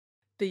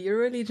The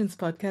EuroLegions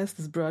podcast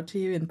is brought to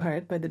you in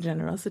part by the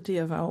generosity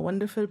of our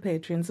wonderful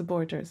Patreon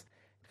supporters.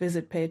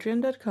 Visit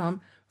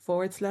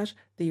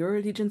patreon.com/the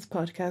EuroLegions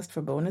podcast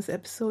for bonus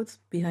episodes,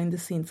 behind the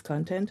scenes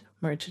content,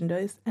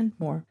 merchandise, and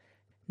more.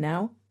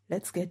 Now,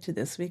 let's get to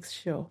this week's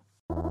show.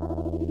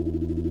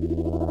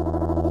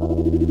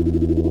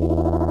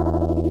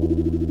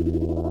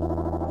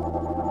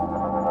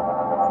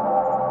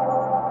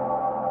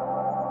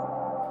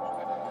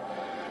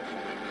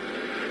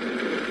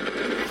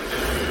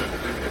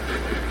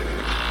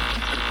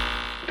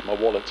 My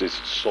wallet is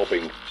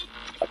sobbing.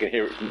 I can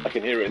hear it. I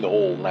can hear it in the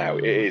hall now.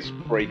 It is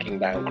breaking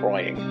down,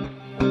 crying.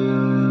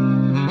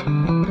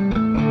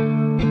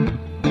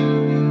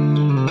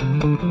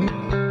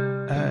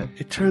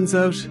 It turns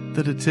out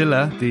that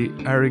Attila, the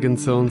arrogant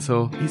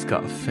so-and-so, he's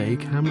got a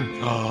fake hammer.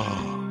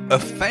 Oh, a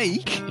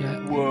fake? Yeah.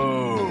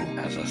 Whoa.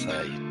 As I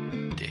say,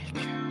 dick.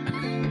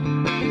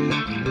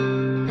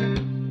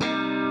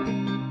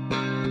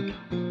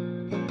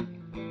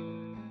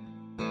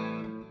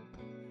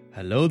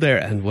 Hello there,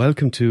 and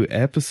welcome to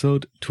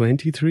episode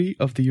 23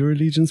 of the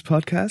EuroLegions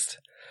podcast.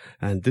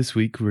 And this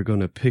week we're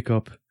going to pick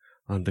up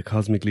on the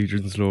Cosmic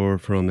Legions lore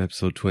from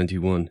episode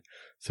 21.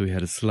 So we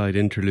had a slight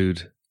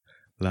interlude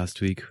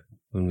last week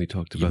when we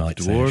talked about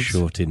the dwarves. A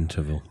short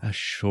interval. A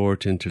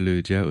short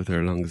interlude, yeah, with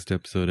our longest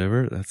episode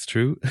ever. That's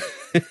true.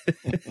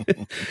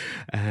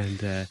 And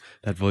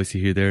that voice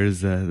you hear there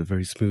is the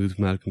very smooth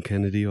Malcolm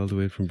Kennedy, all the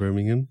way from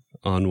Birmingham,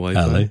 on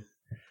Wi-Fi. Hello.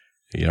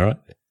 You all right?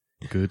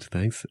 Good,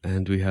 thanks.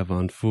 And we have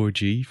on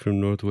 4G from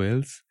North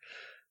Wales,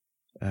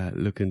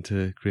 looking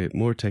to create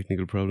more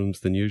technical problems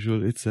than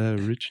usual. It's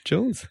Richard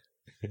Jones.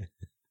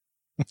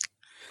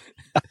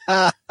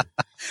 Hi,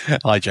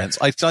 gents.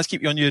 I just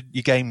keep you on your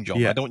game, John.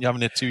 Yeah. I don't want you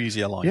having a too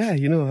easy a life. Yeah,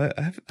 you know,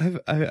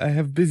 I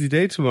have a busy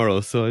day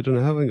tomorrow, so I don't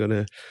know how I'm going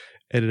to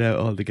edit out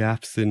all the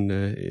gaps in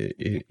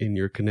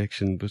your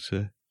connection, but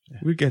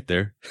we'll get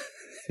there.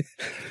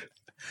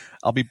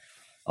 I'll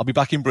be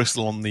back in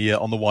Bristol on the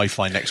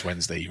Wi-Fi next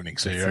Wednesday evening,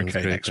 so you're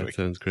okay next week. That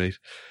sounds great.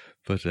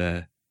 But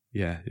yeah,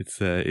 it's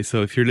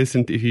so if you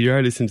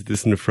are listening to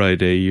this on a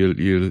Friday,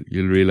 you'll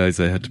realize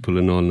I had to pull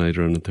an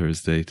all-nighter on a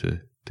Thursday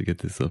to get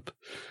this up.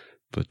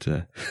 But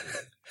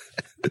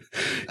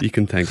you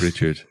can thank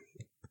Richard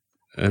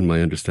and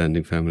my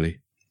understanding family.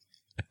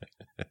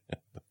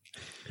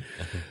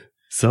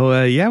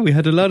 So yeah, we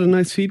had a lot of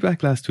nice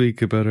feedback last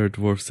week about our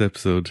dwarfs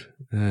episode.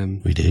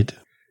 We did.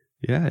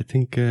 Yeah, I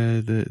think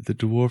the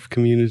dwarf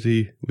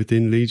community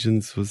within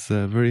Legions was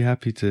very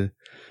happy to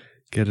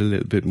get a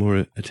little bit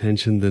more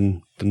attention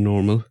than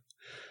normal.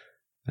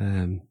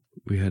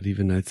 We had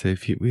even, I'd say,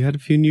 we had a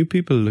few new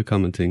people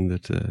commenting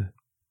that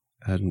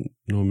hadn't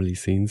normally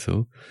seen,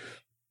 so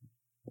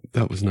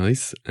that was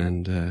nice.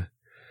 And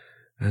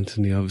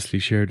Anthony obviously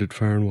shared it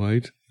far and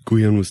wide.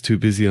 Guion was too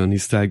busy on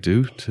his stag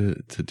do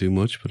to do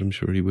much, but I'm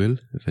sure he will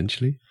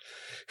eventually.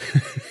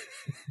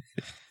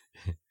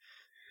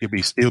 He'll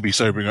be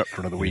sobering up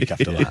for another week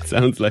after that. It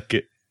sounds like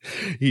it.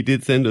 He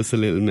did send us a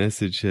little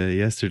message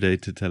yesterday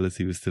to tell us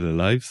he was still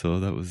alive, so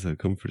that was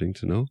comforting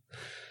to know.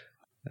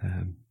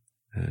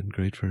 And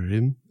great for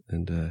him.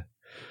 And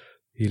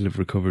he'll have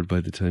recovered by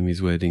the time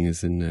his wedding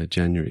is in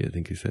January, I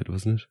think he said,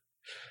 wasn't it?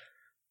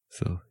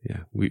 So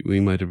yeah,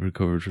 we might have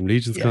recovered from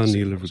Legions Con,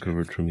 he'll have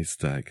recovered from his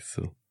stag,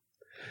 so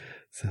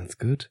sounds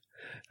good.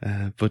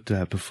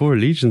 But before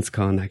Legions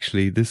Con,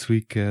 actually, this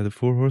week the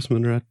Four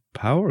Horsemen are at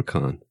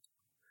PowerCon.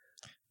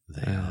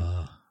 They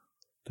are.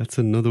 That's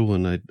another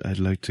one I'd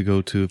like to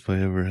go to if I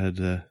ever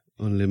had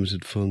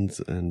unlimited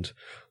funds and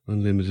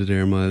unlimited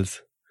air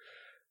miles.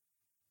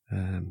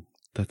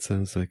 That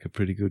sounds like a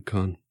pretty good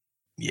con.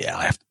 Yeah,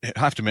 I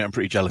have to admit I'm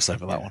pretty jealous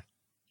over that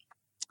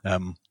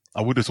one.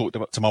 I would have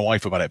talked to my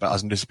wife about it, but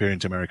as I'm disappearing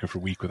to America for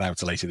a week without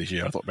her later this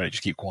year, I thought better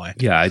just keep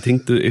quiet. Yeah, I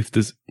think that if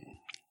there's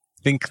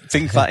think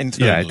that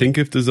internally. Yeah, I think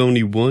if there's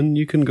only one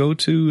you can go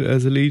to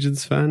as a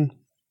Legions fan,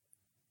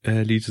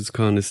 Legions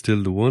Con is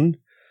still the one.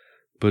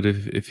 But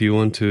if you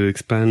want to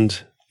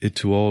expand it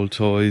to all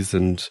toys,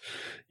 and,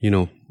 you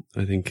know,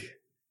 I think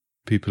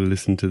people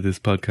listen to this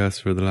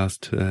podcast for the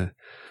last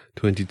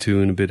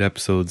 22 and a bit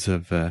episodes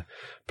have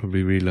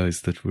probably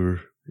realized that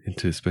we're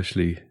into,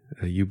 especially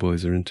you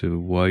boys are into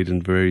wide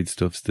and varied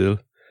stuff still.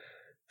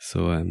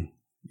 So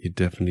you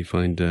definitely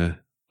find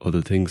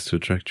other things to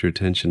attract your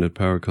attention at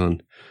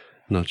PowerCon,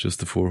 not just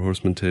the Four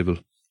Horsemen table.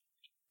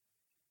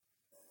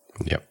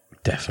 Yep,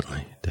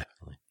 definitely.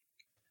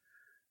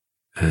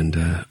 And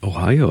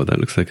Ohio, that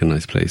looks like a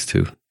nice place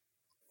too.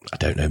 I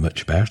don't know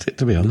much about it,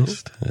 to be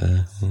honest.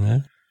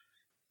 No.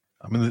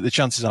 I mean, the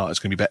chances are it's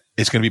going to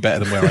be better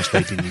than where I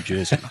stayed in New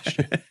Jersey last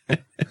year.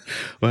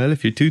 Well,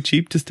 if you're too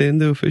cheap to stay in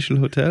the official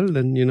hotel,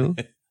 then, you know.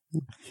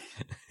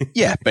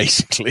 Yeah,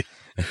 basically.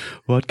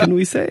 What can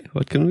we say?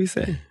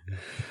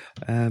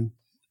 And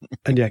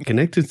yeah,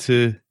 connected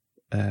to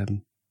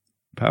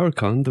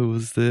PowerCon, there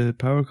was the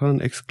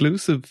PowerCon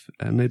exclusive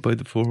made by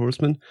the Four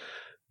Horsemen.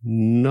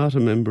 Not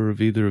a member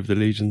of either of the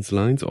Legions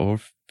lines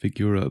or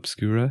Figura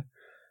Obscura.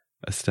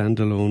 A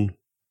standalone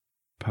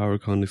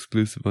PowerCon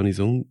exclusive on his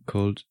own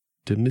called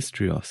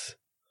Demistrios,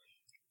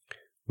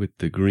 with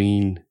the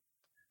green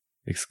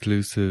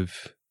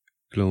exclusive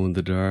glow in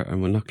the dark, well,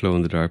 not glow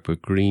in the dark,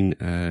 but green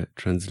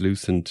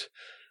translucent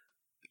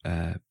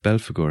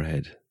Belphegor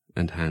head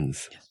and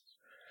hands. Yes.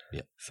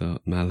 Yep. So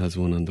Mal has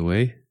one on the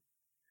way.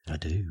 I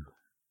do.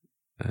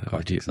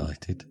 Quite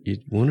excited.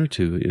 One or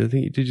two? I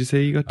think. Did you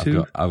say you got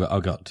two?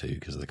 I've got two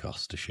because of the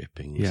cost of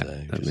shipping. Yeah,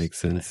 so that makes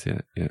sense.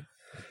 Yeah.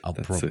 I'll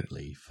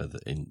probably for the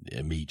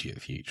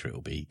immediate future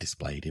it'll be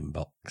displayed in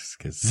box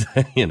because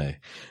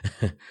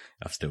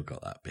I've still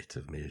got that bit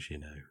of me, as you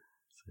know.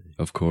 So.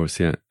 Of course,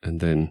 yeah. And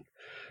then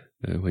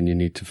when you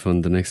need to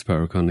fund the next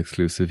PowerCon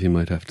exclusive, you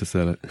might have to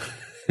sell it.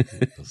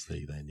 We'll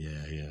see then.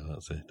 Yeah,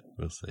 that's it.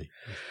 We'll see.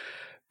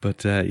 But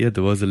there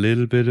was a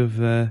little bit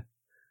of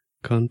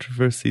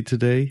controversy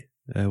today,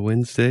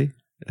 Wednesday,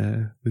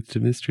 with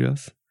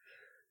Dimitrios.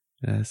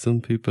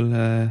 Some people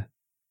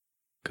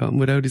caught him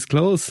without his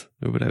clothes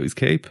or without his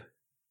cape.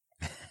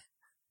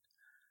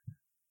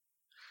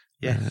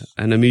 Yes.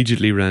 And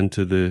immediately ran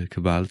to the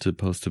Cabal to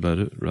post about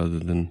it rather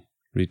than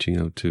reaching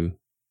out to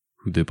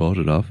who they bought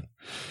it off.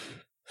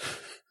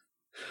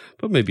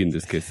 But maybe in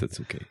this case that's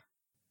okay.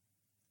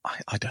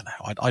 I don't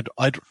know.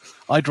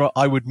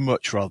 I would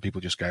much rather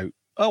people just go,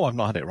 oh, I've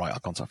not had it right, I'll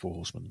contact Four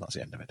Horsemen. That's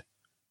the end of it.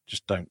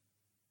 Just don't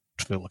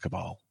fill the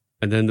Cabal.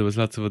 And then there was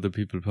lots of other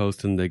people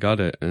posting they got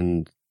it,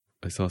 and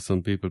I saw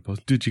some people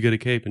post, did you get a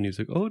cape? And he was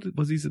like, oh,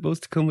 was he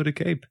supposed to come with a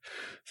cape?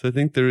 So I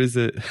think there is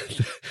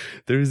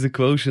a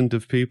quotient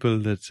of people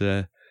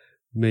that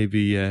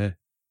maybe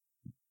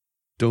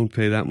don't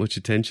pay that much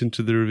attention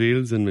to the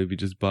reveals and maybe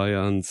just buy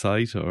on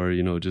site,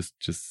 or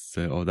just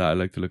say, oh, that I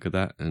like the look of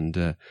that.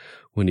 And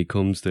when he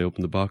comes, they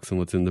open the box, and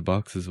what's in the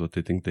box is what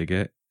they think they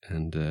get.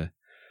 And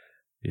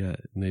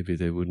maybe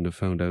they wouldn't have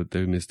found out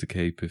they missed a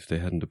cape if they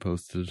hadn't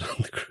posted it on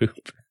the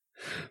group.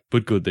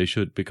 But good, they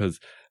should, because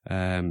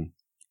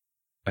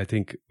I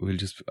think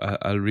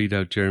I'll read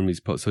out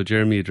Jeremy's post. So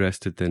Jeremy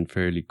addressed it then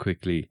fairly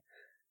quickly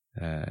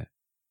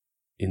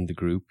in the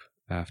group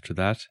after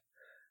that.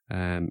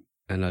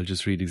 And I'll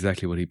just read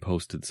exactly what he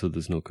posted so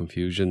there's no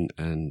confusion,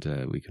 and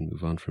we can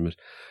move on from it.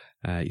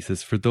 He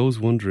says, for those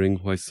wondering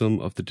why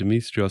some of the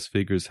Dimitrios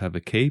figures have a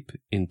cape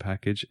in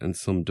package and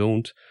some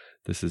don't,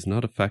 this is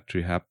not a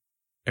factory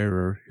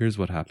error. Here's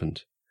what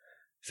happened.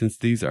 Since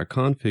these are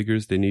con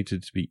figures, they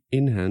needed to be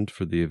in hand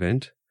for the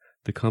event.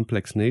 The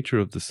complex nature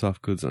of the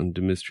soft goods on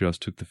Dimitrios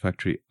took the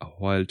factory a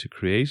while to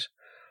create,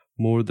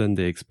 more than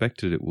they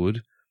expected it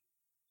would,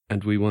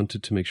 and we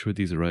wanted to make sure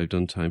these arrived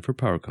on time for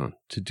PowerCon.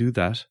 To do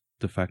that,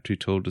 the factory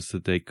told us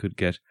that they could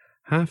get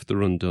half the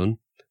run done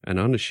and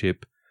on a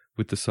ship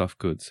with the soft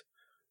goods,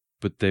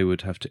 but they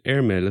would have to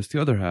airmail us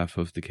the other half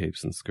of the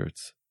capes and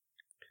skirts.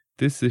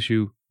 This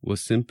issue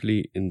was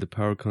simply in the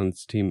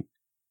PowerCon's team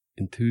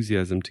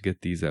enthusiasm to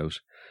get these out.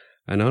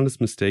 An honest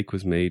mistake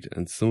was made,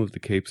 and some of the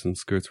capes and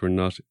skirts were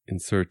not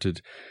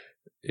inserted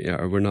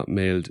or were not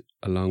mailed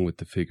along with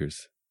the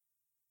figures.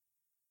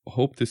 I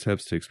hope this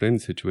helps to explain the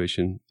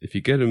situation. If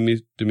you get a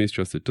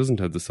Dimitrios that doesn't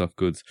have the soft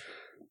goods,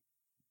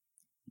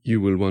 you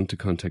will want to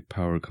contact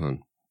PowerCon.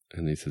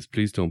 And he says,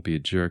 please don't be a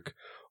jerk.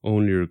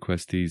 Only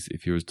request these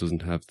if yours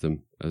doesn't have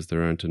them, as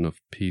there are only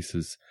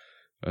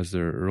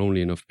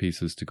enough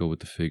pieces to go with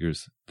the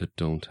figures that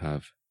don't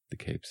have the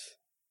capes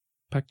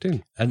packed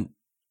in.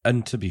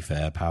 And to be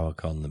fair,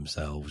 PowerCon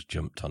themselves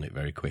jumped on it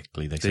very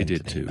quickly. They sent did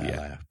an too, email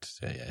yeah.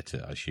 out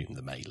to, I assume,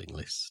 the mailing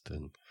list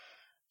and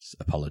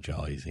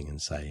apologising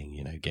and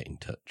saying, get in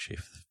touch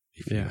if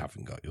you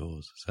haven't got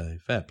yours. So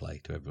fair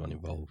play to everyone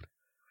involved.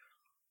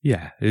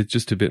 Yeah, it's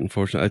just a bit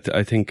unfortunate.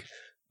 I think,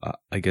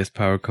 I guess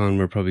PowerCon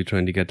were probably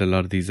trying to get a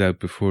lot of these out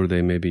before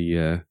they maybe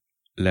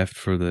left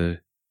for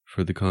the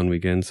con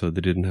weekend, so they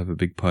didn't have a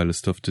big pile of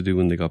stuff to do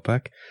when they got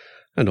back,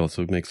 and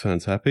also it makes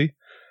fans happy.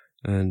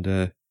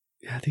 And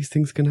these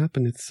things can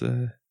happen. It's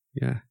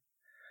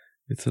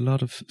it's a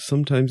lot of.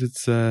 Sometimes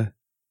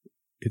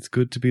it's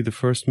good to be the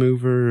first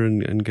mover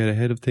and get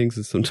ahead of things,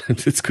 and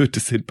sometimes it's good to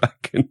sit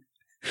back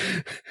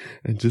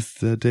and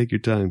just take your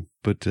time.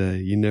 But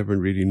you never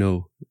really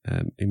know.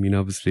 I mean,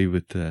 obviously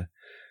with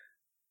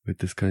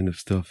this kind of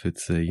stuff,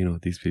 it's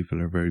these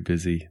people are very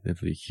busy. They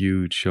have a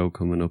huge show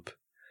coming up,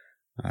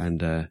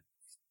 and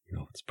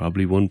it's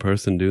probably one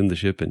person doing the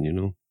shipping,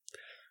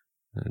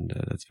 and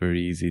that's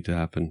very easy to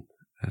happen,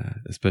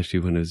 especially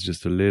when it's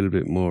just a little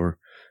bit more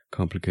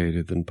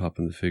complicated than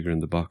popping the figure in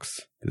the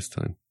box this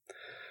time.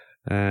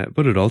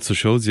 But it also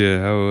shows you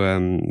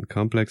how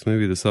complex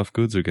maybe the soft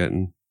goods are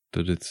getting,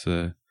 that it's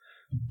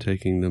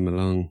taking them a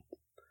long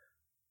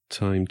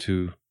time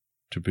to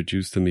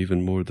produce them,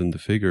 even more than the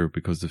figure,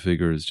 because the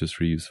figure is just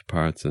reuse of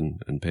parts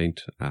and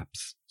paint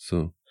apps.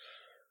 So,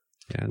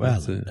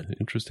 that's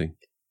interesting.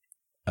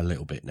 A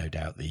little bit, no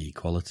doubt, the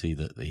quality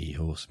that the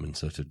horsemen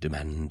sort of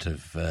demand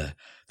of the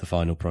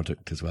final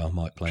product as well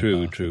might play a part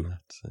in that, true.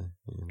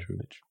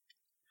 Which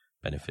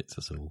benefits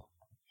us all.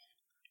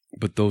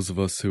 But those of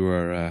us who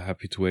are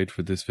happy to wait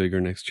for this figure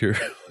next year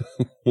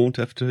won't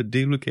have to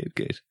deal with Cape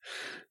Gate.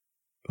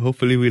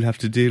 Hopefully we'll have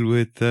to deal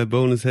with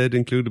bonus head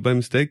included by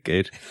mistake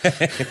gate.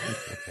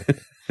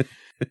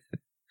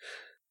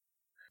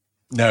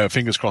 No,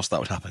 fingers crossed that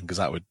would happen, because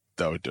that would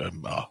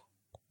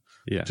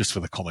Yeah. just for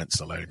the comments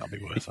alone, that'd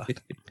be worth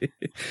that.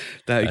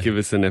 That'd give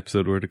us an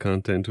episode worth of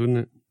content, wouldn't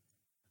it?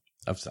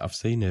 I've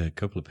seen a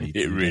couple of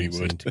people. It really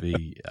would.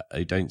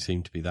 Who don't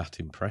seem to be that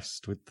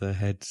impressed with the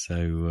head,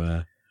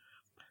 so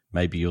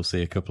maybe you'll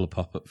see a couple of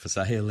pop up for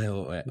sale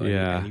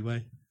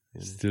anyway.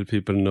 Still,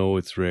 people know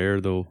it's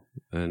rare though,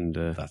 and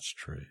that's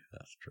true.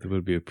 There will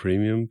be a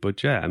premium,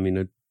 but yeah, I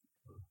mean,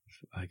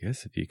 I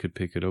guess if you could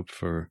pick it up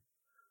for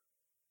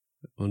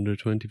under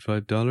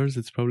 $25,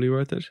 it's probably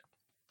worth it.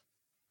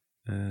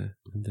 And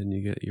then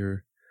you get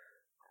your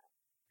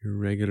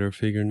regular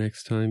figure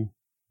next time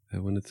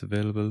when it's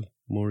available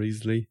more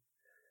easily.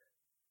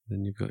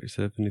 Then you've got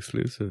yourself an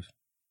exclusive,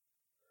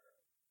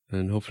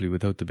 and hopefully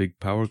without the big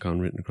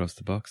PowerCon written across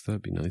the box.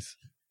 That'd be nice.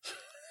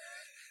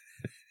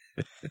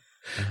 I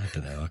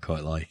don't know. I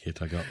quite like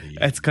it. I got the.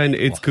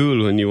 It's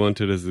cool when you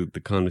want it as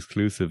the con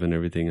exclusive and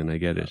everything, and I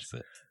get it. That's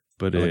it.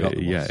 But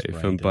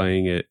if I'm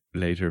buying it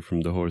later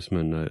from the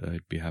Horseman,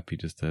 I'd be happy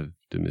just to have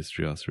the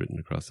Mystrios written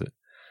across it.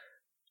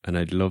 And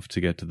I'd love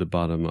to get to the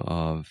bottom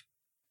of,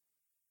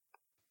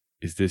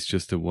 is this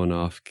just a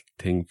one-off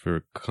thing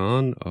for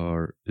con,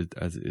 or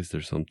is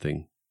there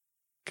something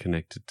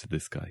connected to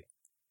this guy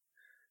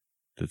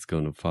that's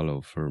going to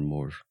follow for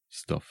more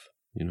stuff,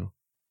 you know?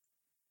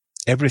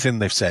 Everything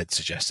they've said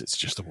suggests it's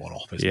just a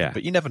one-off, isn't it?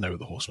 But you never know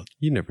with the Horseman.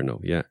 You never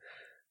know, yeah.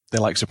 They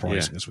like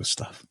surprising us with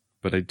stuff.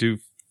 But I do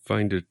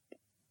find it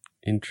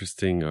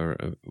interesting, or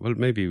well,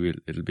 maybe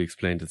it'll be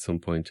explained at some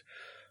point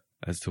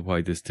as to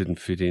why this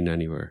didn't fit in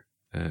anywhere.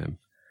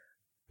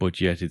 But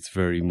yet it's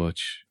very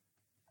much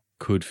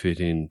could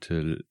fit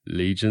into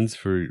Legions,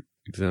 for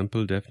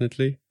example,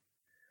 definitely.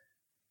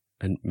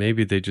 And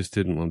maybe they just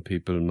didn't want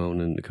people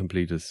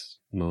completists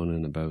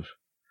moaning about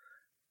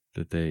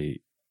that they're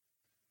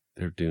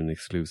doing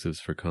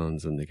exclusives for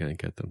cons and they can't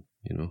get them,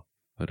 you know?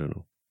 I don't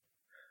know.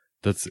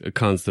 That's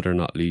cons that are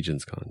not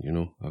Legions con, you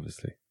know,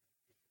 obviously.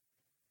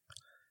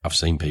 I've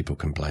seen people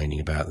complaining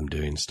about them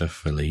doing stuff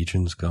for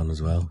Legions con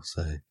as well,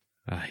 so.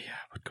 Yeah,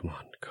 but come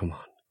on.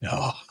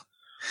 Oh.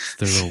 It's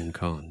their own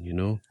con, you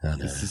know? I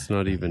know. This is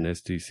not even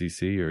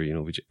SDCC or, you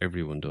know, which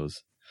everyone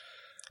does.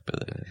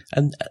 But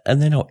and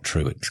they're not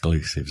true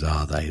exclusives,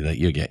 are they? That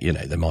you get, you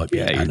know, there might be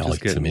an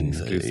item in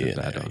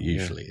the,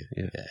 usually.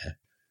 Yeah.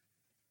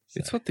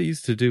 It's what they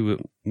used to do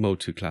with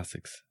Motu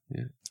Classics.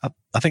 Yeah.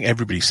 I think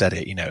everybody said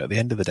it, you know, at the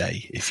end of the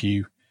day, if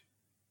you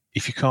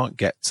can't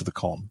get to the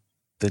con,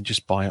 then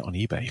just buy it on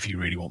eBay if you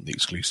really want the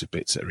exclusive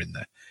bits that are in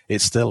there.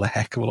 It's still a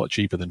heck of a lot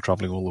cheaper than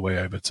traveling all the way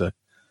over to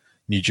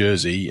New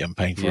Jersey and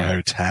paying for a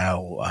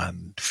hotel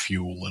and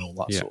fuel and all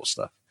that sort of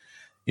stuff.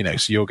 You know,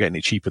 so you're getting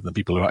it cheaper than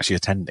people who are actually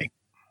attending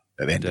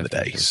at the end of the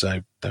day.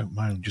 So don't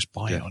moan, just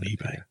buy it on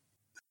eBay.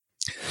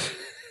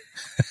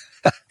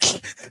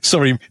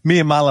 Sorry, me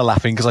and Mal are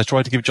laughing because I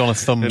tried to give John a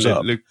thumbs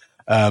up.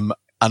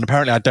 And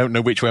apparently I don't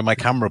know which way my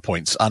camera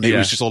points, and it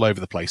was just all over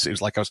the place. It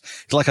was like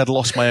I'd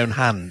lost my own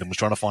hand and was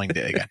trying to find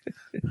it again.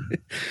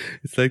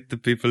 It's like the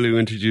people who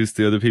introduce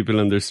the other people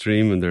on their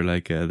stream, and they're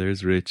like,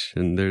 there's Rich,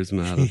 and there's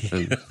Mal,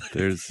 and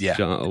there's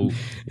John. Oh,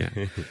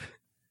 yeah.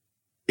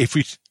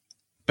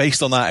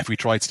 Based on that, if we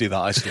tried to do that,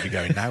 I'd still be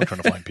going now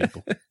trying to find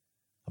people. I'll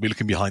be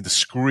looking behind the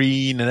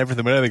screen and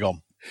everything. Where are they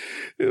gone?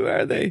 Who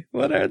are they?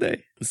 What are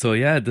they? So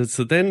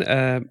so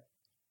then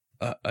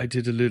I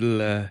did a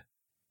little.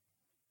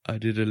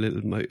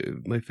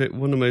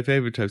 One of my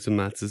favorite types of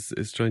maths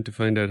is trying to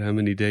find out how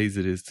many days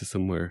it is to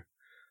somewhere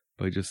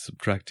by just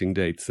subtracting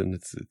dates, and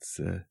it's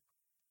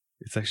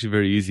actually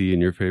very easy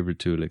in your favorite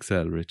tool,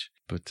 Excel, Rich.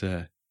 But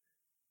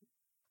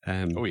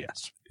oh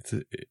yes,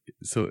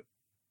 so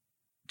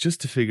just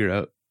to figure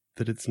out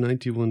that it's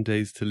 91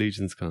 days to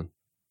Legions Con,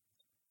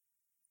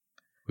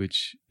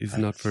 which is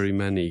not very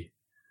many.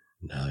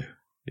 No,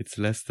 it's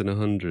less than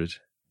 100,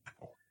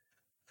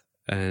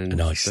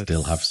 and I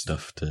still have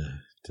stuff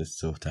to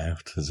sort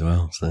out as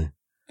well, so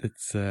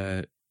it's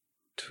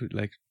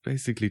like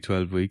basically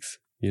 12 weeks,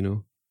 you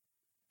know,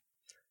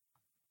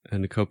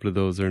 and a couple of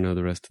those are now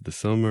the rest of the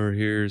summer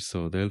here,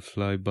 so they'll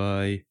fly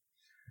by.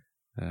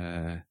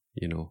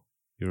 You know,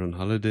 you're on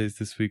holidays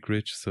this week,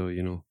 Rich, so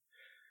you know,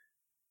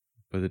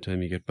 by the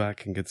time you get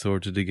back and get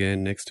sorted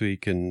again next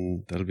week,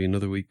 and that'll be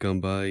another week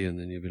gone by, and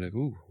then you'll be like,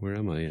 ooh, where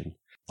am I? And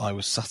I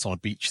was sat on a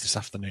beach this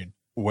afternoon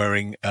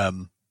wearing a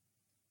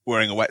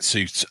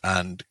wetsuit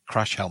and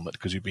crash helmet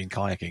because we've been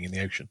kayaking in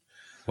the ocean.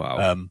 Wow.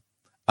 And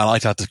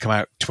I'd had to come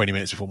out 20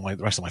 minutes before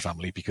the rest of my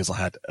family because I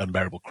had an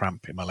unbearable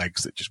cramp in my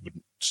legs that just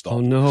wouldn't stop. Oh,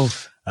 no.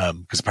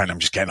 Because apparently I'm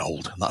just getting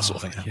old and that sort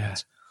of thing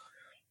happens.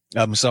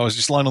 Yeah. So I was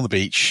just lying on the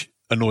beach,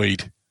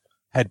 annoyed,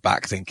 head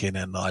back thinking,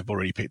 and I've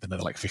already picked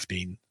another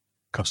 15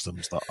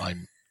 customs that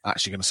I'm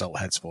actually going to sell the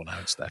heads for now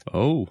instead.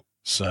 Oh.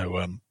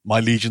 So my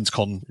Legions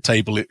Con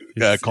table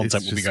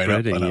content will be going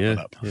up and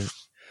up. Yeah.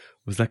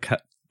 Was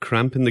that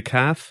cramp in the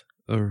calf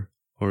or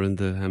in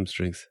the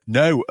hamstrings?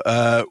 No,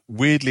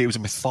 weirdly it was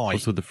in my thigh.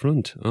 Also the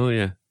front. Oh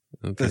yeah.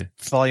 Okay. The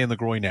thigh and the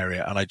groin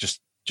area, and I just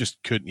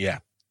couldn't. Yeah,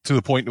 To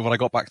the point of when I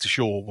got back to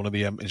shore, one of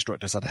the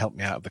instructors had to help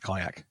me out of the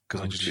kayak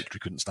because I just literally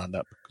couldn't stand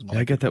up.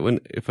 I get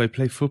that if I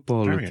play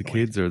football with the annoying.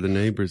 kids or the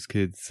neighbours'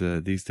 kids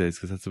these days,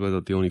 because that's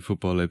about the only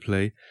football I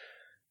play.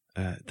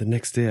 The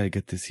next day I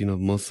get this,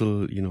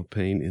 muscle,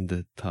 pain in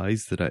the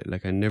thighs that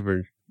I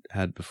never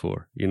had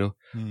before,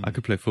 I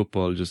could play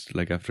football just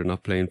like after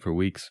not playing for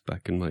weeks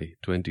back in my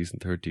 20s and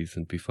 30s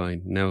and be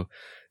fine. Now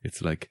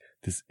it's like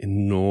this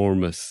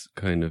enormous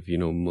kind of,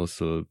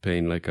 muscle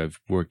pain, like I've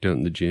worked out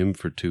in the gym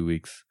for 2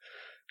 weeks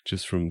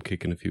just from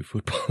kicking a few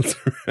footballs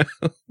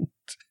around.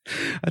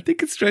 I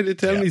think it's trying to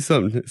tell me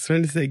something. It's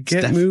trying to say,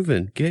 get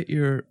moving, get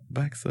your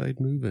backside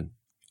moving.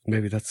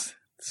 Maybe that's...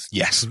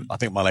 Yes, I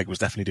think my leg was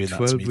definitely doing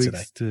that to me today. 12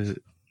 weeks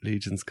to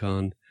Legions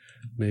Con.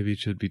 Maybe it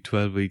should be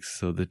 12 weeks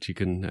so that you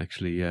can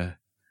actually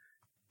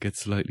get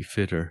slightly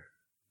fitter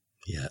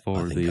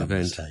for the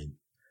event.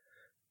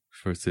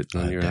 For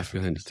sitting on your ass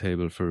behind a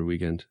table for a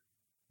weekend.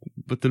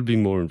 But there'll be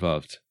more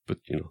involved. But,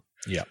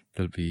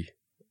 there'll be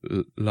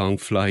long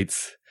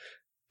flights,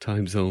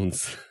 time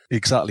zones.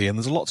 Exactly, and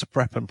there's a lot to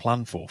prep and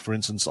plan for. For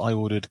instance, I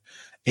ordered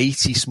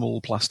 80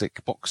 small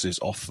plastic boxes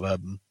off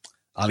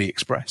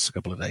AliExpress a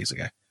couple of days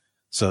ago.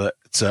 So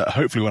that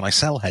hopefully when I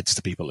sell heads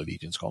to people at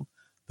LegionsCon,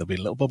 there'll be a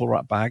little bubble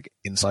wrap bag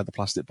inside the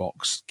plastic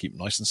box, keep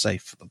them nice and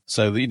safe for them.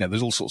 So,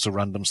 there's all sorts of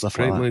random stuff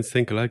Great like that. minds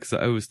think alike. So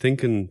I was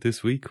thinking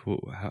this week,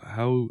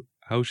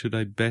 how should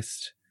I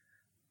best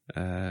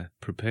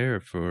prepare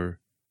for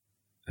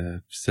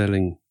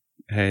selling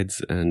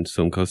heads and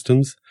some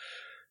customs?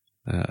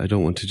 I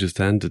don't want to just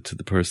hand it to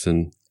the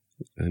person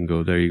and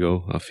go, there you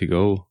go, off you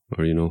go,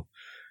 or,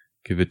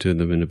 give it to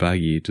them in a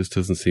baggie. It just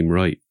doesn't seem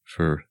right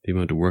for the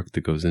amount of work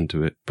that goes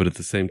into it. But at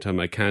the same time,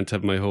 I can't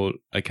have my whole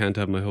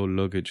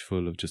luggage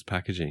full of just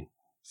packaging.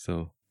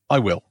 So I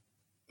will.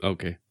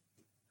 Okay.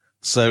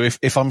 So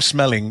if I'm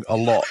smelling a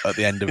lot at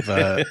the end of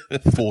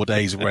 4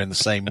 days of wearing the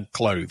same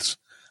clothes,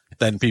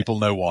 then people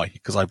know why.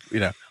 Because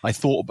I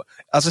thought,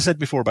 as I said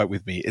before about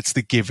with me, it's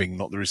the giving,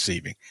 not the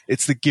receiving.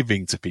 It's the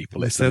giving to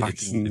people. It's the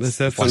packing.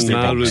 Myself and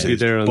Mal will be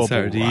there on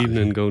Saturday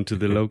evening going to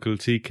the local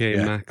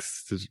TK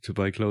Maxx to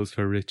buy clothes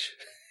for Rich.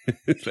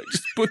 It's like,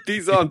 just put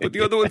these on, put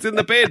the other ones in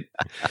the bin.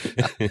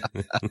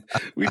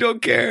 We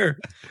don't care.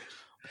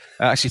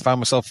 I actually found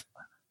myself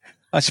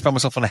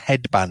on a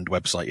headband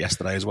website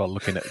yesterday as well,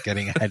 looking at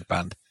getting a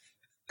headband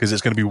because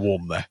it's going to be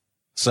warm there.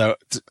 So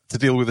to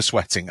deal with the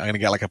sweating, I'm going to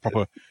get like a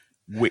proper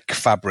wick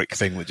fabric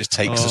thing that just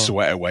takes the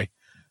sweat away.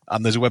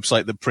 And there's a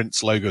website that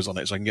prints logos on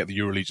it, so I can get the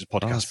Eurolegions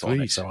podcast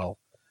on it. So I'll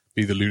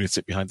be the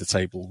lunatic behind the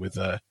table with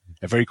a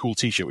very cool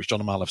T-shirt, which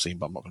John and Mal have seen,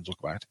 but I'm not going to talk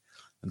about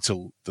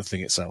until the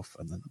thing itself.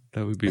 And then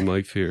that would be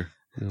my fear.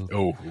 No.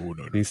 Oh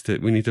no!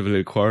 We need to have a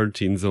little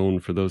quarantine zone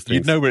for those things.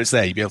 You'd know where it's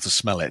there. You'd be able to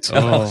smell it.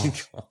 Oh.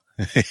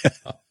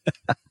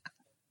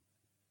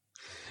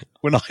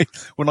 When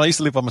I used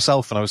to live by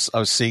myself and I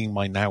was seeing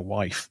my now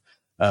wife,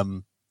 I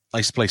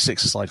used to play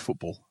six-a-side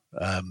football.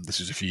 This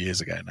was a few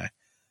years ago now.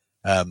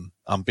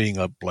 I'm being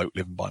a bloke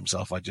living by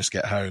himself. I just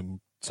get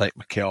home, take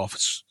my kit off,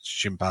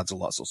 shin pads, all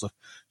that sort of stuff,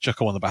 chuck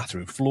them on the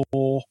bathroom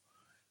floor.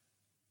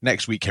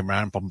 Next week came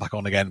around, pop them back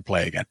on again,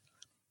 play again.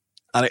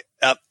 And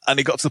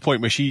it got to the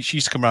point where she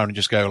used to come around and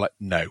just go like,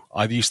 no,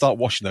 either you start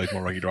washing those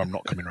more regular, or I'm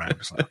not coming around.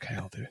 It's like, okay,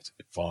 I'll do it.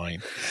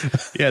 Fine.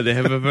 Yeah, they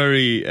have a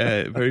very,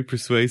 very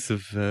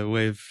persuasive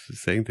way of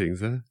saying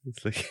things, huh?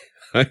 It's like,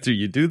 either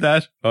you do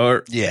that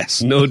or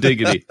yes, no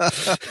diggity.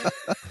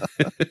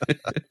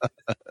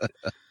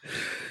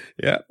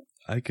 Yeah,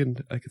 I can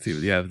see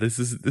it. Yeah, this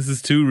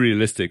is too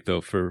realistic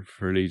though for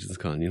Legions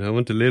Con. I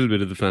want a little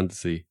bit of the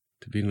fantasy.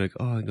 To being like,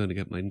 oh, I'm going to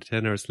get my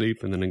 10-hour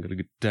sleep and then I'm going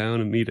to go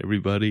down and meet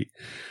everybody.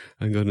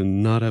 I'm going to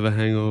not have a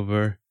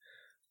hangover.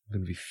 I'm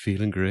going to be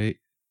feeling great,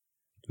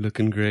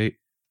 looking great.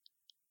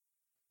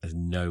 There's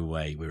no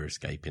way we're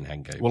escaping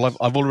hangovers. Well,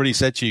 I've already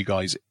said to you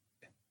guys,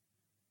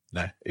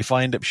 no, if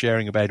I end up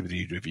sharing a bed with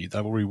you,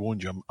 I've already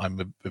warned you,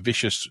 I'm a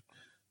vicious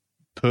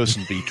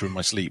person beater in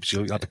my sleep,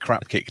 so you'll have the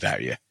crap kicked out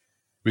of you.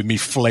 With me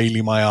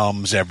flailing my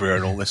arms everywhere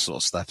and all this sort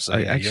of stuff. So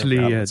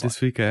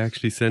this week I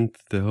actually sent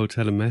the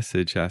hotel a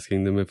message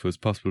asking them if it was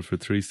possible for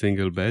 3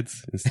 single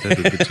beds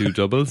instead of the 2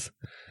 doubles.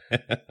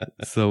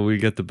 So we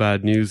get the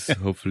bad news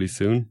hopefully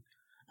soon,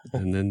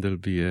 and then there'll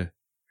be a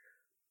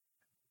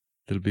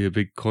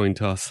big coin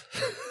toss.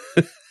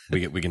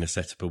 We're going to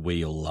set up a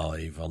wheel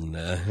live on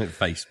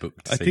Facebook.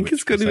 I think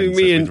it's going to be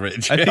me and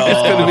Rich. I think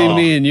it's going to be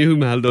me and you,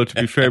 Mal, though, to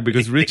be fair,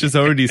 because Rich has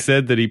already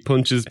said that he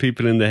punches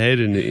people in the head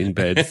in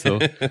bed, so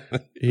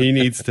he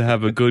needs to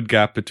have a good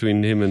gap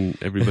between him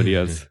and everybody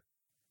else.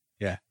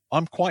 Yeah,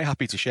 I'm quite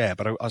happy to share,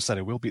 but I said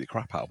I will beat the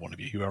crap out of one of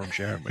you, whoever I'm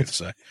sharing with.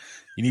 So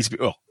you need to be.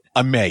 Oh,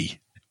 I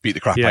may beat the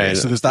crap out of you.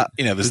 So there's that.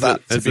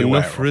 There's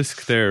enough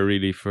risk there,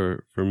 really,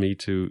 for me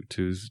to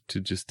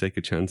just take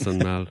a chance on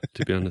Mal.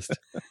 To be honest.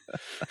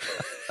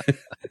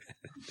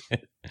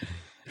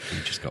 You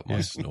just got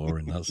my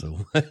snoring, that's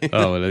all.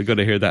 Oh, well, I've got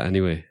to hear that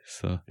anyway.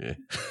 So yeah,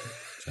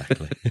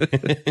 exactly.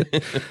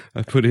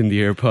 I put in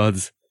the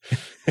AirPods.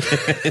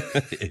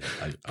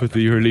 Put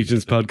the Your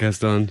Legions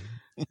podcast on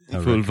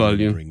full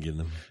volume. Ringing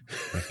them.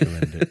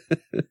 Recommend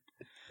it.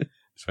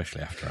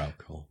 especially after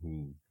alcohol.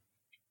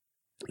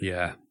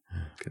 Yeah.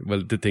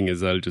 Well, the thing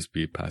is, I'll just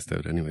be passed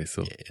out anyway,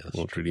 so it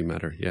won't really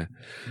matter. Yeah.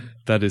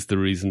 That is the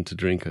reason to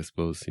drink, I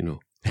suppose,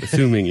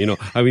 assuming,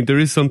 I mean, there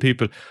is some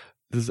people,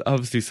 there's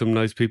obviously some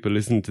nice people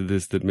listening to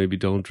this that maybe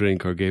don't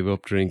drink or gave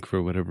up drink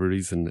for whatever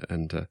reason.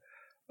 And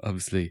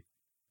obviously,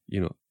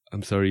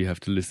 I'm sorry you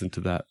have to listen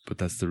to that, but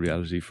that's the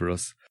reality for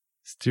us.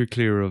 Steer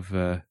clear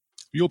of...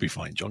 You'll be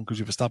fine, John, because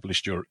you've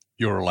established you're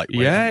a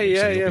lightweight.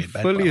 Yeah,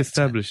 fully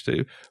established.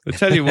 I'll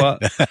tell you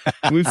what,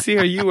 we'll see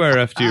how you are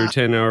after your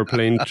 10-hour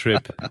plane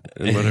trip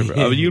and whatever.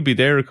 Oh, you'll be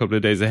there a couple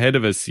of days ahead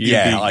of us.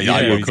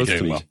 I will be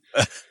doing well.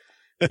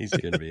 He's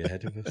going to be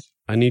ahead of us.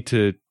 I need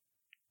to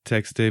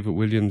text David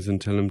Williams and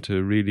tell him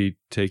to really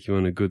take you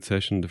on a good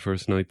session the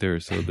first night there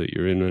so that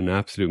you're in an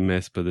absolute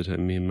mess by the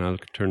time me and Mal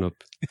turn up.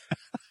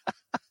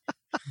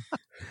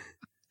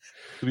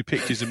 There'll be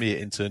pictures of me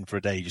at intern for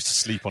a day just to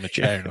sleep on a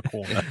chair in a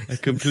corner. A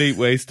complete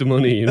waste of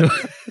money,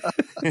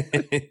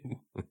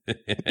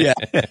 Yeah.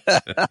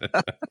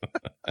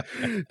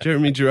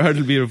 Jeremy Gerard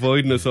will be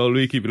avoiding us all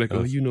week. He'll be like,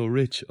 oh,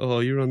 Rich. Oh,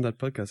 you're on that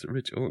podcast with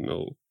Rich. Oh,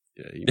 no.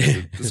 Yeah, he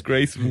made a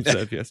disgrace of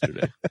himself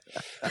yesterday.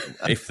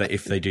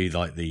 If they do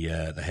like the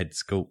head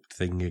sculpt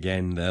thing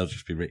again, they'll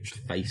just be Rich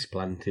face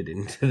planted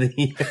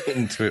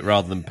into it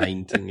rather than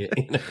painting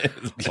it.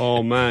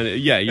 Oh man,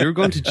 yeah, you're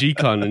going to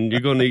G-Con and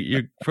you're going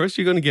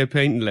to get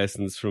painting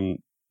lessons from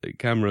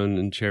Cameron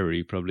and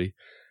Cherry probably,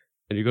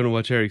 and you're going to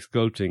watch Eric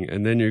sculpting,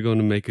 and then you're going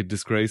to make a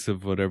disgrace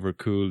of whatever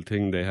cool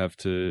thing they have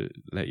to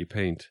let you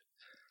paint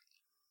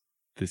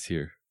this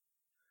year.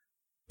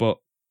 But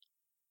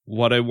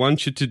what I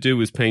want you to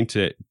do is paint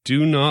it.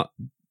 Do not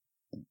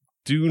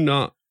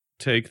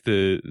take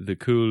the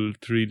cool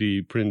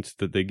 3D print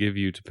that they give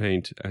you to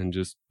paint and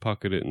just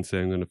pocket it and say,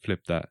 I'm going to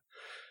flip that.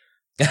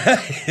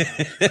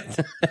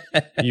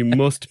 You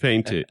must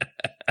paint it.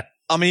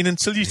 I mean,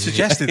 until you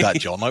suggested that,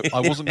 John,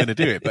 I wasn't going to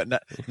do it. But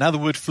now the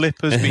word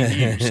flip has been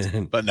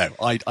used. But no,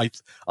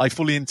 I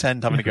fully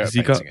intend having to go at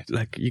painting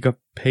it. You got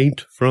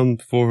paint from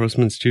Four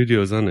Horsemen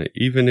Studios on it,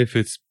 even if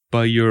it's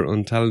by your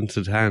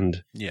untalented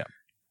hand. Yeah.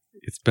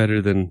 It's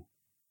better than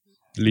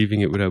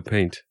leaving it without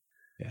paint.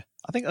 Yeah.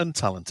 I think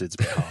untalented's a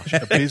bit harsh.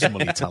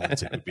 Abysmally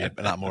talented would be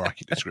a more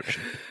accurate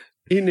description.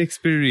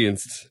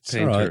 Inexperienced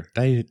painter.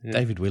 Right.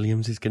 David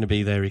Williams is going to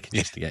be there. He can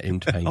just get him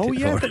to paint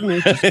it for him.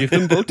 Mate, just give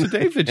them both to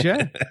David,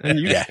 yeah. And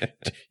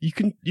you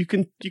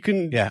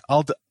can. Yeah,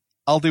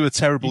 I'll do a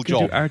terrible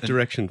job. Do art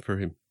direction for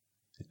him.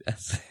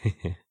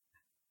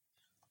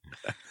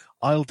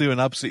 I'll do an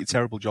absolutely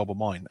terrible job of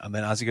mine, and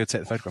then as he goes to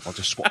take the photograph, I'll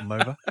just swap them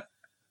over.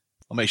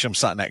 I'll make sure I'm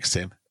sat next to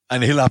him,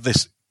 and he'll have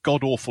this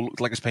god-awful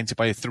look like it's painted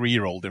by a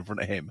 3-year-old in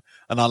front of him,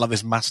 and I'll have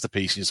this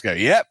masterpiece and just go,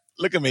 yep,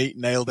 look at me,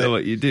 nailed it. So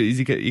what you do is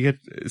you get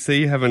say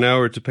you have an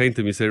hour to paint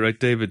them, you say, right,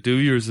 David, do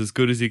yours as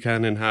good as you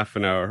can in half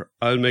an hour.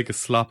 I'll make a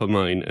slop of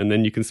mine, and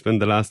then you can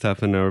spend the last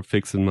half an hour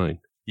fixing mine.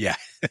 Yeah.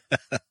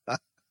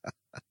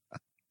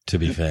 To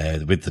be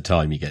fair, with the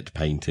time you get to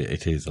paint it,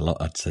 it is a lot.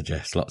 I'd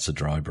suggest lots of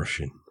dry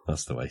brushing.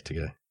 That's the way to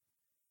go.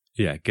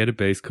 Yeah, get a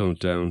base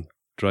coat down,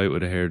 dry it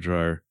with a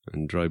hairdryer,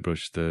 and dry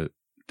brush the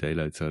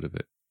daylights out of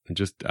it. And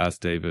just ask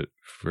David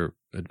for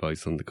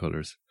advice on the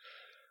colours.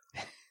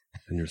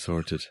 And you're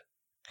sorted.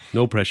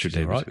 No pressure,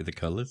 David. All right with the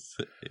colours.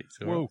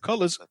 Whoa,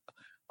 colours.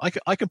 I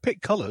can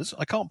pick colours.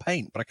 I can't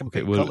paint, but I can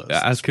pick colours.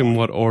 Ask him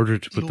what order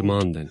to put them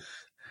on then.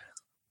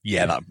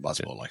 Yeah,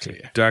 that's more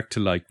likely. Yeah. Dark to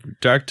light,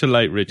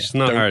 Rich. Yeah. It's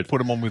not hard. Put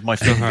them on with my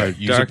finger. Not hard.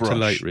 Use Dark a brush. to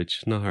light,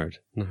 Rich. Not hard.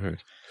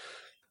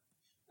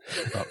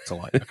 Dark to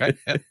light. Okay,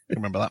 yeah,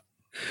 remember that.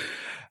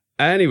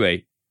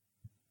 Anyway,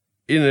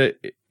 in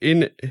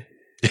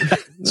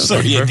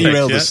sorry, you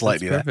derailed us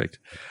slightly there. Perfect.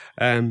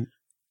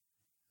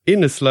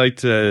 In a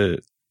slight, I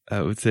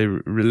would say,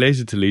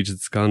 related to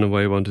Legion's Con,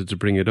 why I wanted to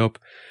bring it up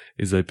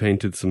is I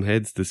painted some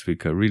heads this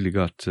week. I really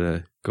got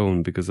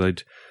going because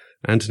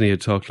Anthony had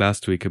talked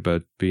last week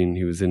about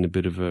he was in a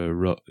bit of a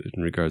rut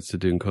in regards to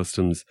doing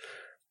customs.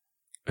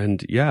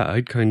 And yeah,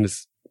 I'd kind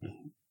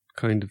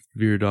of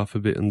veered off a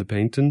bit in the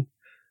painting.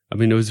 I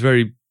mean, I was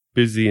very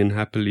busy and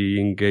happily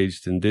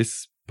engaged in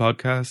this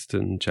podcast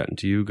and chatting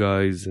to you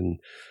guys and,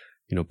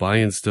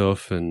 buying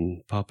stuff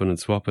and popping and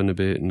swapping a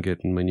bit and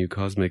getting my new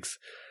cosmics.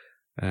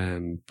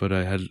 But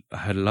I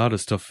had a lot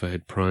of stuff I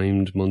had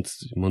primed a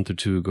month or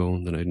two ago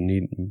that I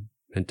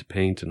meant to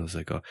paint, and I was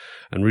like, oh,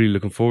 I'm really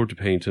looking forward to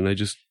paint, and I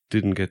just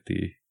didn't get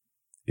the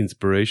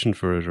inspiration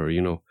for it,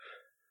 or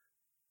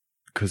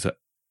because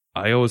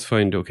I always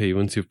find, okay,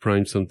 once you've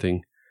primed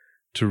something,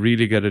 to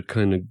really get it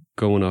kind of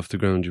going off the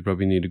ground, you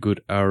probably need a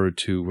good hour or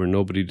two where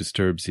nobody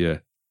disturbs you,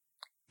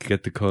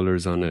 get the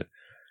colours on it,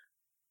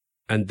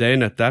 and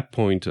then at that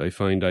point I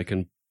find I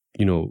can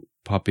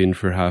pop in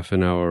for half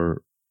an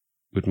hour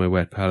with my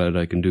wet palette.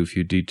 I can do a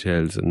few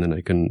details, and then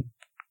I can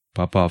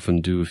pop off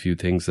and do a few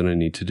things that I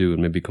need to do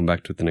and maybe come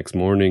back to it the next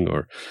morning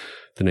or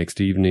the next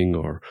evening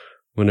or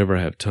whenever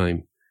I have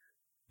time.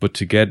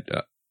 But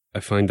I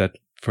find that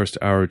first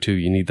hour or two,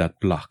 you need that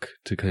block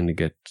to kind of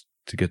get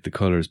the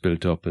colours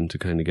built up and to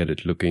kind of get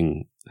it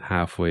looking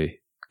halfway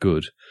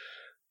good.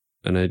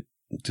 And I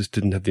just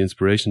didn't have the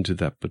inspiration to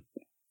that. But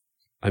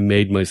I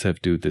made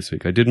myself do it this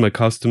week. I did my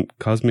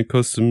Cosmic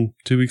Custom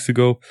 2 weeks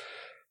ago.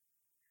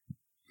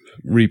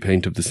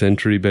 Repaint of the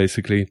Century,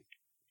 basically,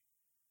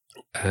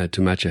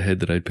 to match a head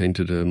that I'd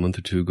painted a month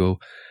or two ago.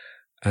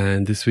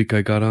 And this week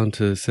I got on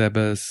to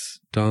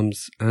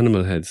Dom's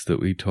animal heads that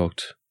we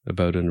talked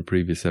about in a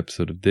previous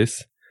episode of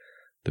this,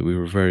 that we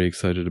were very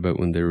excited about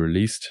when they were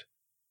released.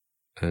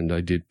 And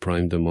I did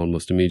prime them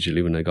almost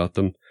immediately when I got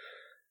them.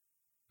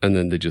 And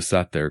then they just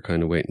sat there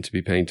kind of waiting to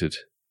be painted.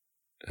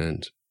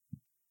 And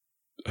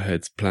I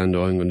had planned,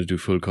 I'm going to do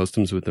full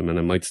customs with them, and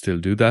I might still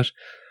do that.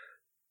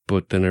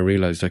 But then I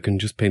realized I can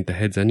just paint the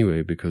heads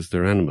anyway because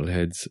they're animal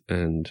heads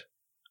and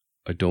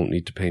I don't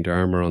need to paint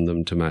armor on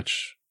them to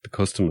match the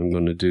custom I'm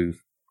going to do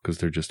because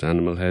they're just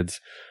animal heads.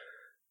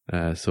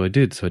 So I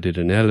did. So I did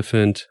an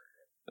elephant,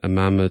 a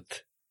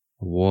mammoth,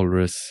 a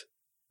walrus,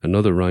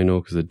 another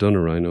rhino because I'd done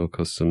a rhino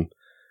custom,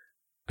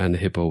 and a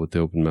hippo with the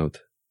open mouth.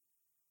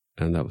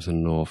 And that was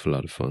an awful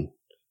lot of fun.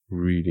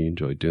 Really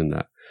enjoyed doing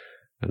that.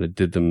 And I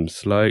did them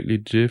slightly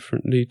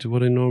differently to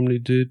what I normally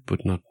did,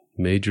 but not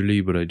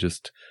majorly, but I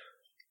just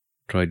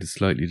tried a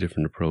slightly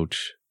different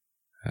approach,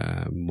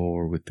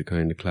 more with the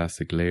kind of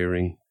classic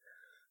layering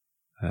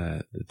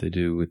that they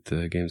do with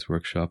the Games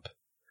Workshop.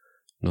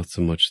 Not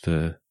so much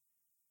the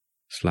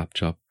slap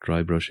chop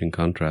dry brushing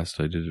contrast.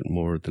 I did it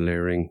more with the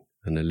layering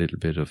and a little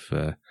bit of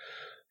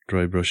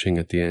dry brushing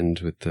at the end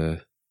with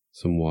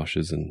some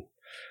washes and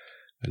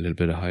a little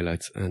bit of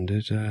highlights. And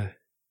it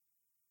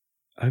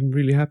I'm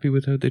really happy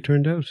with how they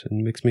turned out,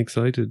 and makes me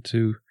excited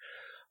to.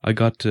 I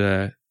got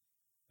the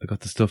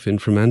stuff in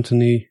from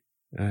Anthony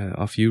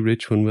off you,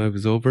 Rich, when I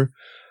was over.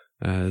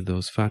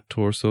 Those fat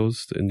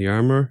torsos in the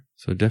armor,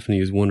 so I definitely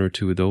use one or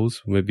two of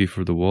those, maybe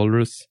for the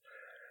walrus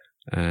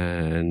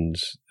and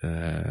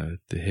the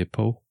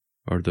hippo,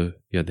 or the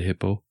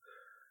hippo.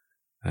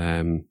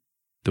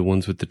 The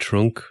ones with the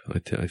trunk,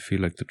 I feel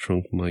like the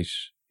trunk might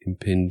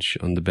impinge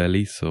on the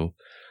belly, so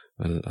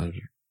I'll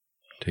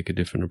take a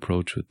different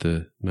approach with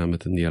the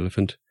mammoth and the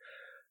elephant.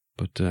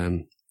 But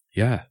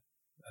yeah,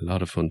 a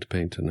lot of fun to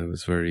paint, and I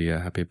was very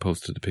happy. I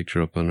posted a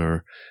picture up on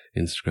our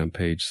Instagram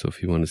page, so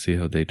if you want to see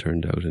how they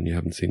turned out and you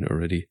haven't seen it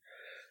already,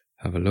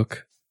 have a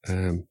look.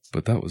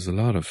 But that was a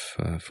lot of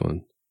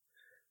fun.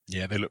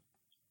 Yeah, they look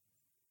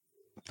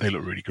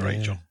really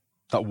great, John.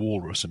 That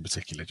walrus in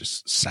particular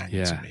just sang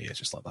to me. It's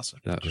just like that's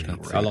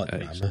I like the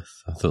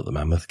mammoth. I thought the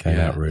mammoth came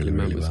out really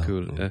well.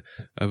 Cool.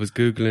 I was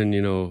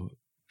Googling,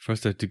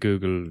 first I had to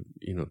Google,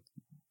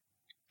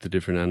 the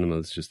different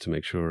animals just to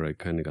make sure I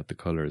kind of got the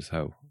colours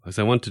because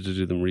I wanted to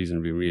do them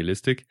reasonably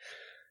realistic.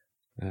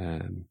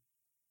 And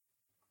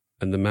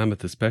the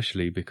mammoth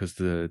especially, because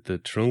the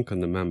trunk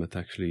on the mammoth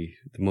actually,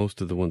 most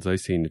of the ones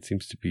I've seen, it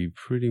seems to be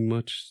pretty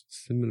much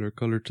similar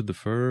colour to the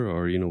fur,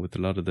 or, with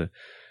a lot of the,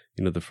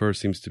 the fur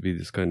seems to be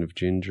this kind of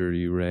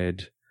gingery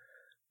red,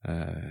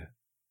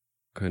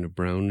 kind of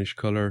brownish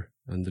colour,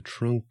 and the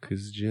trunk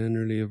is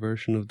generally a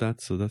version of that,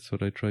 so that's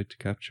what I tried to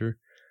capture.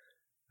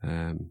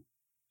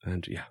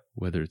 And yeah,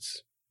 whether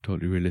it's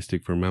totally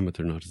realistic for a mammoth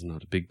or not is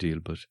not a big deal,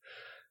 but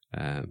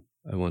I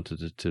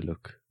wanted it to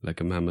look like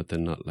a mammoth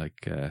and not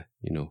like,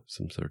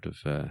 some sort of,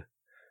 how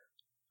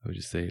would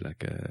you say,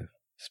 like a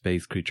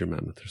space creature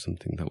mammoth or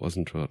something. That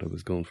wasn't what I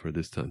was going for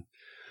this time.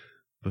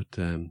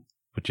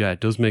 But yeah, it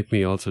does make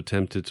me also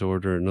tempted to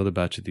order another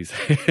batch of these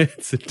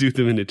heads and do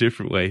them in a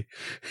different way.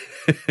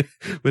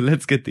 But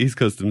let's get these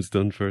customs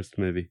done first,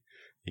 maybe.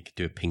 You could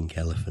do a pink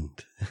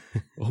elephant.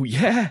 Oh,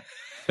 yeah.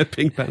 A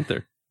Pink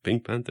Panther.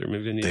 Maybe I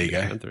need a Pink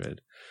Panther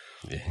head.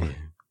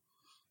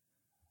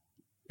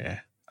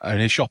 Yeah.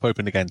 And his shop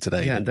opened again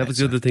today. Yeah, that was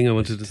the other thing I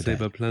wanted to say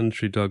about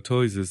Planetary Dog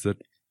Toys is that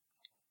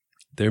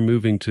they're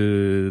moving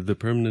to the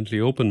permanently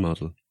open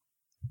model.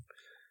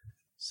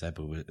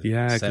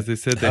 Yeah, because they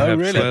said they have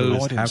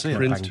 12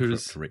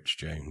 printers. Rich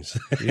Jones.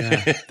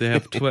 Yeah, they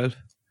have 12.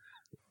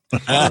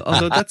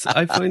 Although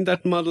I find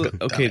that model,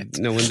 okay,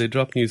 now when they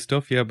drop new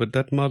stuff, but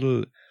that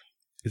model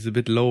is a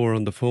bit lower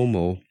on the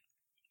FOMO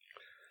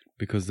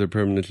because they're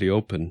permanently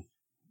open.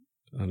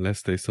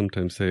 Unless they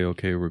sometimes say,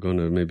 okay, we're going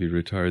to maybe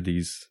retire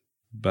these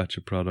batch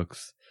of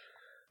products.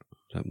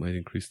 That might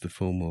increase the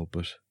FOMO,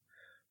 but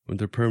when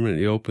they're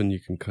permanently open, you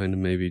can kind of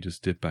maybe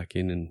just dip back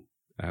in and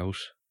out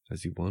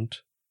as you want,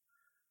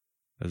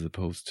 as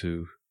opposed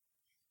to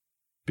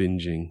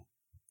binging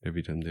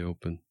every time they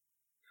open.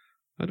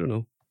 I don't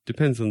know.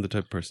 Depends on the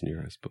type of person you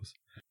are, I suppose.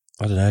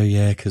 I don't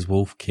know, because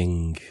Wolf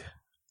King...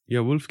 Yeah,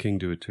 Wolf King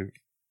do it too.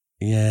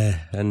 Yeah,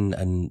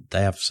 and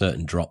they have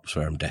certain drops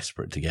where I'm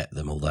desperate to get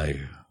them, although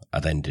I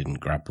then didn't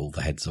grab all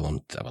the heads I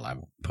want. Well, I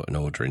haven't put an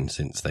order in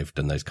since they've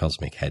done those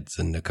cosmic heads,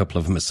 and a couple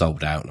of them are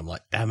sold out, and I'm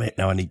like, damn it,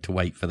 now I need to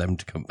wait for them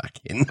to come back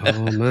in.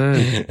 Oh,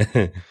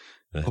 man.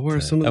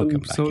 But, some of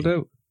them sold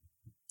out?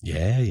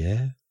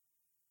 Yeah.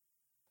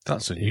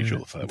 That's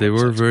unusual. Yeah. They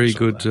were very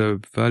good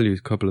value,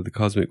 a couple of the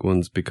cosmic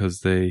ones,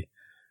 because they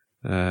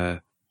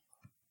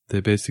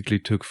basically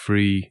took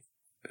free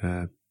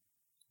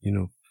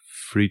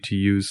to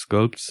use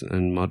sculpts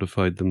and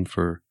modified them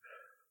for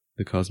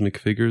the cosmic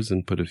figures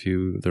and put a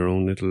few their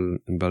own little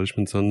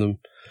embellishments on them.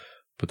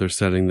 But they're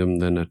selling them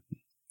then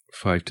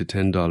 $5 to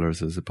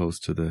 $10 as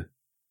opposed to the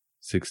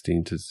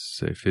 16 to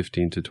say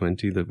 15 to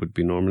 20 that would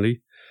be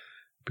normally,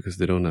 because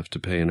they don't have to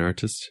pay an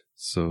artist.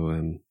 So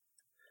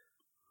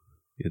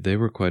yeah, they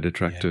were quite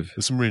attractive. Yeah.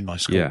 There's some really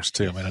nice sculpts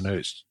too. I mean, I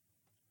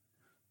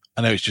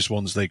know it's just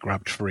ones they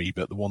grabbed free,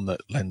 but the one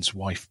that Len's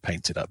wife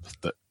painted up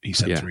that he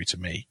sent through to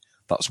me,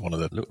 that's one of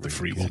the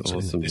free ones.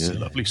 Awesome, it's a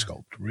lovely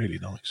sculpt, really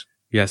nice.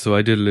 Yeah, so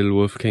I did a little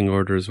Wolf King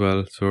order as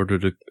well. So I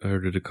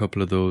ordered a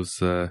couple of those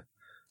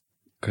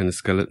kind of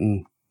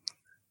skeleton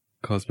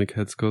cosmic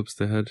head sculpts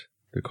they had.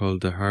 They're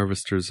called the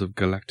Harvesters of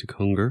Galactic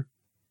Hunger.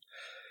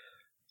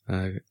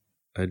 I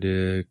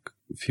did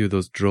a few of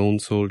those drone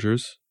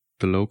soldiers,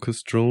 the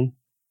Locust drone.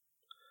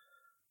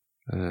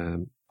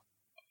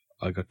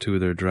 I got 2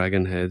 of their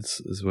dragon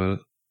heads as well.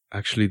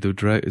 Actually,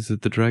 is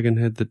it the dragon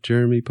head that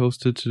Jeremy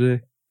posted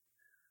today?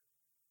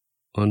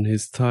 On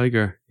his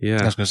tiger,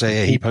 yeah. I was going to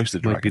say, he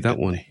posted might dragon, be that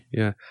one, he?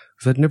 yeah.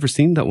 Because I'd never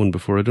seen that one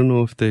before. I don't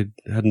know if they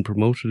hadn't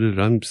promoted it.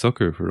 I'm a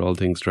sucker for all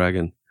things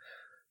dragon.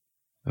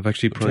 I've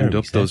actually primed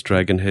up those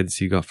dragon heads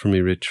you got for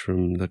me, Rich,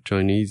 from that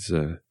Chinese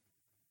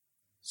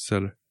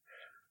seller.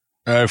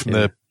 Oh, from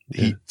the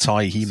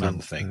Thai He-Man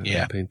thing,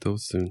 yeah. I'll paint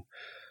those soon.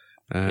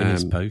 In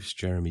his post,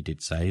 Jeremy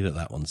did say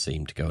that one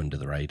seemed to go under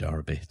the radar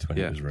a bit when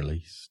it was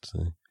released.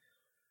 So.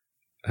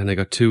 And I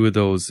got 2 of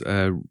those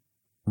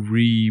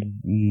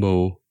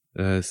Remo.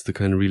 It's the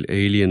kind of real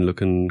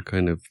alien-looking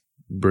kind of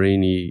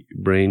brain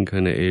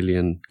kind of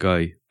alien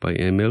guy by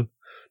Emil.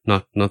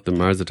 Not the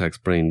Mars Attacks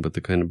brain, but the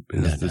kind of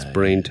this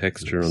brain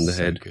texture on the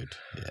head. So good.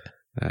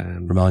 Yeah.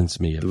 Reminds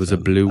me of there was a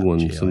blue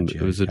one.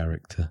 There was a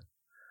character.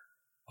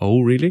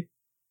 Oh, really?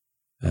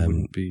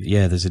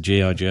 Yeah, there's a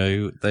G.I.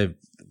 Joe. They've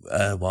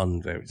one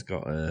where it's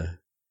got a.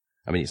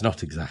 I mean, it's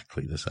not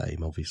exactly the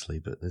same, obviously,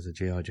 but there's a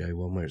G.I. Joe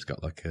one where it's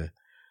got like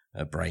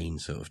a brain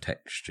sort of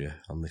texture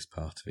on this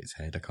part of its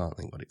head. I can't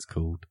think what it's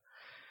called.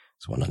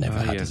 It's one I never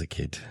had as a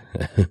kid.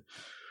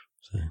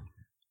 So.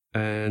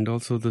 And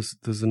also there's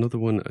another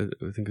one, I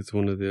think it's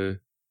one of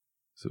the,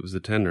 so it was a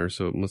tenner,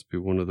 so it must be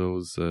one of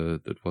those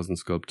that wasn't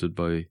sculpted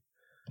by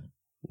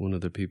one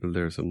of the people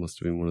there, so it must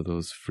have been one of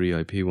those free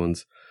IP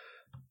ones.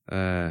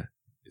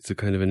 It's a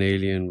kind of an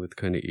alien with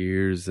kind of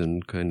ears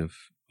and kind of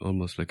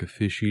almost like a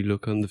fishy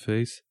look on the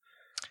face.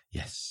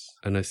 Yes.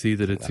 And I see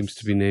that it seems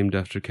to be named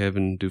after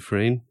Kevin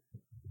Dufresne,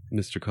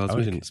 Mr. Cosmic.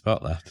 I didn't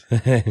spot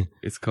that.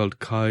 It's called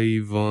Kai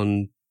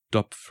von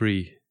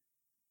Dopfree.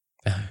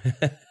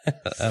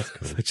 That's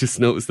cool. I just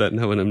noticed that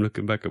now when I'm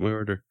looking back at my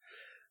order.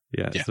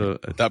 Yeah, so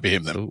that'd be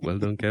him then. So well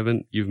done,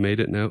 Kevin. You've made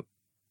it now,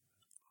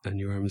 and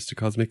you are Mr.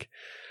 Cosmic.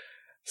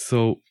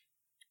 So,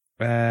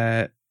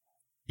 yeah,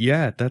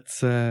 that's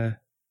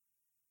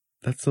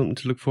something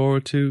to look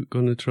forward to.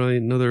 Going to try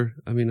another.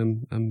 I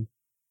mean, I'm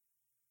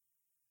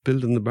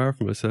building the bar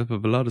for myself. I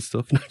have a lot of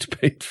stuff now to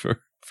paint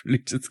for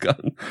Legion's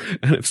Con,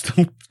 and if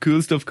some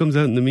cool stuff comes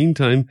out in the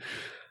meantime,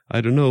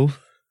 I don't know.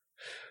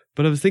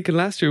 But I was thinking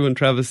last year when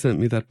Travis sent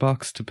me that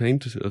box to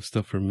paint of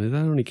stuff for me, that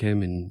only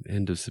came in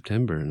end of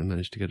September, and I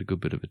managed to get a good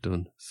bit of it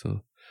done.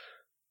 So,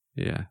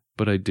 yeah.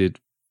 But I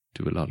did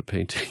do a lot of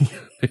painting.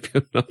 Maybe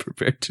I'm not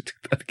prepared to do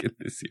that again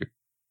this year.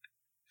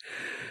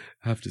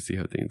 I have to see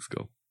how things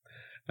go.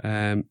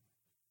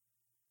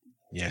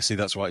 Yeah, see,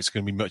 that's why it's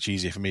going to be much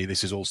easier for me.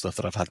 This is all stuff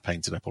that I've had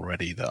painted up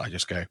already that I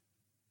just go,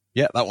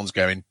 yeah, that one's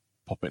going.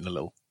 Pop it in a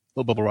little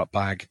bubble wrap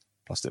bag,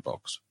 plastic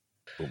box.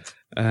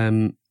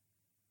 Boom.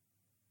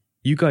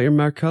 You got your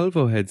Mark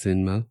Calvo heads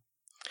in, Mal?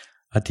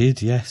 I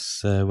did,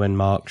 yes. When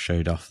Mark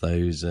showed off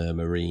those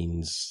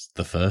Marines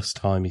the first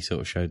time he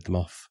sort of showed them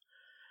off,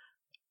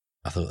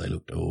 I thought they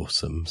looked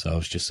awesome. So I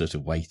was just sort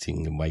of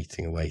waiting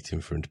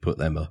for him to put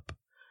them up.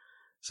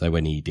 So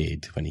when he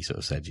sort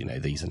of said,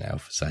 these are now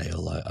for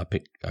sale,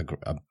 I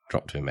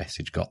dropped him a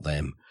message, got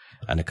them,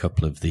 and a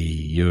couple of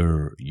the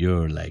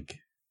Urleg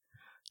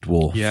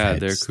dwarf heads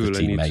they're cool.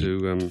 that he I need made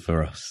to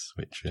for us,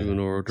 which do an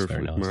order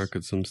for nice. Mark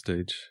at some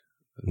stage.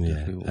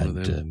 Yeah,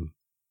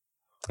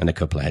 and a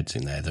couple of heads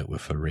in there that were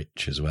for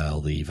Rich as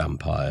well. The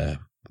vampire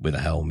with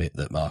a helmet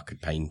that Mark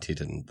had painted,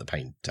 and the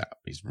paint tap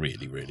is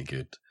really, really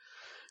good.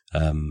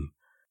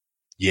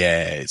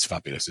 Yeah, it's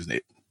fabulous, isn't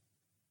it?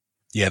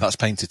 Yeah, that's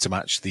painted to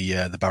match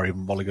the Barry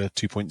von Bolliger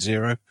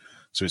 2.0,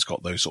 so it's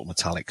got those sort of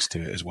metallics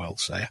to it as well.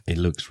 So yeah, it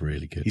looks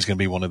really good. He's going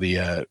to be one of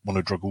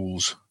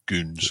Dragul's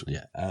goons.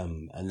 Yeah,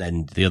 and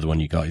then the other one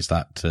you got is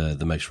that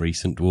the most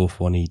recent dwarf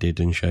one he did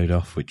and showed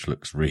off, which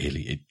looks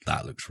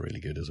that looks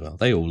really good as well.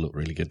 They all look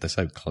really good. They're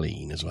so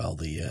clean as well.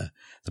 The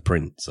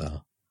prints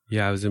are.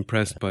 Yeah, I was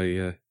impressed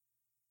by.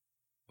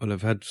 Well,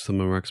 I've had some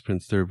of Mark's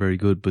prints; they're very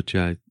good. But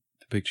yeah,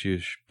 the picture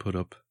you put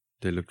up,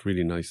 they looked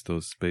really nice.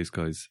 Those space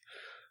guys.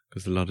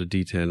 There's a lot of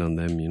detail on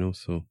them,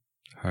 so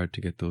hard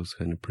to get those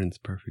kind of prints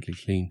perfectly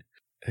clean.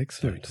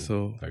 Excellent. Cool.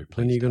 So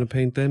when are you going to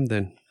paint them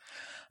then?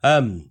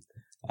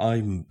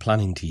 I'm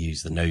planning to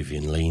use the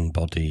Novian lean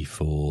body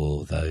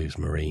for those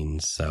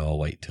Marines, so I'll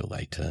wait till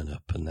they turn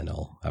up and then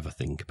I'll have a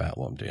think about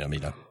what I'm doing. I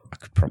mean, I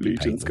could probably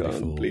Legion's paint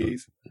them gone, before,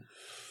 please.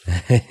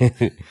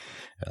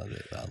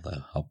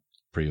 I've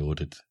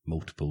pre-ordered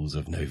multiples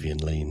of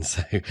Novian lean,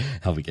 so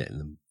I'll be getting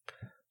them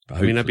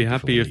I mean, I'd be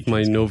happy if my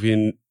Legions Con.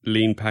 Novian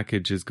lean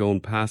package is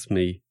going past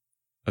me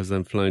as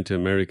I'm flying to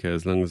America,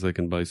 as long as I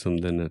can buy some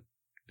then at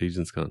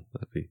Legions Con.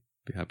 I'd be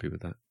happy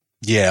with that.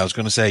 Yeah, I was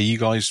going to say, you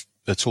guys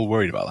at all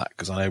worried about that?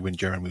 Because I know when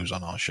Jeremy was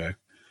on our show,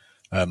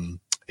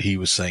 he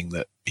was saying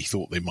that he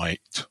thought they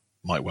might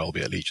well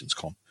be at Legions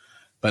Con.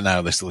 But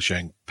now they're still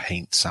showing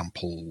paint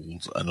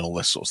samples and all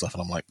this sort of stuff.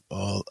 And I'm like,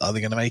 oh, are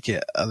they going to make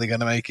it? Are they going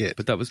to make it?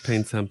 But that was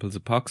paint samples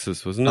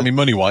Epoxys, wasn't it? I mean,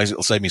 money-wise,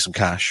 it'll save me some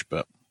cash,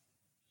 but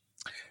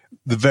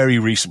the very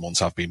recent ones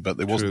have been, but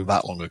it wasn't True.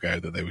 that long ago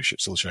that they were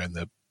still showing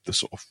the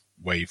sort of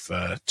Wave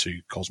 2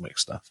 Cosmic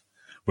stuff.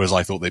 Whereas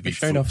I thought they'd be... They've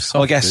shown off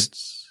Well, I soft guess,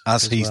 goods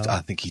as as he's... well.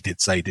 I think he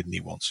did say, didn't he,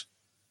 once?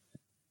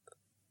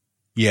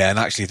 Yeah, and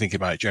actually thinking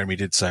about it, Jeremy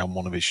did say on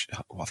one of his...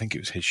 Well, I think it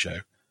was his show,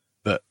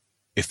 that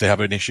if they have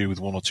an issue with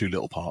one or two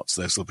little parts,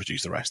 they'll still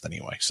produce the rest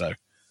anyway. So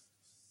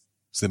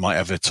they might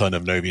have a ton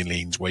of Novian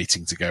leans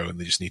waiting to go, and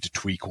they just need to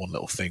tweak one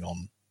little thing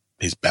on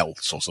his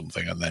belts or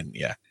something, and then,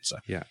 yeah. So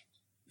Yeah.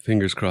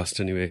 Fingers crossed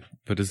anyway.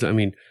 But I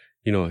mean,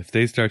 you know, if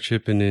they start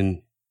shipping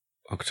in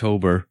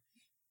October,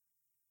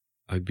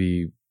 I'd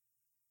be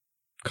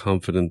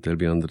confident they'll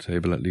be on the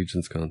table at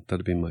Legions Con.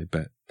 That'd be my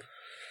bet.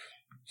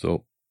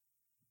 So,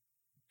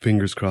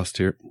 fingers crossed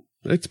here.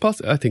 It's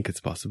I think it's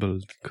possible,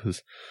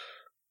 because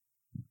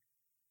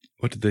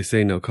what did they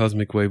say now?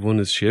 Cosmic Wave 1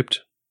 is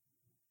shipped,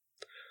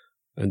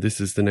 and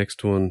this is the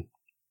next one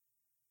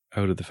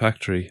out of the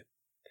factory.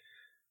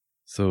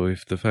 So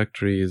if the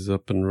factory is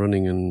up and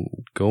running and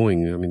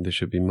going, I mean, they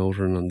should be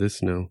motoring on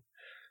this now.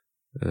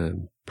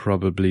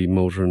 Probably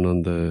motoring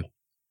on the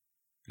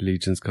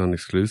Legions Con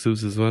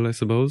exclusives as well, I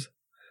suppose.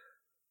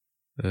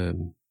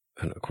 And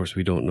of course,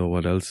 we don't know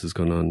what else is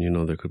going on. You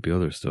know, there could be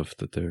other stuff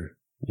that they're,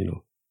 you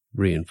know,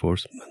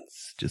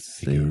 reinforcements, just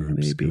saying,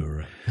 maybe.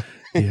 Obscura.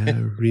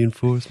 Yeah,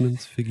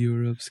 reinforcements,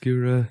 Figura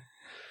Obscura.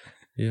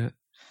 Yeah.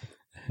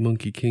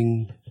 Monkey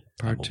King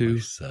Part 2.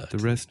 The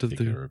rest of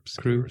the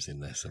crew is in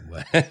there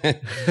somewhere. Yeah,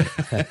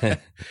 I think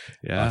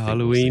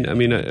Halloween. we'll I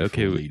mean, see it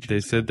okay, before they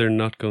Legions said Con. they're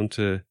not going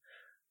to.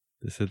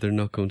 They said they're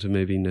not going to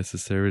maybe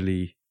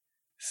necessarily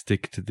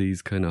stick to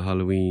these kind of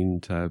Halloween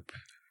type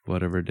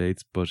whatever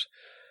dates, but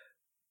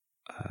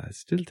I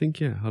still think,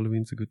 yeah,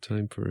 Halloween's a good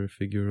time for a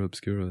Figura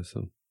Obscura.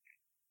 So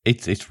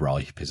It's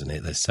ripe, isn't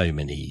it? There's so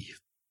many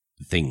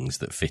things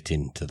that fit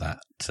into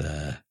that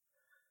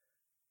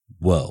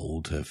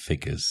world of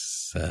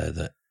figures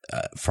that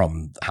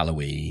from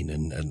Halloween,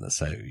 and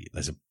so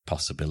there's a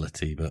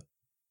possibility, but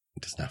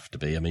it doesn't have to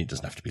be. I mean, it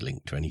doesn't have to be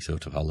linked to any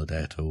sort of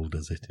holiday at all,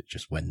 does it? It's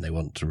just when they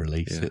want to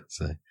release it.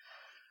 So,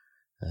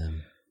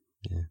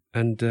 yeah.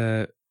 And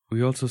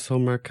we also saw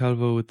Mark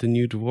Calvo with the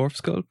new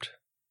dwarf sculpt.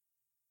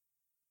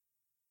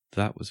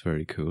 That was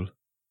very cool.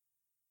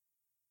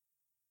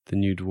 The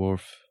new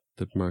dwarf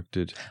that Mark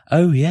did.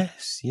 Oh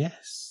yes,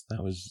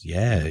 that was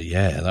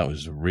that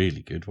was a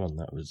really good one.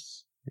 That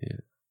was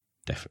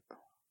definitely.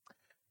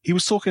 he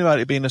was talking about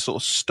it being a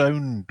sort of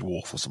stone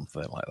dwarf or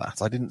something like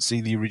that. I didn't see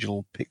the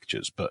original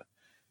pictures, but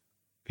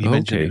he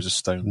mentioned Okay. it was a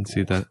stone Didn't dwarf.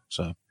 see that.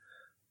 So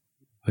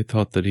I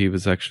thought that he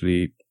was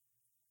actually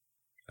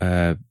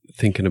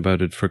thinking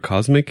about it for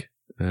Cosmic,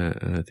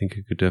 and I think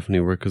it could definitely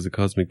work as a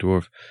Cosmic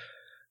Dwarf,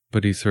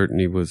 but he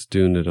certainly was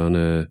doing it on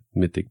a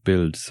Mythic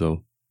build,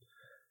 so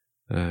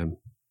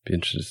be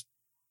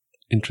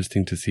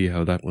interesting to see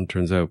how that one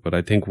turns out. But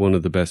I think one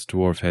of the best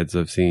dwarf heads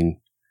I've seen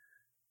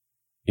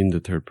in the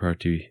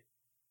third-party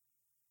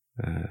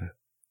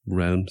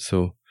realm,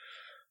 so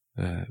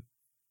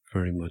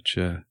very much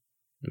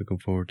looking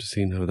forward to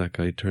seeing how that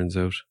guy turns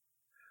out.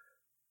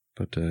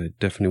 But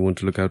definitely one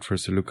to look out for.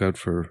 So look out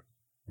for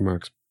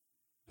Mark's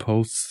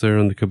posts there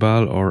on the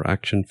Cabal or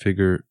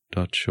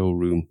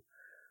actionfigure.showroom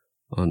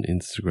on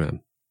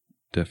Instagram.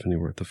 Definitely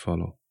worth a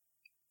follow.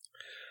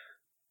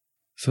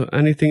 So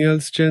anything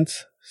else,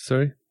 gents?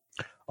 Sorry?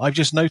 I've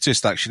just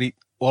noticed, actually,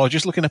 well, I was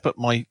just looking up at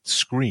my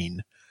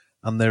screen,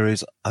 and there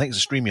is, I think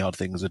it's a StreamYard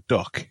thing, there's a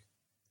duck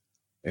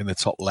in the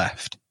top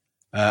left.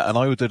 And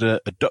I ordered a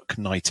duck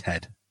night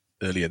head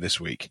earlier this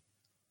week.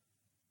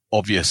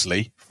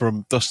 Obviously,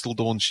 from Dusk Till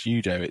Dawn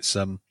Studio. It's,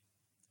 I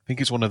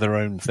think it's one of their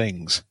own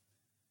things.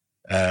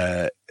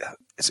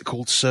 Is it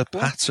called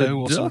Serpato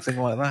or duck? something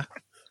like that?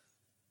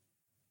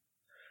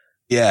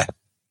 Yeah.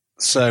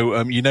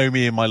 So, you know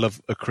me and my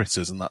love of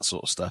critters and that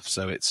sort of stuff.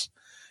 So it's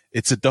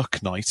a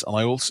duck night,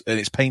 and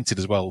it's painted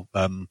as well.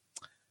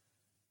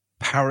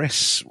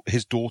 Paris,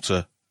 his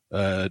daughter,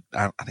 I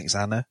think it's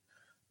Anna,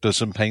 does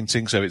some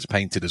painting, so it's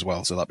painted as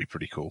well. So that'd be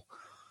pretty cool.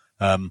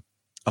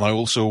 And I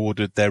also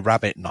ordered their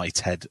rabbit night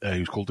head,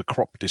 who's called the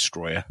Crop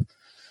Destroyer.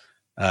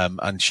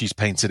 And she's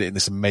painted it in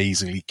this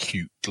amazingly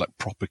cute, like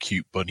proper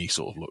cute bunny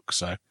sort of look.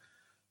 So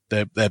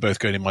they're both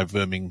going in my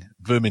Vermin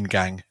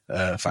Gang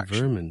faction.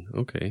 Vermin,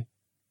 okay.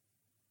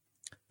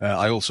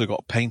 I also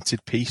got a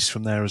painted piece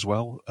from there as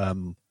well,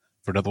 for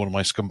another one of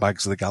my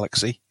Scumbags of the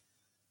Galaxy.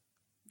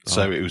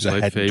 So it was a my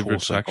head and favourite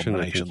torso faction, I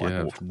combination think you I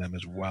have. bought from them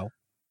as well.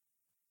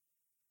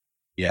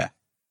 Yeah.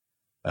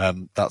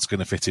 That's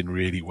going to fit in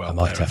really well. I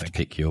might there, have I to think.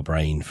 pick your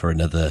brain for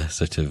another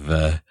sort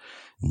of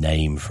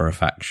name for a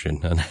faction,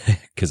 and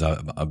because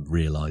I'm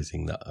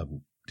realizing that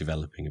I'm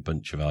developing a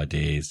bunch of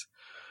ideas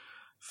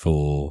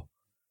for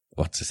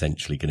what's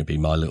essentially going to be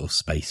my little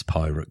space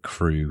pirate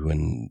crew,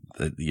 and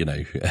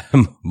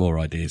more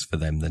ideas for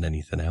them than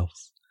anything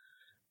else.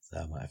 So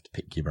I might have to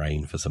pick your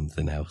brain for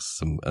something else,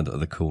 some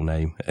other cool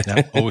name.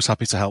 Yeah, always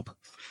happy to help.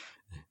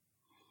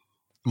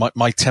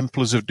 My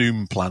Templars of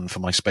Doom plan for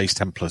my Space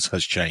Templars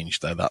has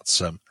changed, though.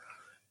 That's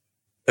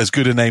as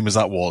good a name as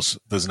that was.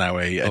 There's now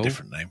a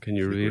different name. Can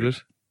you read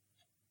it?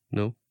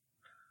 No.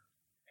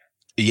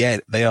 Yeah,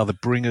 they are the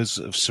Bringers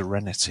of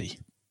Serenity.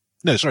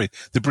 No, sorry,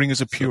 the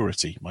Bringers of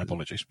Purity. My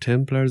apologies.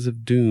 Templars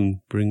of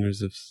Doom,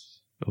 Bringers of...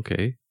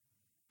 Okay.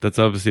 That's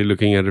obviously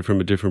looking at it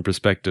from a different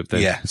perspective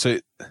then. Yeah, so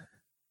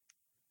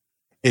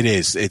it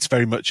is. It's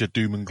very much a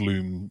doom and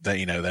gloom.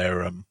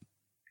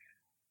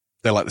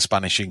 They're like the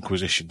Spanish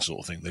Inquisition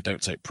sort of thing. They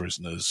don't take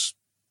prisoners.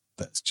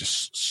 That's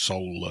just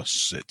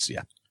soulless. It's,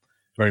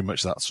 very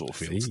much that sort of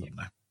feel to them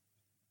now.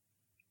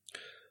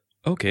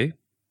 Okay.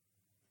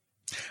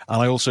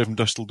 And I also, from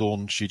Dust Till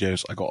Dawn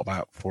Studios, I got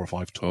about 4 or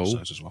 5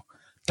 torsos as well.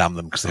 Damn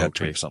them, because they had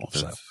 20% off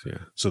sale. Yeah.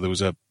 So there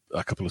was a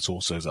couple of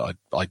torsos that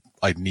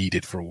I'd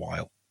needed for a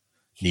while.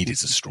 Needed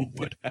is a strong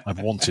word. I've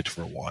wanted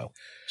for a while.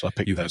 So I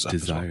picked those up.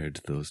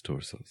 Desired those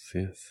torsos,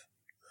 yes.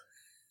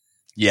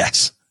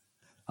 Yes.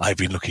 I've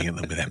been looking at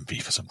them with envy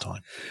for some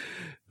time.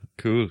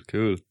 Cool.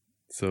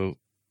 So,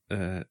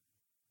 who's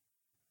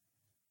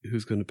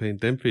going to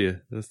paint them for you?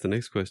 That's the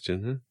next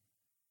question, huh?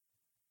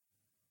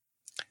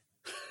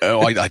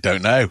 Oh, I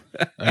don't know.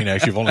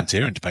 If you're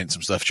volunteering to paint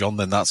some stuff, John,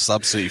 then that's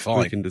absolutely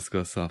fine. We can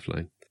discuss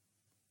offline.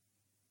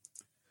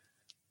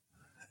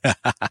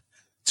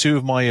 2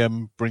 of my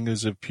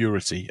Bringers of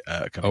Purity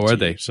coming. Oh, are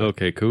they?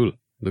 Okay, cool.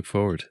 Look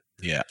forward.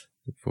 Yeah.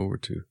 Look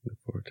forward to.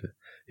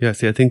 Yeah,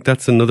 see, I think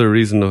that's another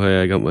reason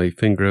why I got my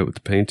finger out with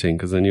the painting,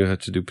 because I knew I had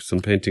to do some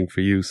painting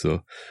for you, so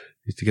I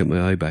need to get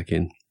my eye back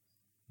in,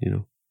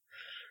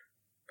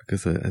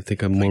 because I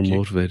think I'm more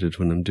motivated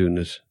when I'm doing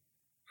it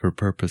for a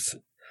purpose,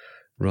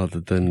 rather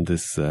than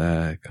this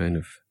kind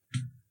of,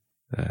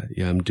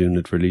 I'm doing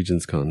it for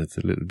Legions Con. It's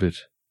a little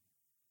bit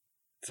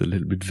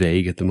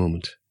vague at the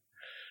moment.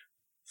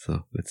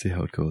 So let's see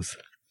how it goes.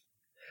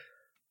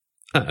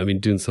 I mean,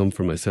 doing some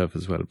for myself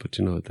as well, but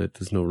that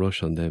there's no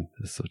rush on them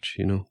as such,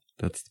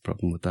 That's the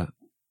problem with that.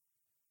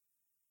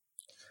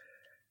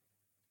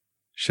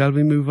 Shall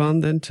we move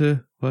on then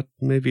to what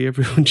maybe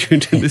everyone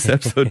tuned in this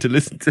episode to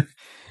listen to?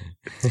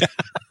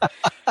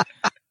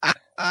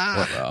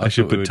 I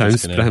should put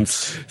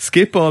timestamps.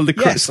 Skip all the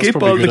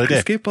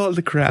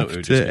crap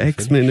to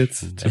X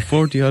minutes to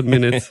 40 odd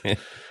minutes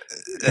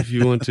if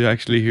you want to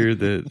actually hear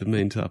the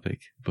main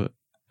topic. But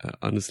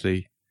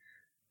honestly,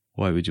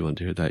 why would you want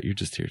to hear that? You're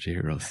just here to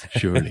hear us.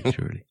 Surely.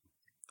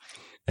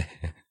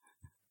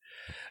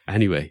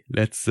 Anyway,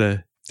 let's...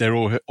 They're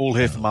all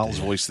here for Mal's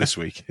voice this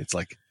week. It's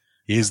like,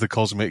 here's the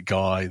cosmic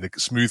guy, the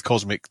smooth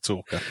cosmic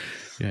talker.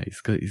 Yeah,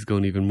 he's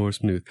going even more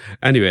smooth.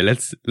 Anyway,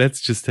 let's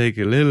just take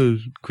a little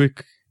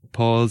quick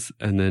pause,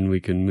 and then we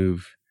can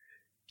move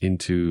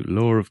into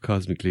Lore of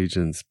Cosmic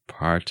Legions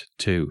Part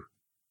 2,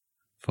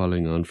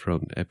 following on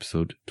from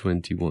episode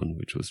 21,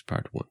 which was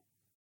Part 1.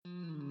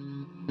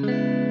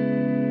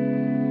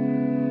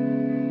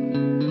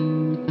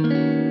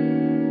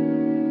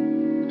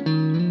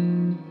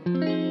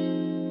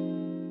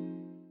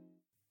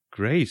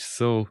 Great.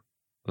 So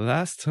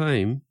last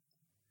time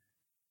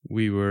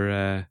we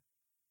were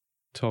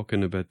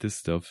talking about this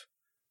stuff,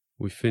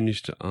 we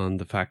finished on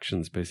the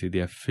factions, basically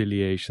the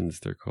affiliations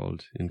they're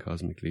called in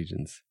Cosmic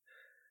Legions.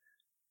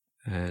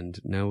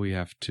 And now we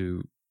have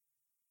to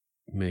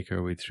make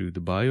our way through the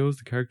bios,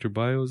 the character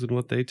bios, and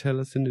what they tell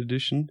us in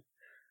addition.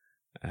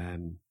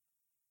 And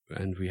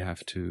we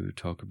have to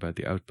talk about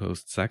the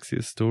Outpost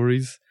Saxius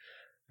stories.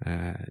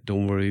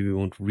 Don't worry, we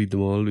won't read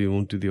them all. We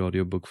won't do the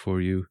audiobook for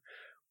you.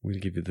 We'll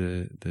give you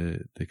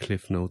the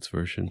Cliff Notes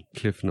version.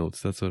 Cliff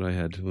Notes, that's what I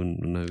had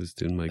when I was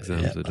doing my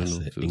exams. I don't know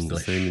if it was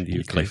English, the same in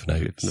the UK. Cliff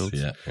Notes.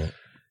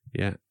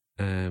 Yeah.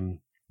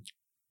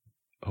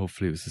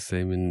 Hopefully it was the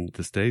same in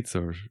the States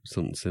or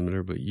something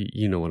similar, but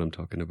you know what I'm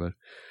talking about.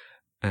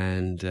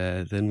 And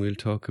then we'll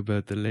talk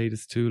about the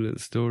latest 2 little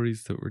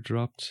stories that were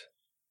dropped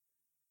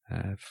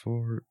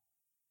for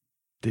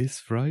this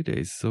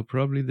Friday. So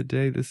probably the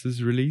day this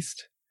is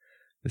released,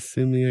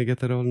 assuming I get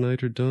that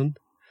all-nighter done.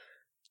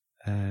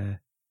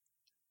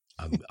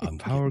 I'm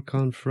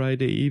PowerCon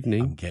Friday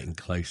evening. I'm getting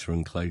closer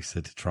and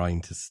closer to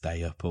trying to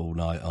stay up all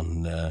night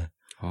on Mal.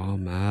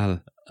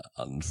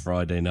 On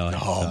Friday night.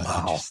 Oh, Mal.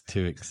 I'm just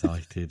too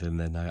excited, and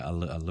then I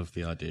love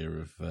the idea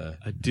of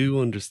I do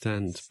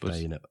understand, but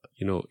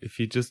if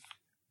you just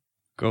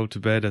go to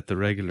bed at the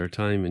regular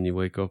time and you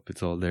wake up,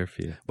 it's all there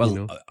for you.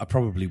 Well, I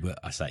probably will.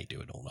 I say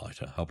do an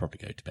all-nighter. I'll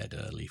probably go to bed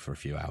early for a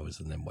few hours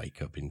and then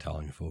wake up in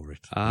time for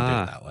it. Do it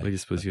that way. I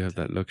suppose you have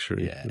that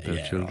luxury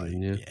without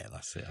children. Right. Yeah,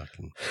 that's it. I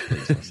can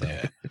please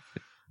myself.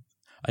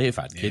 If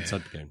I had kids,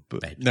 I'd be going to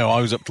bed. No,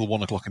 I was up till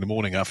 1 o'clock in the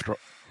morning after.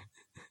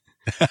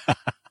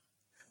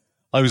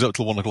 I was up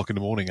till 1 o'clock in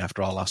the morning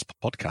after our last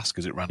podcast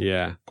because it ran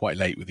Yeah. quite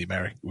late with the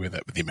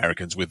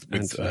Americans with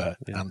Anthony,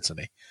 yeah.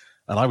 Anthony,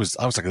 and I was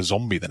like a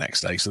zombie the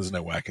next day. So there's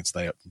no way I can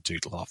stay up from 2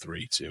 till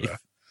 3:30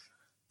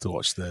 to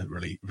watch the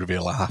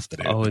reveal. I have to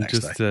do. Oh, the and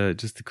next day.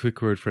 just a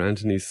quick word for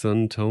Anthony's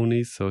son,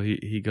 Tony. So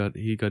he got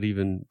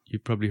even. You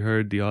probably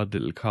heard the odd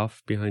little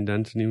cough behind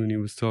Anthony when he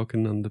was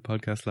talking on the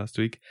podcast last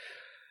week.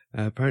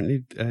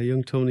 Apparently,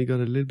 young Tony got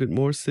a little bit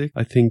more sick.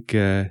 I think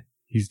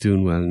he's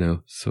doing well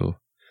now. So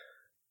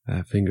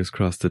fingers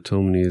crossed that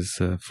Tony is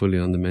fully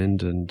on the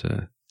mend.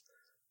 And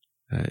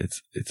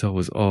it's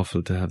always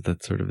awful to have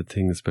that sort of a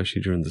thing,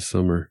 especially during the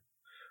summer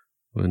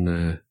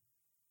when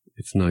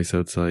it's nice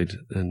outside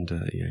and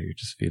you're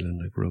just feeling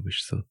like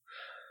rubbish. So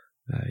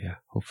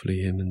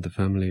hopefully him and the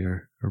family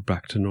are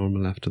back to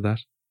normal after that.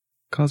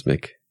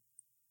 Cosmic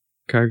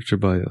character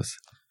bios.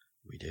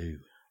 We do.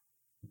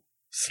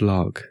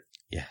 Slog.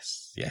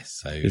 Yes.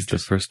 So is the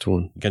first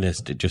one. Gonna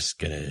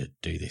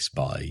do this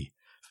by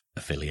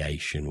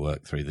affiliation.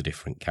 Work through the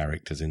different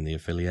characters in the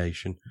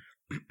affiliation.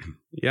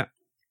 Yeah.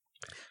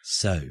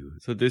 So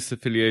this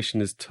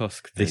affiliation is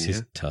Tusk. Then, this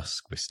is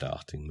Tusk. We're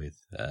starting with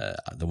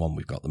the one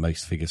we've got the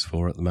most figures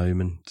for at the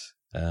moment.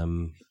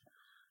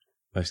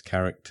 Most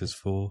characters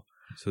for.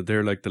 So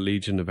they're like the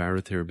Legion of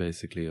Arathir,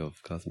 basically,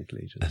 of Cosmic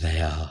Legion.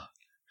 They are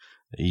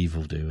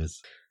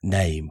evildoers.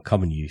 Name,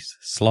 common use,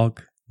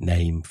 Slog.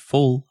 Name,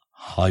 full,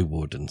 High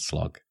Warden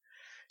Slog.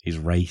 His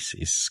race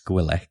is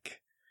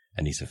Squilek,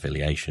 and his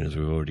affiliation, as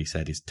we've already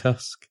said, is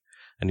Tusk,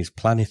 and his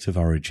planet of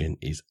origin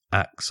is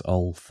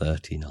Axol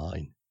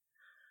 39.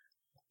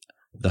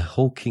 The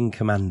hulking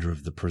commander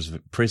of the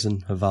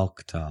prison of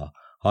Alctar,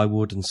 High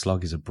Warden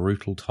Slog is a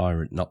brutal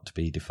tyrant not to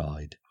be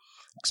defied.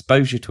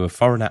 Exposure to a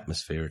foreign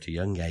atmosphere at a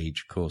young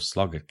age caused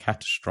Slog a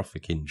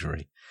catastrophic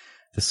injury.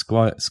 The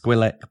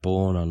Squilek,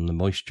 born on the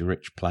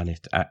moisture-rich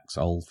planet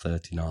Axol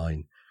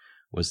 39,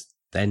 was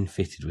then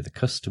fitted with a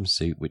custom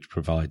suit which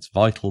provides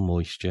vital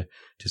moisture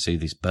to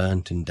soothe his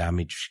burnt and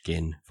damaged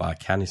skin via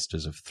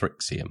canisters of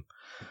Thrixium.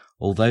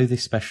 Although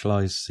this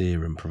specialised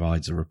serum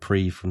provides a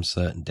reprieve from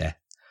certain death,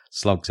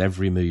 Slog's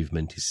every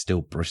movement is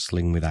still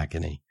bristling with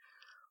agony.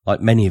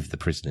 Like many of the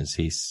prisoners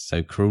he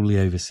so cruelly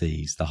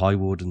oversees, the High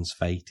Warden's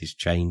fate is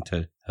chained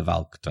to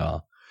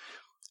Havalktar.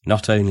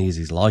 Not only is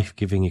his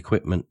life-giving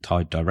equipment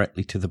tied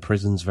directly to the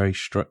prison's very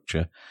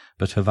structure,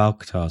 but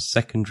Havalktar's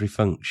secondary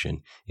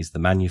function is the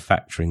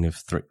manufacturing of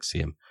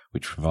Thrixium,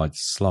 which provides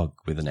Slog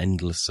with an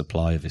endless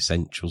supply of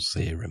essential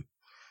serum.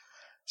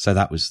 So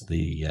that was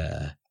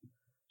the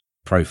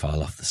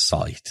profile off the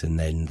site, and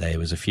then there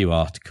was a few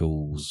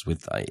articles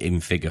with in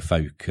figure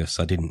focus.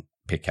 I didn't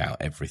pick out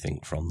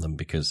everything from them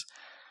because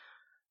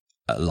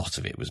a lot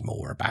of it was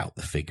more about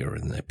the figure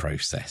and the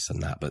process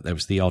and that, but there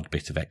was the odd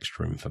bit of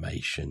extra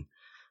information.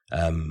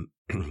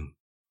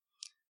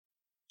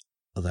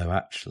 Although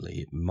actually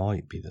it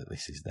might be that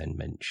this is then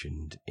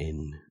mentioned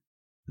in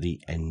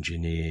the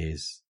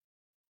engineers.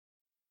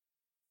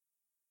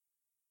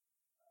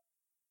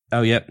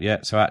 Oh,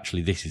 yeah. So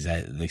actually, this is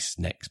this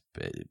next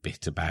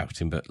bit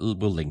about him, but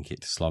we'll link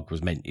it to Slog.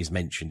 Is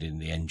mentioned in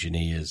the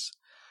engineer's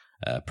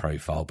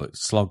profile, but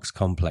Slog's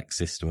complex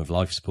system of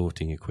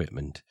life-supporting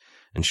equipment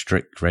and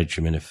strict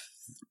regimen of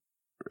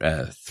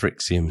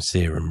Thrixium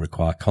serum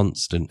require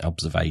constant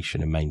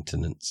observation and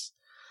maintenance.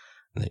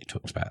 And then it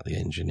talks about the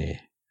engineer.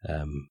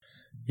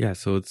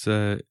 So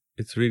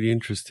it's really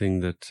interesting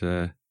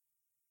that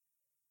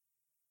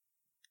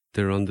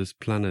they're on this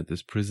planet,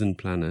 this prison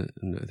planet,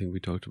 and I think we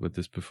talked about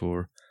this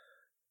before,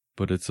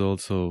 but it's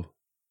also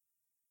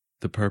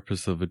the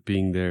purpose of it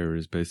being there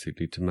is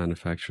basically to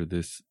manufacture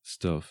this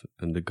stuff,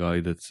 and the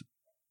guy that's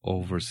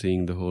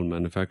overseeing the whole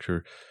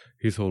manufacture,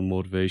 his whole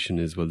motivation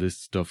is, well, this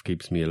stuff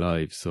keeps me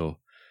alive, so,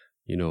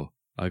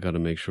 I got to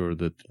make sure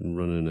that I'm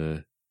running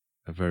a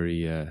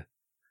very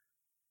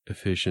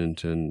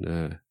efficient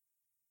and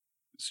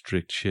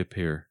strict ship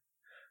here.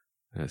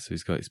 So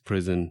he's got his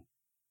prison.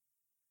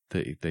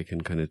 They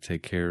can kind of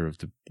take care of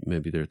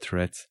maybe their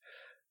threats,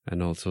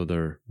 and also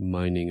they're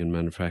mining and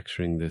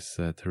manufacturing this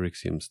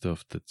Thrixium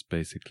stuff that's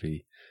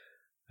basically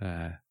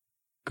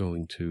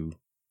going to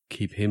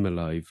keep him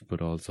alive,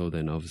 but also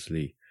then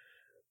obviously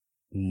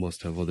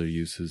must have other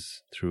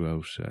uses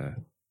throughout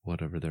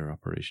whatever their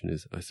operation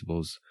is. I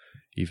suppose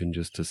even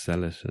just to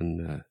sell it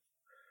and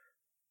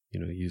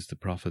use the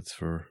profits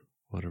for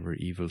whatever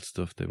evil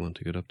stuff they want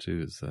to get up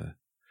to is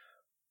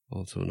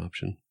also an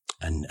option.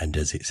 And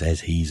as it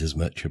says, he's as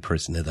much a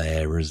prisoner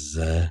there as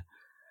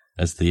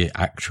the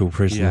actual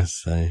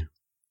prisoners. Yeah. So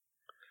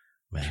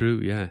well,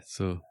 true, yeah.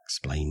 So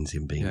explains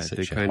him being such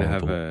they a kind of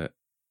have a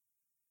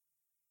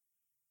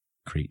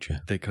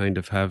creature. They kind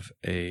of have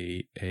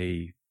a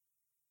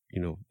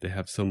they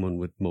have someone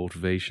with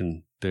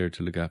motivation there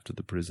to look after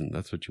the prison.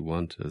 That's what you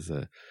want as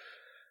a,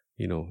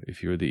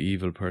 if you're the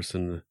evil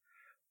person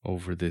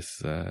over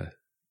this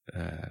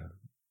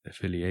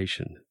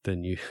affiliation,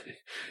 then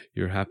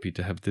you're happy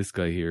to have this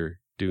guy here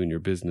doing your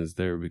business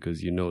there,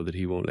 because you know that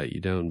he won't let you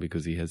down,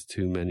 because he has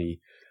too many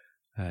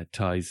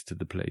ties to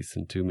the place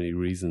and too many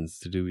reasons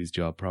to do his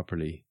job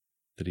properly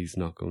that he's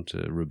not going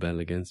to rebel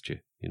against you,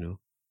 you know.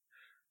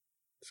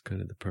 It's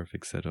kind of the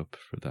perfect setup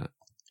for that.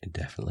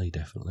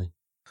 Definitely.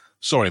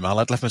 Sorry, Mal,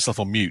 I'd left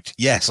myself on mute.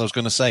 Yes, I was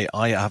going to say,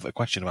 I have a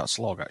question about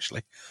Slog,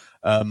 actually.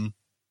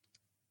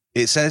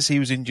 It says he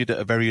was injured at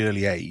a very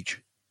early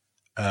age,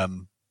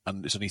 and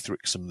it's only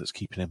Thrixum that's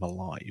keeping him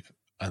alive,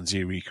 and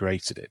Zee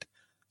recreated it.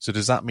 So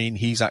does that mean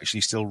he's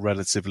actually still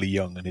relatively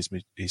young and his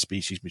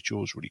species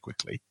matures really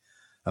quickly,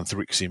 and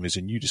Thrixum is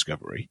a new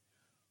discovery?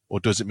 Or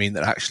does it mean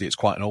that actually it's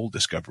quite an old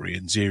discovery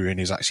and Zirian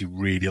is actually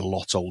really a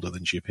lot older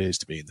than she appears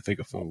to be in the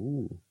figure form?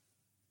 Ooh.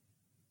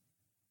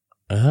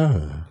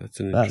 Ah, That's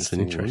an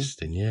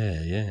interesting.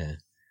 Yeah.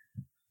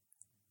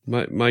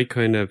 My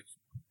kind of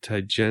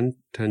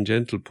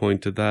tangential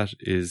point to that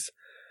is,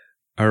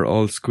 are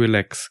all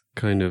Squilex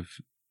kind of,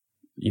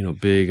 you know,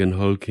 big and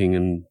hulking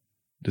and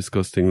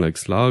disgusting like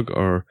Slog,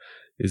 or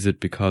is it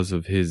because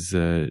of his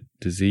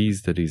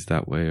disease that he's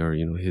that way, or,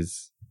 you know,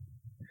 his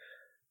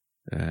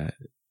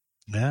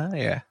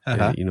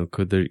you know,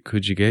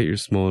 could you get your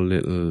small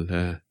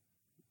little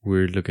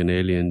weird looking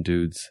alien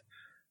dudes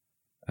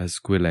as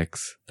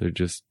Squilex? They're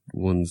just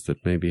ones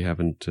that maybe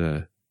haven't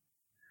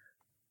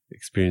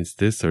experienced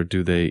this, or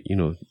do they, you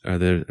know,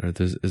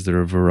 is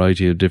there a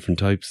variety of different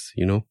types,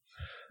 you know,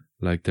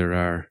 like there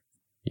are,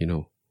 you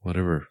know,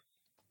 whatever,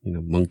 you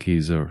know,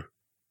 monkeys or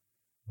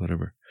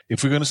whatever.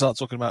 If we're going to start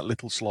talking about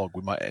Little Slog,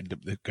 we might end up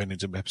going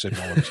into episode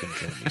 1 of going to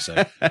kill me,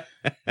 so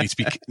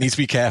needs to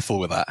be careful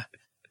with that.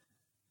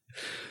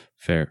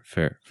 Fair.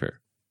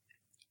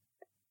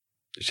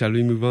 Shall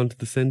we move on to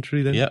the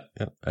Sentry then? Yeah.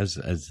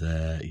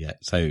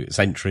 So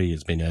Sentry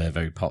has been a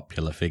very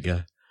popular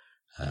figure.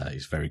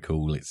 It's very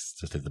cool. It's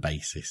just the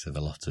basis of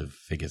a lot of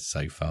figures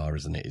so far,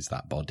 isn't it? Is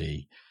that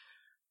body,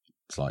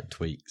 slight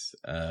tweaks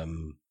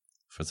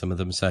for some of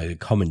them. So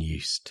common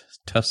use,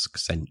 Tusk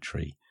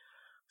Sentry.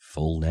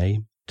 Full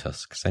name,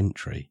 Tusk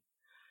Sentry.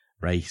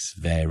 Race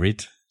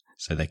varied.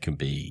 So they can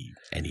be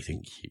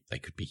anything. They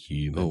could be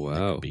human. Oh, wow.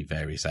 They could be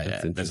various.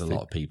 There's a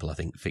lot of people, I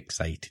think,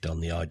 fixated on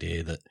the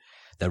idea that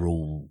they're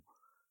all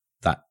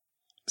that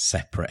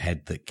separate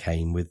head that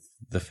came with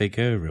the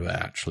figure.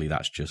 Actually,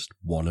 that's just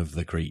one of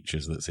the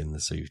creatures that's in the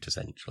suit,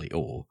 essentially.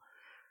 Or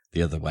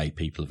the other way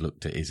people have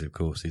looked at it is, of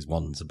course, is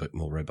one's a bit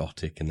more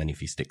robotic, and then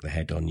if you stick the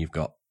head on, you've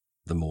got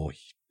the more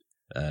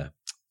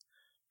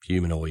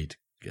humanoid.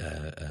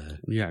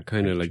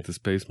 Kind of like the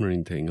Space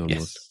Marine thing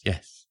almost.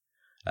 Yes.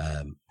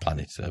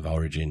 Planet of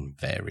origin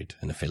varied,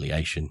 and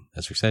affiliation,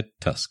 as we said,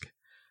 Tusk.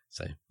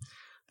 So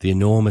the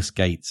enormous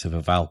gates of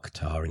a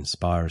Valkatar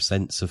inspire a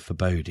sense of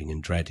foreboding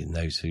and dread in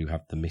those who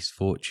have the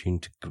misfortune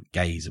to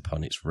gaze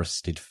upon its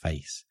rusted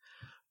face.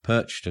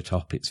 Perched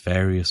atop its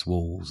various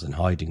walls and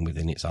hiding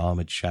within its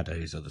armoured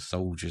shadows are the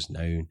soldiers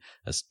known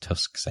as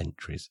Tusk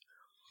Sentries.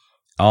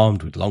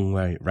 Armed with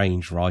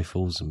long-range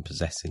rifles and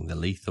possessing the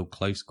lethal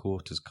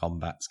close-quarters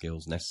combat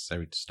skills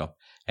necessary to stop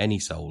any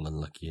soul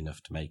unlucky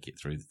enough to make it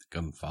through the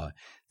gunfire,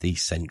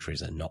 these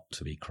sentries are not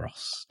to be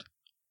crossed.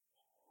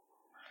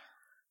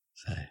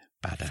 So,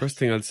 badass. First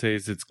thing I'd say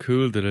is it's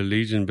cool that a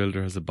Legion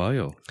builder has a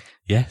bio.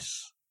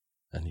 Yes,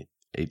 and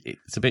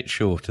it's a bit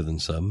shorter than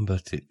some,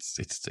 but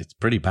it's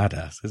pretty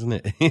badass, isn't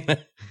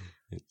it?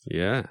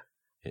 Yeah.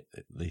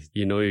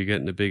 You know you're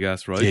getting a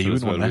big-ass rifle. Yeah, you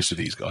wouldn't want to mess with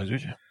these guys,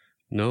 would you?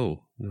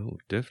 No,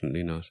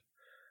 definitely not.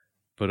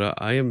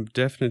 But I am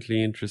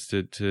definitely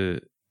interested to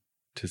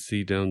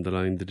see down the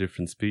line the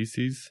different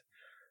species.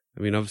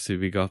 I mean, obviously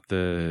we got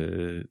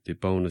the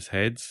bonus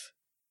heads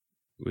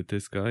with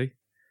this guy,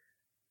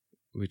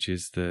 which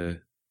is or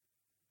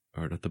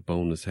not the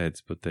bonus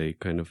heads, but they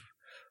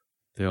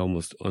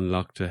almost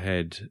unlocked a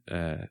head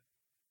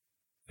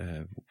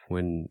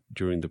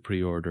during the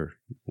pre-order.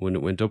 When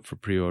it went up for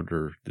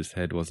pre-order, this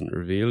head wasn't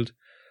revealed.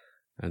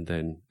 And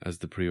then, as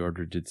the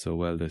pre-order did so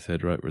well, they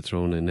said, right, we're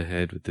throwing in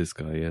ahead with this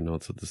guy and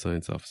also the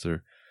science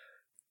officer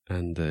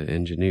and the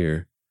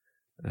engineer.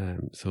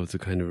 So it's a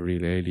kind of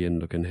real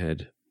alien-looking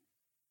head.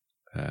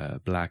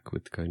 Black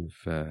with kind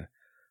of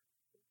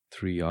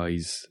 3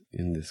 eyes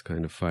in this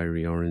kind of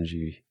fiery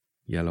orangey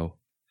yellow.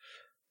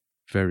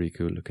 Very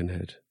cool-looking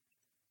head.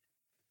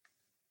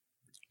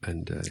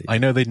 And I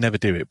know they'd never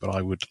do it, but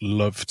I would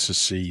love to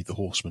see the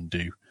Horsemen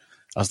do,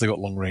 as they got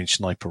long-range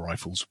sniper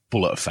rifles,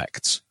 bullet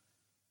effects.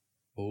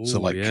 Oh, so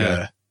like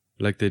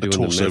they do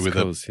in the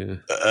Mezcos,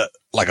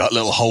 like a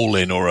little hole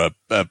in or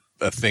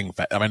a thing.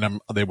 I mean,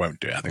 they won't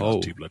do it. I think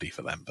that's too bloody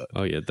for them. But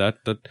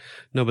that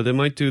no, but they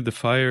might do the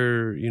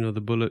fire. You know, the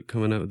bullet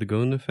coming out of the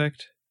gun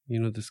effect. You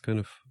know, this kind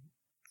of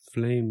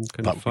flame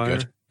kind of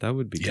fire. That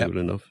would be cool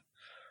enough.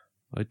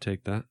 I'd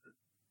take that.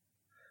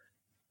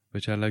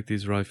 Which I like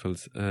these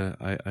rifles.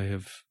 I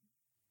have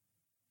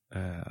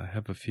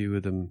a few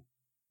of them,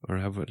 or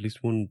I have at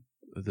least one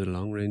of the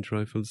long range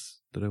rifles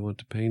that I want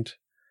to paint.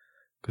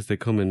 Because they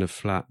come in a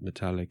flat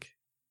metallic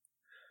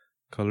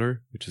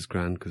colour, which is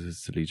grand because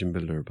it's a Legion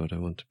builder, but I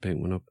want to paint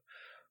one up.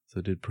 So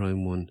I did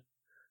prime one.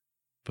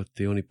 But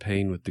the only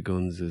pain with the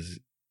guns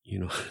is, you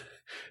know,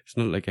 it's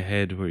not like a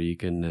head where you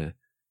can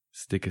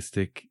stick a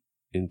stick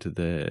into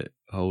the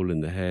hole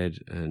in the head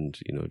and,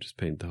 you know, just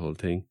paint the whole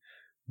thing.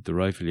 the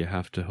rifle, you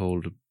have to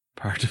hold a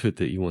part of it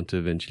that you want to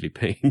eventually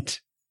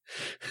paint.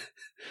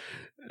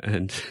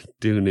 And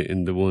doing it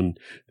in the one,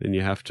 then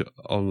you have to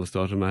almost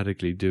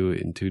automatically do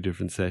it in 2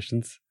 different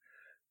sessions.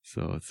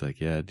 So it's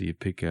like, yeah, do you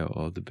pick out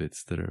all the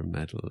bits that are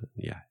metal?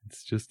 Yeah,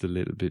 it's just a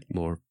little bit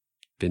more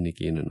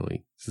finicky and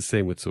annoying. It's the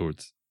same with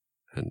swords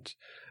and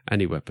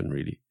any weapon,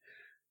 really.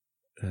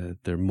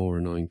 They're more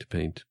annoying to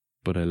paint,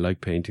 but I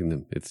like painting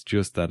them. It's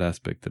just that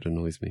aspect that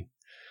annoys me.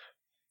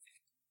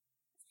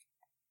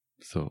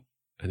 So,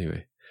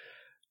 anyway.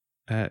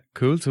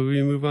 Cool. So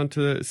we move on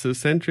to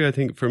Sentry. I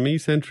think for me,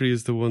 Sentry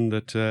is the one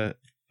that I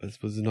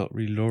suppose is not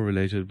really lore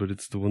related, but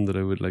it's the one that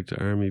I would like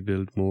to army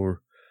build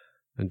more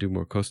and do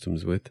more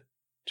customs with.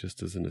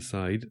 Just as an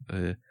aside,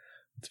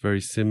 it's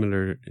very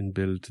similar in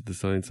build to the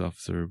Science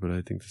Officer, but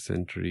I think the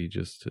Sentry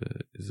just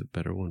is a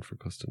better one for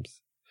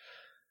customs.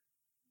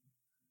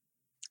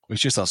 It's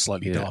just that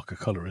slightly darker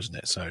colour, isn't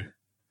it? So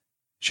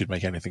should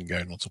make anything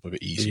going on top of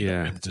it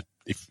easier. Yeah.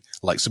 If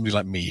like somebody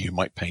like me who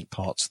might paint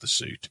parts of the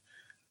suit,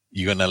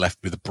 you're going to left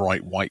with a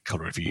bright white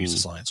colour if you use the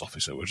Science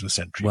Officer, which is the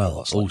Sentry.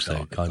 Well,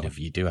 also kind of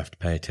you do have to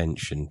pay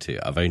attention to.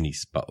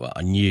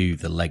 I knew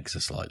the legs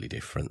are slightly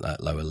different.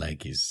 That lower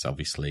leg is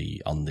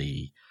obviously on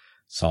the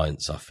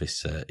Science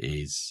Officer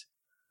is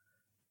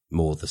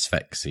more the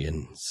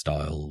Sphexian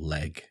style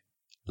leg,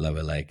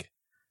 lower leg.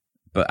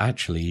 But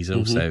actually, he's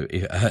also.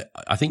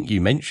 I think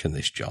you mentioned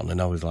this, John, and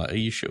I was like, "Are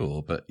you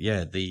sure?" But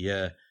yeah,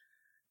 the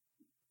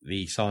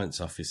Science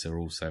Officer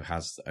also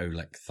has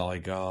Oleg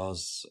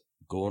Thygar's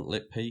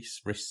gauntlet piece,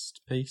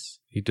 wrist piece.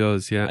 He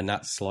does, yeah, and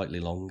that's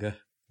slightly longer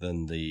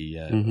than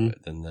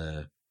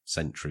the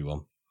Sentry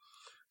one.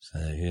 So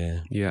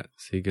yeah.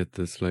 So you get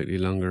the slightly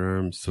longer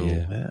arms. So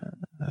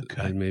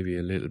okay, and maybe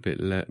a little bit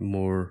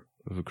more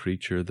of a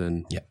creature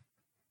than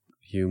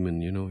human.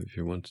 You know, if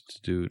you wanted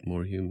to do it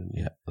more human.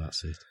 Yeah,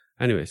 that's it.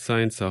 Anyway,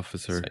 Science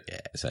Officer.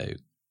 So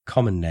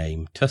common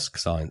name, Tusk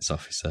Science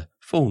Officer.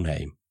 Full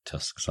name,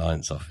 Tusk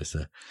Science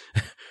Officer.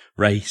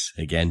 Race,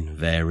 again,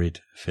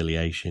 varied.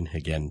 Affiliation,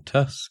 again,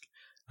 Tusk.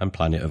 And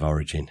planet of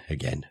origin,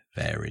 again,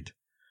 varied.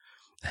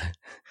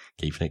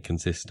 Keeping it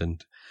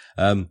consistent.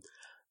 The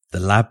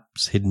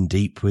labs hidden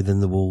deep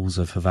within the walls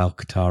of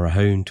Havalkatar are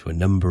home to a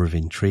number of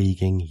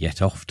intriguing,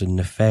 yet often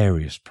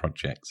nefarious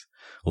projects.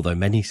 Although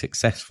many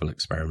successful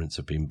experiments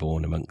have been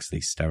born amongst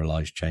these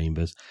sterilised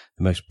chambers,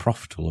 the most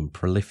profitable and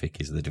prolific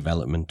is the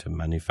development and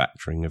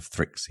manufacturing of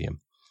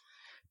Thrixium.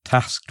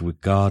 Tasked with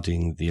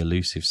guarding the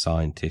elusive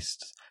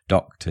scientists,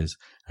 doctors,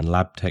 and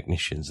lab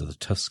technicians are the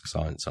Tusk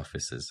Science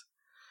Officers.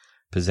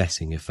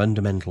 Possessing a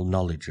fundamental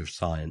knowledge of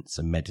science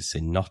and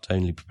medicine not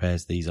only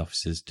prepares these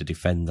officers to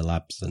defend the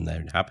labs and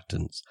their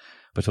inhabitants,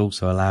 but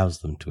also allows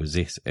them to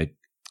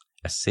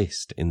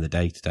assist in the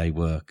day-to-day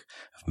work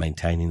of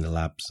maintaining the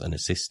labs and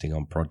assisting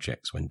on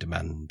projects when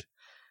deemed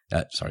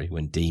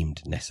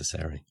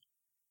necessary.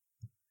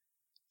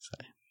 So,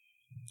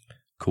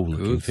 cool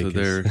looking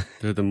figures. So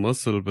they're the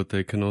muscle, but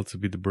they can also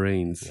be the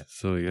brains. Yeah.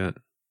 So yeah,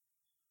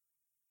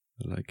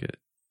 I like it.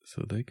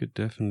 So they could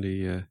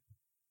definitely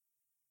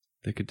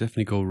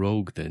go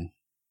rogue then,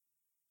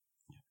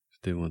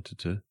 if they wanted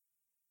to.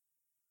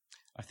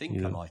 I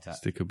think I might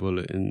stick a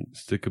bullet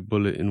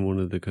in one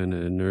of the kind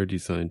of nerdy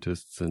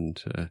scientists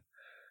and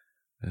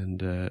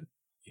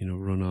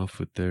run off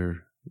with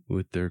their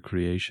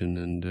creation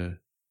and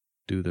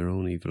do their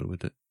own evil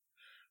with it.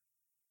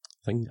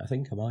 I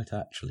think I might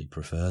actually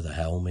prefer the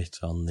helmet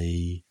on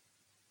the,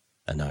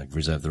 and I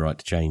reserve the right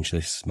to change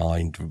this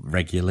mind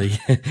regularly.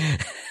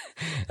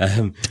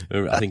 I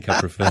think I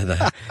prefer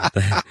the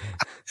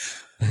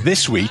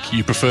This week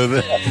you prefer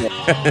the.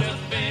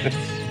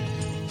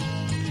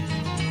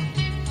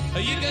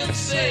 You can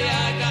say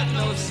I got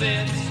no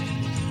sense.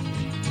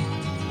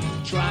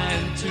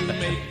 Trying to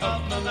make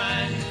up my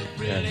mind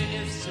really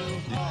is so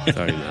hard.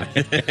 Sorry, man.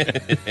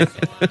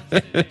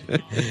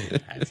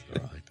 That's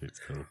right. It's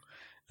cool.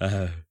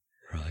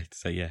 Right.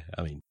 So yeah,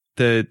 I mean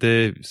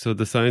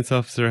the Science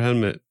Officer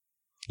helmet.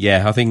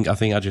 Yeah, I think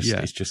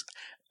it's just.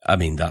 I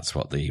mean, that's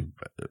what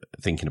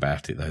thinking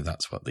about it though.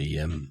 That's what the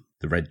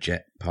Red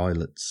Jet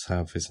pilots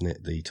have, isn't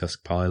it? The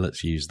Tusk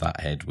pilots use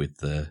that head with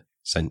the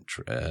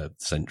Sentry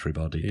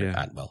body,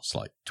 and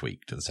slight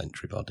tweak to the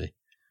Sentry body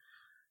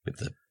with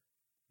the.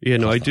 Yeah,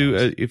 no, I do.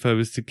 If I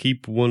was to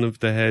keep one of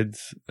the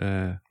heads,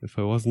 if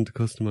I wasn't to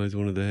customize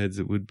one of the heads,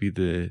 it would be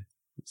the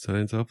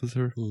Science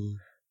Officer.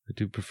 I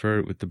do prefer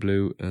it with the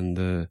blue and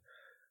the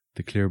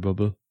clear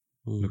bubble.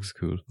 Looks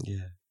cool.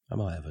 Yeah, I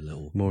might have a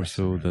little more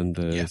so than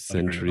the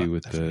Sentry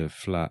with the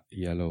flat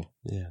yellow.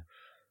 Yeah,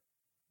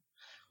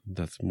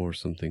 that's more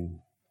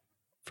something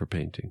for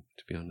painting,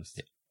 to be honest.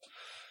 Yeah.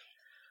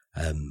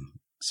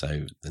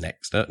 So the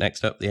next up,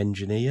 the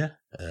Engineer.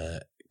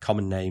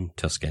 Common name,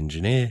 Tusk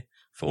Engineer.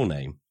 Full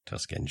name,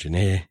 Tusk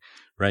Engineer.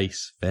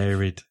 Race,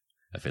 varied.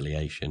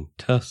 Affiliation,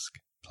 Tusk.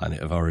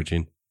 Planet of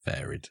origin,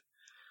 varied.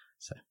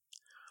 So,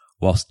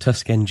 whilst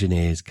Tusk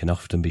Engineers can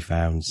often be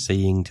found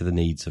seeing to the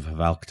needs of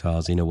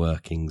Havalkatar's inner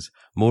workings,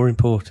 more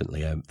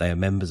importantly, they are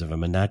members of a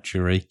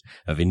menagerie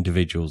of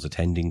individuals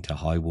attending to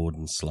High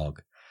Warden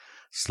Slog.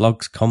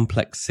 Slog's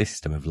complex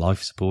system of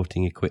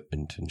life-supporting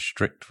equipment and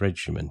strict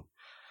regimen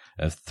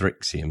of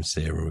Thrixium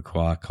serum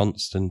require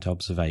constant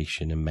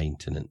observation and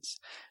maintenance,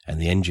 and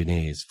the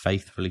engineers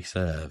faithfully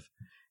serve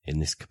in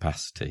this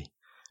capacity.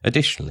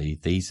 Additionally,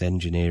 these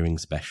engineering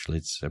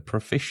specialists are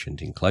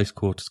proficient in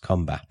close-quarters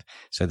combat,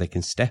 so they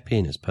can step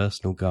in as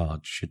personal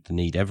guards should the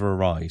need ever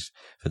arise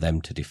for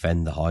them to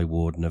defend the High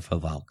Warden of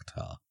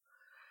Havalktar.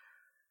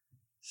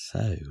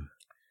 So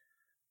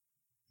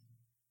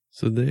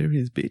there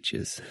is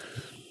bitches.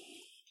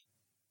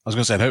 I was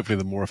going to say, hopefully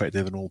they're more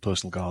effective than all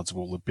personal guards of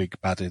all the big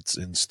baddies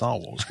in Star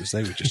Wars, because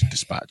they were just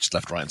dispatched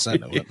left, right, and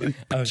centre, weren't they?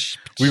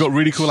 We got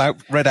really cool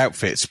red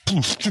outfits.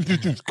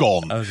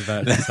 Gone. I was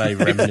about to say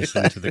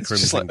reminiscent of the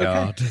Crimson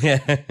Guard.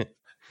 Okay.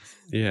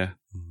 Yeah.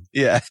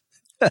 Yeah.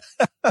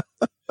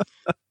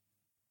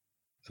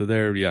 So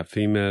there,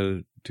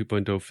 female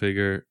 2.0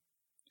 figure,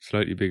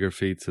 slightly bigger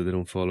feet so they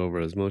don't fall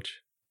over as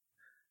much.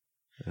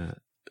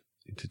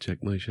 Need to check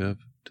my shelf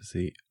to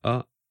see.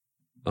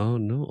 Oh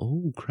no!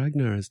 Oh,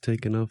 Kragnar has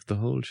taken off the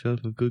whole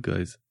shelf of good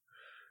guys.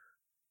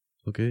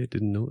 Okay,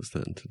 didn't notice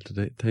that until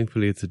today.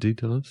 Thankfully, it's a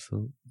detox,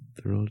 so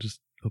they're all just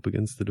up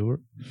against the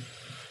door.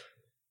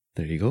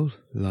 There you go,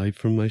 live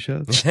from my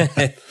shelf.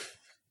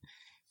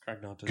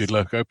 Good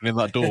luck opening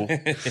that door.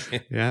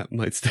 Yeah,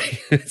 might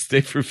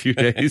stay for a few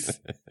days.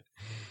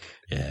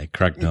 Yeah,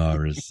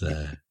 Kragnar is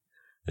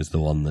the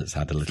one that's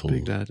had a little.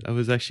 Big lad. I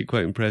was actually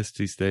quite impressed.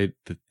 It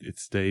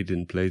stayed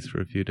in place for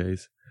a few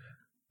days,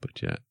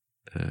 but yeah.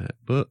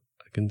 But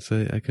I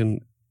can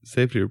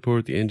safely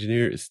report the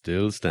engineer is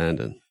still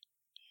standing.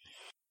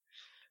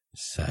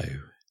 So,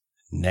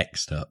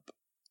 next up,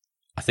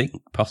 I think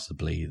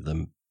possibly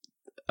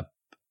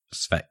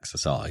specs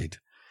aside,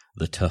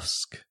 the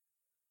Tusk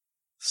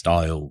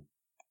style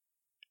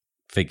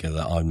figure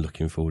that I'm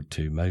looking forward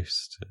to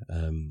most,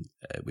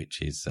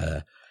 which is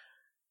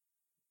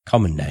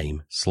common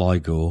name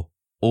Sligor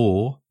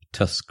or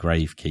Tusk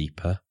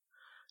Gravekeeper.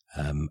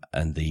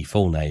 And the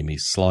full name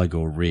is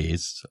Sligor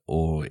Riz,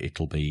 or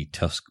it'll be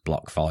Tusk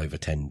Block 5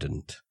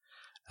 Attendant.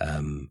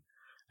 And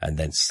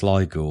then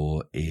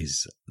Sligor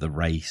is the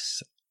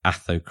race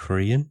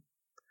Athocrean,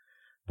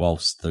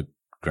 whilst the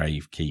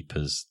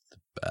Gravekeepers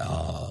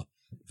are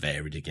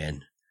varied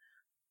again,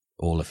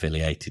 all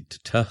affiliated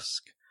to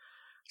Tusk.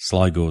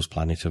 Sligor's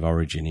planet of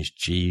origin is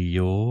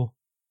Gior,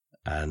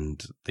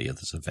 and the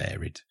others are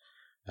varied.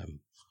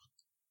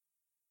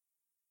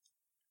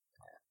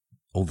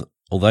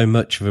 Although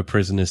much of a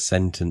prisoner's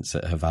sentence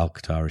at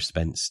Havalktar is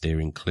spent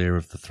steering clear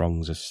of the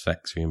throngs of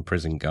Sphexian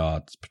prison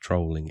guards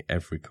patrolling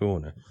every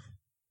corner,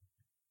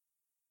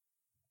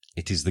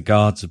 it is the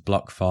guards of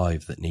Block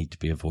 5 that need to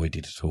be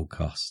avoided at all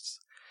costs.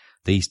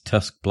 These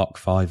Tusk Block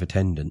 5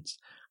 attendants,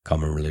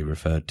 commonly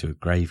referred to as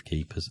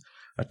gravekeepers,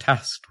 are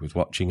tasked with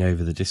watching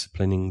over and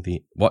disciplining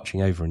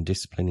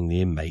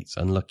the inmates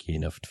unlucky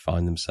enough to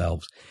find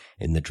themselves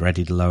in the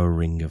dreaded lower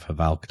ring of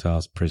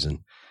Havalktar's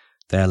prison.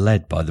 They are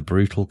led by the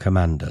brutal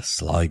commander,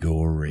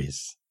 Sligor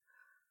Riz.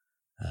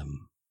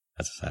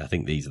 As I say, I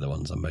think these are the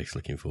ones I'm most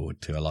looking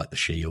forward to. I like the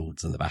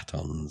shields and the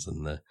batons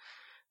and the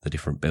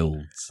different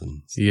builds.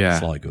 And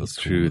Sligor's it's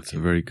true. It's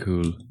very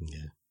cool.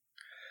 Yeah.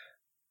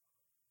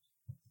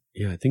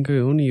 Yeah, I think I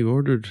only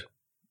ordered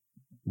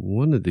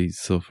one of these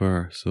so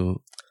far,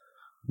 so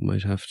I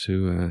might have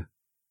to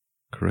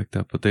correct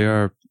that. But they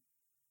are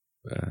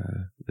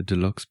a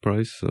deluxe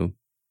price, so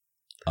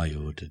I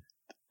ordered.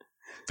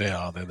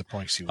 They're the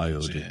pricey ones. I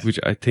ordered. Which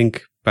I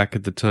think back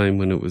at the time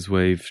when it was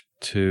Wave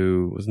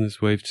 2, wasn't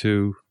this Wave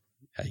 2?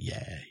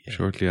 Yeah.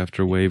 Shortly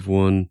after Wave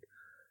 1.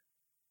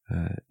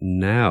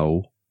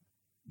 Now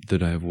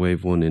that I have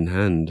Wave 1 in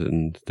hand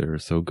and they're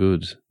so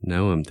good,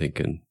 now I'm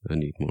thinking I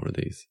need more of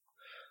these.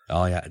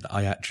 I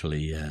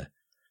actually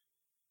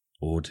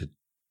ordered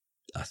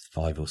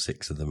 5 or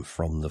 6 of them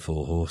from the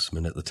Four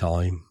Horsemen at the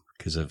time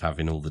because of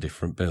having all the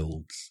different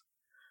builds.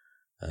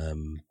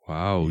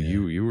 Wow, yeah.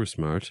 you were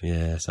smart.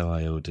 Yeah, so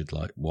I ordered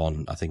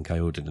one. I think I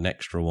ordered an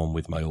extra one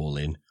with my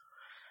all-in.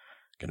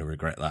 Going to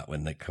regret that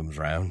when it comes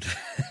round.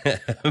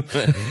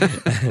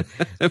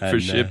 For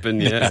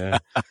shipping, yeah.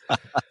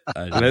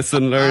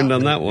 Lesson learned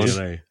on that one. You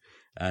know,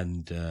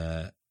 and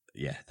then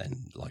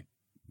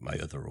my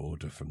other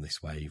order from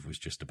this wave was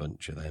just a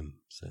bunch of them.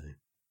 So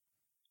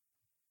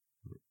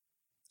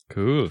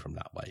cool. From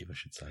that wave, I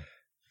should say.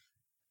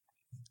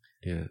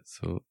 Yeah,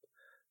 so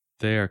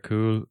they are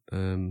cool.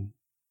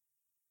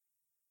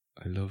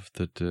 I love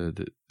that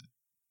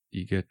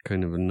you get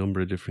kind of a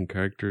number of different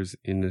characters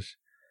in it,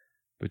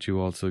 but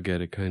you also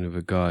get a kind of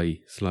a guy,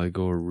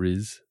 Sligor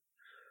Riz,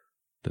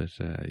 that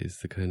is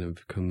the kind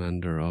of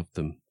commander of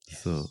them.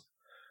 Yes. So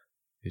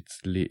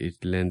it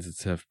lends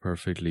itself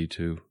perfectly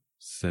to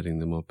setting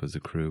them up as a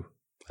crew.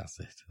 That's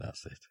it.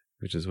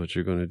 Which is what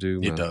you're going to do,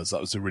 Matt. It does. That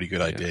was a really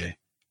good idea.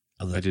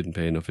 I didn't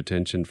pay enough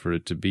attention for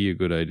it to be a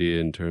good idea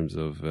in terms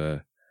of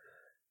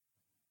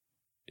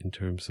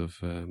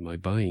my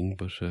buying,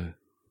 but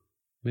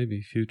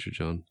maybe future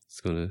John is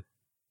going to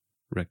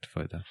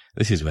rectify that.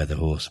 This is where the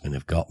Horsemen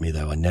have got me,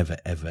 though. I never,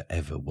 ever,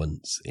 ever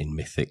once in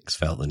Mythics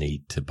felt the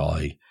need to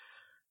buy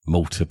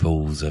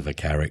multiples of a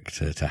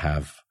character to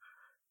have,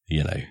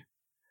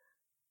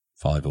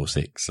 5 or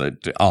 6. So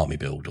army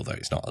build, although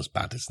it's not as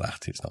bad as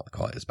that. It's not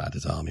quite as bad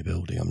as army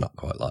building. I'm not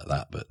quite like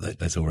that, but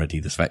there's already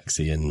the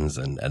Sphexians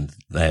and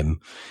them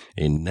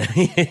in,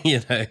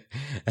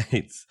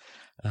 it's,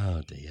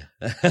 oh dear.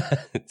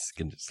 It's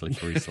going to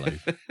slippery slope.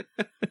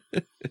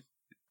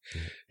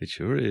 It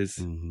sure is.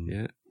 Mhm.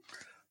 Yeah.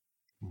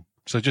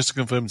 So just to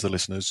confirm to the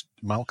listeners,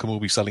 Malcolm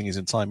will be selling his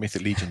entire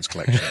Mythic Legions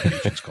collection at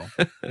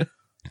LegionsCon.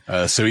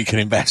 So he can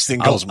invest in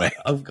Cosmic.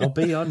 I'll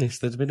be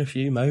honest, there's been a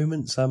few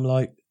moments I'm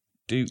like,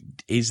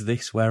 is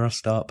this where I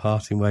start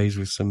parting ways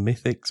with some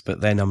mythics?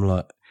 But then I'm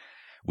like,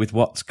 with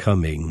what's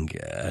coming,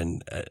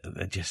 and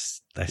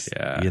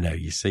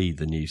you see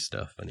the new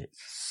stuff, and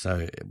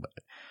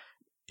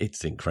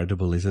it's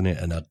incredible, isn't it?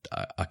 And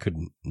I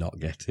couldn't not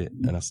get it,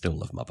 and I still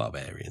love my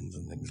barbarians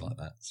and things like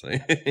that. So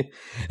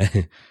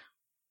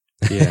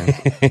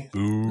Yeah.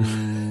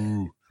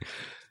 Ooh.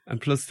 And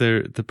plus,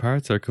 the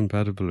parts are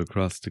compatible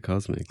across the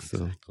Cosmic,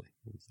 so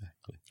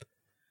Exactly.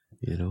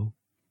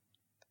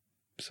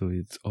 So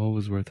it's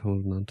always worth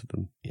holding on to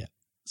them.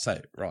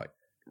 So right,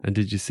 And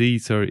did you see?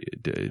 Sorry,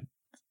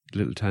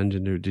 little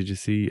tangent there. Did you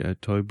see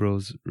Toy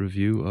Bros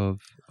review of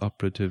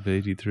Operative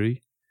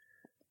 83?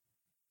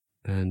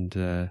 And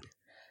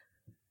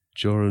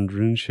Jorund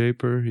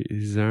Runeshaper,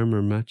 his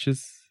armor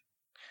matches.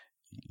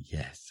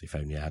 yes, if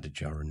only I had a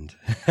Jorund.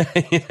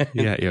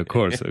 Yeah, of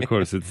course.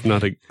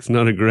 It's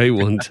not a great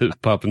one to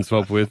pop and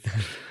swap with,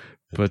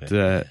 but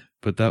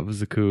that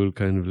was a cool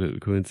kind of little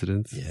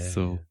coincidence. Yeah.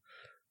 So,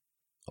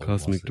 Or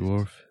Cosmic was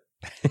Dwarf,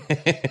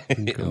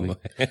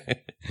 it?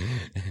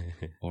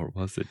 or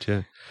was it?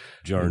 Yeah,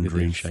 Jorund Maybe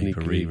they're Runeshaper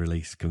sneakily-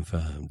 re-release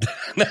confirmed.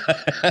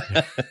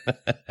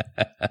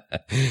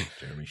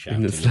 Jeremy in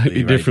shouting a at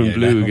slightly the different radio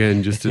blue now.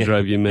 again, just to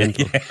drive you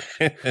mental.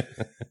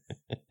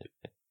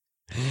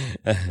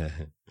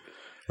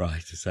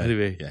 Right. So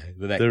Anyway,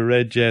 the next. The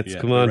Red Jets,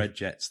 come the on, Red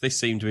Jets. This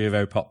seemed to be a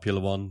very popular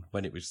one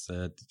when it was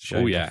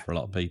shown Oh, yeah. off for a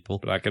lot of people.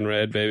 black and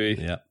red,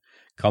 baby. Yeah.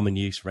 Common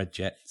use Red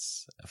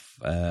Jets.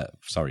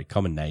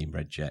 Common name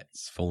Red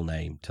Jets. Full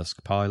name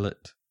Tusk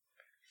Pilot.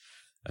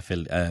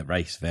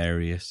 Race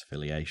various.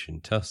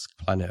 Affiliation Tusk.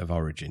 Planet of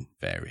origin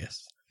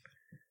various.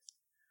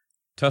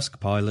 Tusk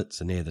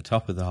pilots are near the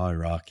top of the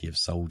hierarchy of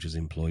soldiers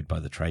employed by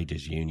the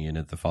Traders' Union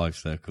of the Five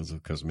Circles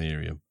of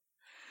Cosmerium.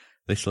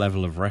 This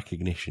level of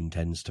recognition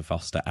tends to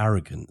foster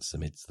arrogance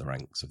amidst the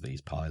ranks of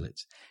these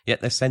pilots, yet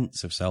their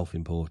sense of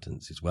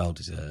self-importance is well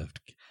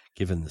deserved,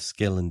 given the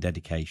skill and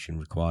dedication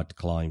required to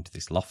climb to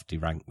this lofty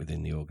rank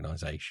within the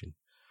organisation.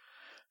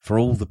 For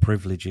all the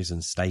privileges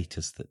and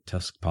status that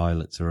Tusk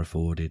pilots are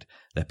afforded,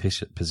 their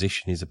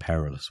position is a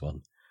perilous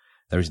one.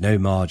 There is no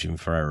margin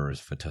for errors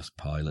for Tusk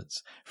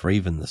pilots, for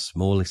even the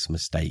smallest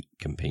mistake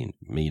can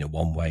mean a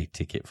one-way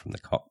ticket from the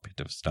cockpit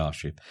of a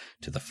starship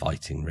to the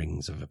fighting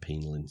rings of a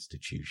penal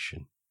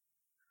institution.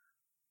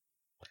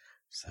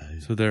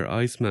 So they're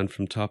Iceman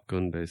from Top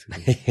Gun,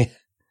 basically. Yeah,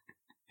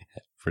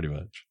 pretty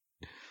much.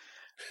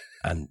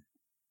 And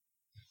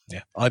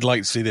Yeah, I'd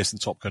like to see this in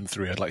Top Gun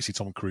 3. I'd like to see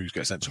Tom Cruise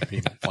get sent to a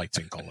penal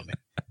fighting colony.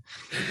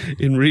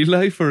 In real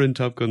life or in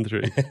Top Gun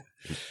 3?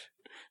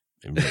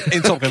 In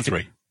Top Gun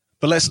 3.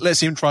 But let's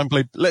see him try and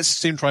play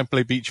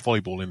beach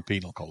volleyball in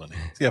penal colony.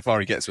 See how far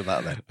he gets with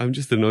that then. I'm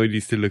just annoyed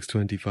he still looks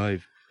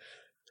 25.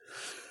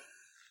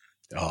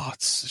 Oh,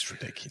 it's just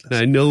ridiculous. Now,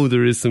 I know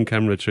there is some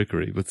camera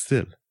trickery, but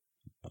still.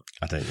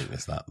 I don't think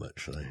there's that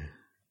much, though.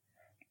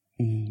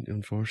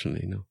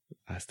 Unfortunately, no.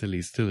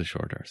 He's still a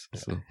short arse.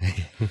 So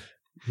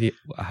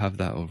I have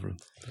that over him.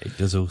 It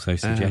does also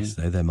suggest,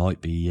 though, there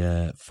might be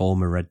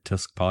former Red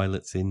Tusk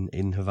pilots in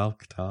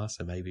Havalkatar,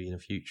 so maybe in a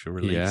future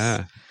release,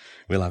 Yeah.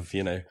 we'll have,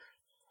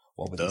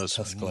 one with the Does.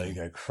 Tusk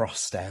logo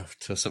crossed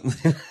out or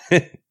something.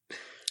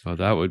 Oh,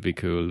 that would be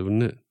cool,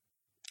 wouldn't it?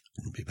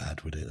 Wouldn't be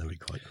bad, would it? That'd be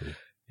quite cool.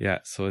 Yeah,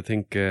 so I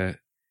think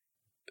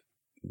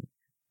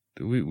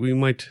we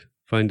might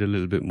find a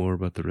little bit more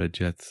about the Red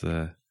Jets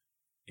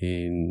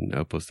in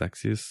Outpost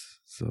Axios.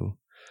 So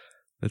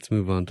let's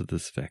move on to the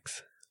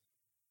specs.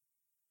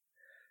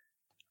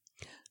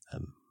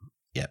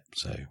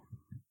 So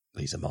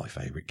these are my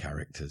favourite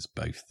characters,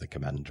 both the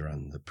commander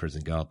and the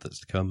prison guard that's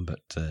to come,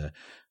 but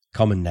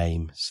common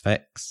name,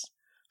 Sphex,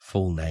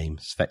 full name,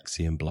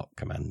 Sphexian Block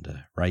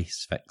Commander,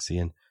 race,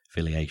 Sphexian,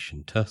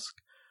 affiliation,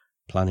 Tusk,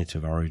 planet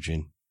of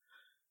origin,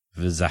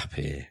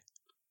 Vzapir.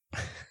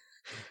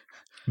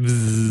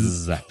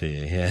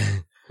 Zapir,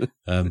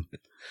 yeah.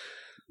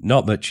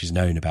 Not much is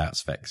known about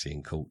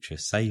Sphexian culture,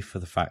 save for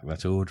the fact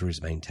that order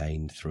is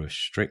maintained through a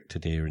strict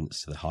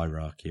adherence to the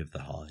hierarchy of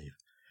the hive.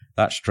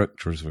 That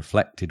structure is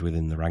reflected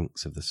within the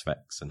ranks of the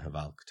Sphex and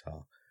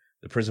Havalkatar.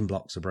 The prison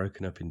blocks are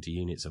broken up into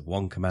units of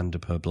 1 commander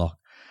per block,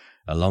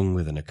 along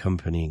with an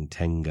accompanying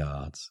 10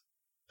 guards.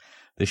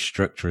 This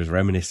structure is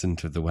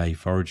reminiscent of the way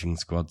foraging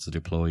squads are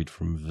deployed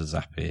from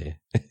Vzapir.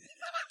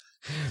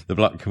 The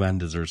block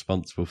commanders are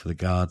responsible for the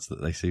guards that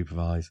they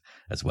supervise,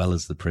 as well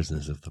as the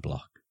prisoners of the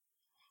block.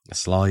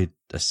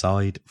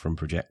 Aside from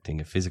projecting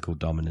a physical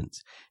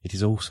dominance, it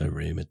is also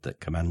rumoured that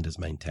commanders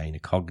maintain a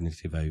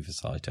cognitive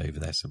oversight over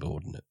their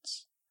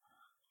subordinates.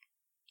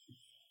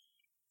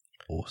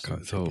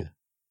 Awesome. So, figure.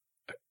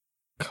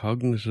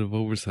 cognitive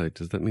oversight,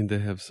 does that mean they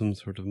have some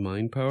sort of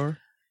mind power?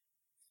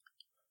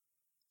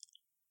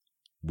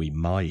 We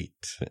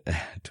might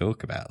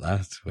talk about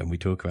that when we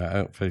talk about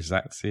Outpost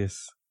Axios.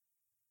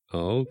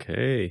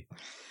 Okay.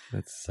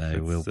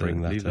 We'll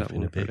bring leave that up in a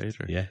one for bit.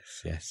 later. Yes.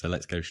 So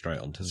let's go straight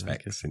on to Okay.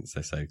 Sphex since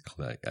they're so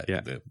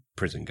Yeah. the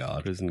prison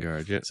guard. Prison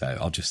guard, yeah. So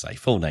I'll just say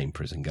full name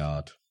prison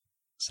guard,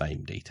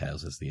 same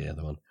details as the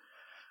other one.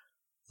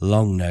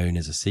 Long known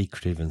as a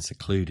secretive and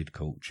secluded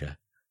culture,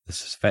 the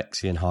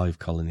Sphexian hive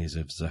colonies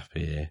of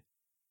Zapir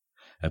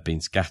have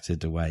been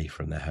scattered away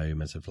from their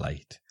home as of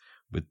late,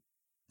 with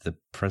the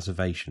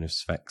preservation of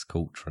Sphex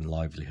culture and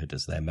livelihood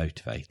as their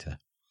motivator.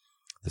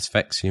 The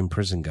Sphexian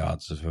prison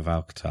guards of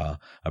Valkatar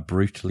are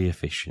brutally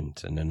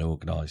efficient and an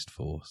organised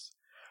force.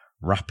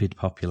 Rapid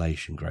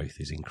population growth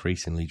is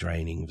increasingly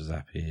draining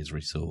Zapir's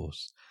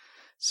resource.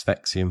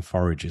 Sphexian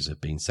foragers have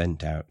been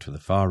sent out to the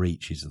far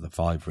reaches of the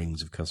 5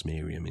 rings of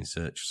Cosmerium in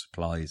search of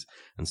supplies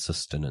and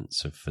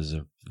sustenance for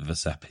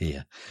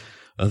Zapir.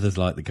 Others,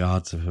 like the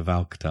guards of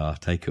Valkatar,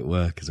 take up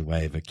work as a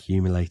way of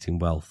accumulating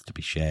wealth to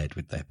be shared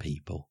with their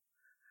people.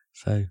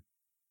 So,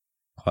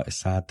 quite a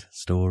sad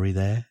story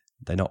there.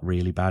 They're not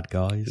really bad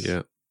guys.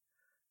 Yeah.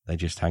 They're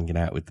just hanging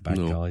out with the bad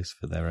No. guys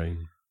for their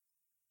own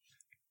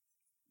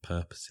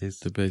purposes.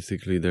 They're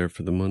basically there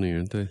for the money,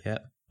 aren't they? Yeah,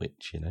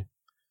 which,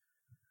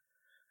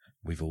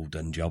 we've all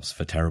done jobs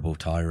for terrible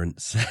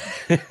tyrants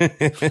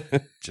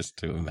just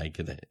to make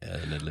it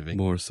earn a living.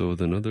 More so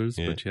than others,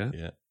 but yeah.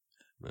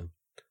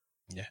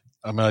 Yeah.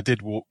 I mean, I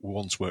did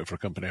once work for a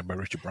company owned by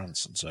Richard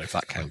Branson, so if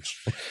that counts.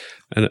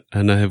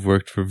 And I have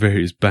worked for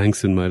various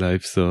banks in my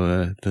life,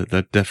 so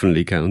that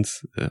definitely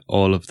counts.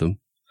 All of them.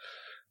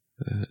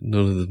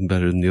 None of them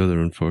better than the other,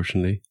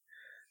 unfortunately.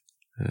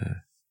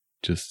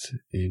 Just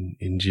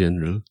in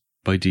general,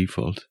 by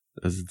default,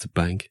 as it's a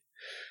bank.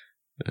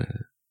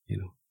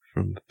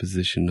 From a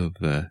position of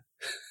a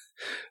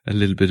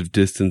little bit of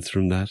distance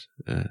from that,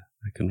 I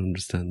can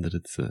understand that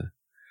it's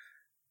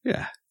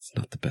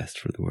not the best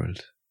for the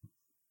world.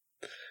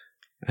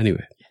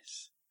 Anyway.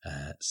 Yes.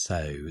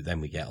 So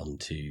then we get on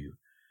to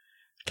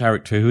a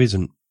character who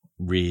isn't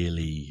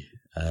really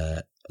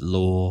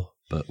lore,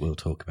 but we'll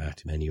talk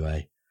about him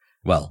anyway.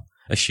 Well,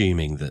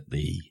 assuming that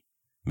the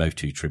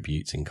Motu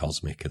tributes in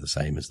Cosmic are the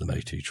same as the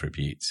Motu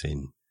tributes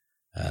in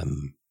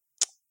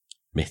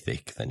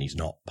Mythic, then he's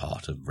not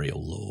part of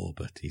real lore,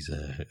 but he's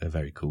a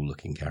very cool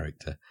looking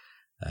character.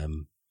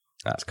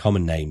 That's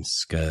common name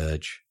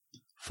Scourge,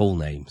 full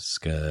name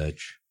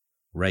Scourge,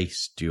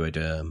 race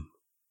Duoderm,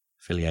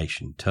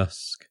 affiliation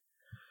Tusk,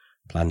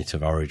 planet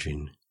of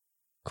origin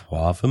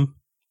Quavum.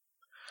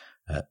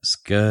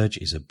 Scourge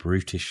is a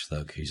brutish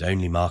thug whose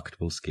only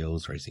marketable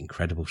skills are his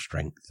incredible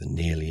strength and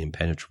nearly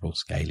impenetrable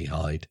scaly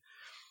hide.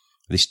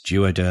 This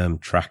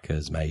Duoderm tracker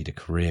has made a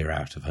career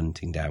out of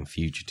hunting down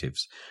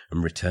fugitives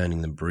and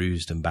returning them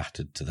bruised and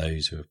battered to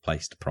those who have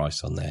placed a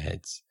price on their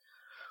heads.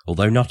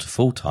 Although not a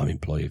full-time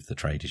employee of the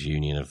Traders'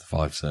 Union of the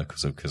 5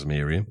 Circles of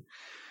Cosmerium,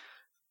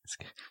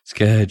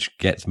 Scourge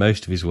gets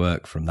most of his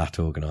work from that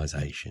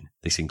organisation.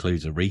 This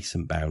includes a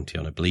recent bounty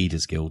on a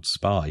Bleeders Guild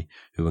spy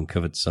who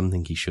uncovered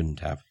something he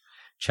shouldn't have.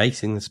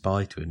 Chasing the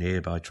spy to a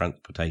nearby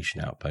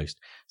transportation outpost,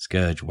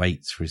 Scourge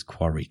waits for his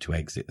quarry to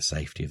exit the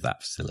safety of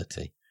that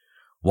facility.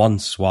 One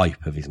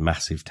swipe of his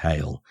massive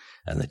tail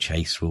and the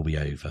chase will be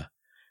over,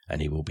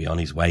 and he will be on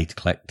his way to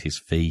collect his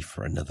fee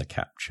for another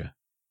capture.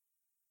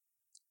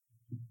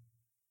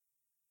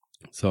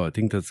 So I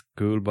think that's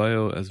cool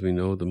bio. As we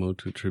know, the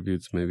Motu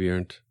tributes maybe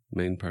aren't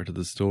main part of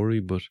the story,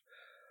 but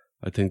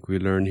I think we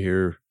learn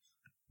here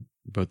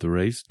about the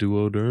race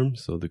Duoderm,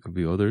 so there could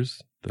be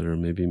others that are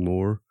maybe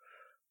more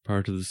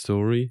part of the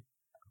story.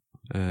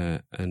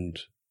 And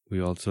we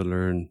also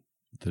learn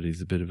that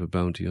he's a bit of a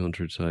bounty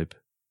hunter type.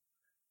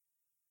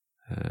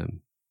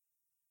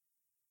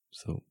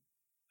 So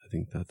I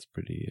think that's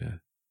pretty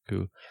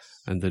cool.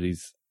 And that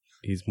he's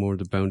more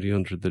the bounty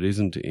hunter that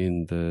isn't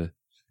in the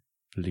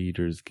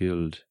Leaders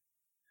Guild.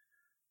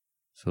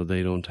 So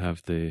they don't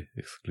have the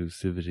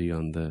exclusivity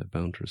on the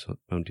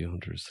bounty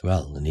hunters.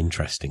 Well, and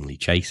interestingly,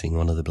 chasing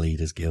one of the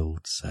Bleeders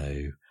Guild,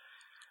 so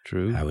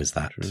True. how is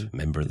that True.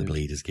 member of the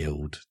Bleeders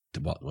Guild?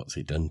 What's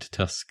he done to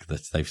Tusk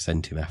that they've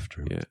sent him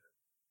after him?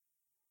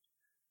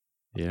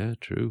 Yeah,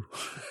 true.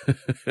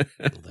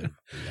 Although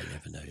we may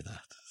never know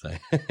that. So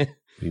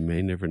We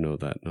may never know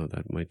that. No,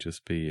 that might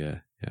just be,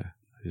 I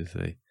just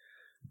say,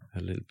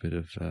 a little bit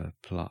of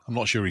plot. I'm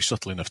not sure he's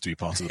subtle enough to be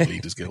part of the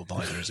Bleeders Guild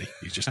either, is he?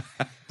 He's just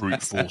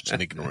brute force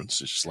and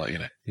ignorance. It's just like,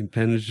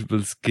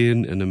 Impenetrable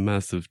skin and a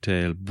massive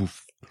tail.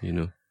 Boof,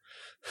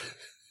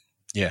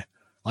 Yeah.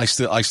 I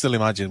still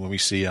imagine when we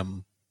see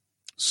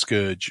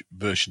Scourge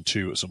version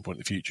 2 at some point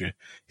in the future,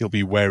 he'll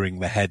be wearing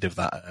the head of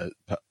that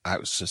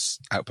Outpost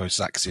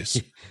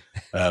Axios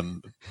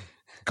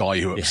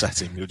guy who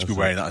upset him. He'll just be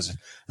wearing that as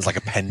like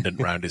a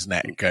pendant round his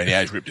neck, going,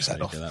 yeah, he's ripped his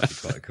head off. that'd be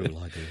quite a cool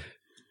idea.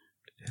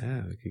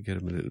 Yeah, we could get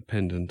him a little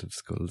pendant of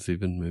skulls,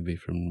 even maybe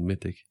from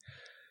Mythic.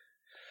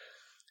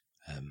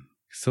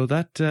 So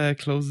that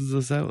closes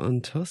us out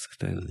on Tusk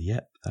then.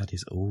 Yep, that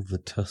is all the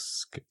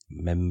Tusk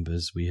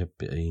members we have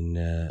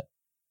been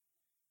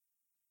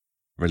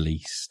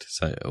released,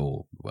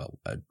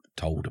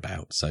 told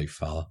about so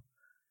far.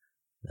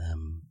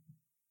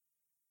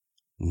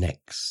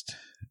 Next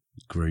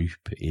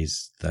group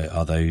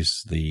are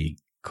those the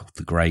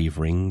Grave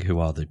Ring, who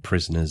are the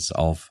prisoners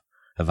of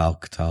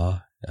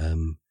Alcatraz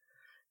in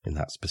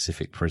that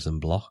specific prison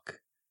block.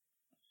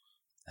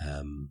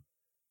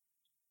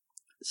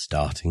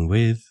 Starting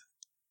with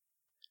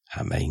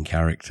our main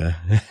character,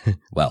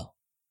 well,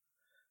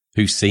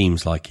 who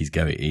seems like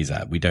he's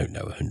out. We don't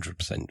know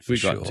 100% for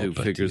sure. We got two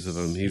figures of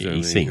him.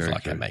 He seems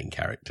like a main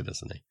character,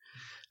 doesn't he?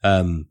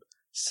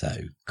 So,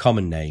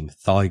 common name,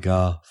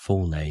 Thygar.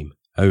 Full name,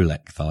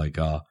 Olek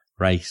Thygar.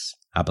 Race,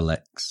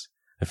 Abelex.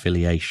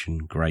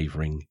 Affiliation, Grave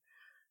Ring.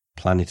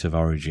 Planet of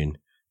origin,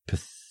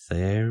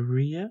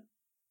 Pytheria?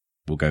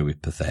 We'll go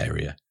with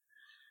Pytheria.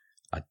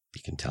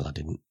 You can tell I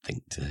didn't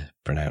think to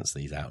pronounce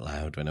these out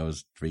loud when I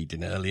was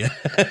reading earlier.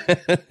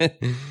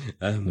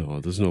 No,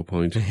 there's no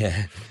point.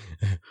 Yeah.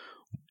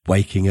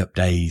 Waking up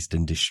dazed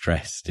and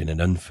distressed in an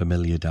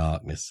unfamiliar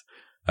darkness,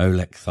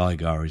 Olek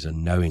Thygar is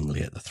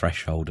unknowingly at the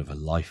threshold of a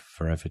life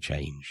forever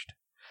changed.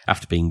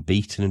 After being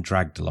beaten and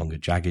dragged along a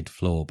jagged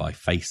floor by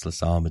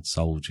faceless armoured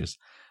soldiers,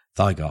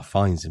 Thygar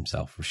finds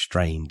himself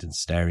restrained and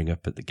staring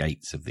up at the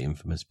gates of the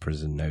infamous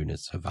prison known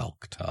as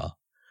Hvalkatar,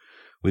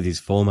 with his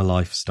former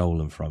life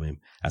stolen from him,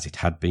 as it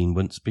had been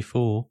once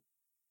before.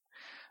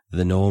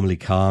 The normally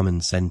calm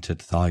and centred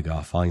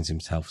Thygar finds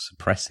himself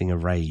suppressing a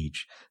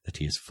rage that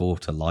he has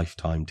fought a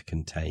lifetime to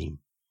contain.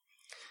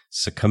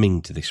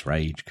 Succumbing to this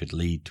rage could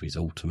lead to his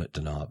ultimate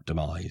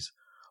demise,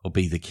 or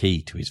be the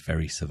key to his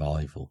very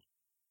survival.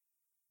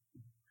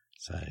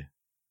 So,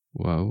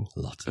 wow. A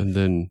lot of... And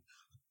then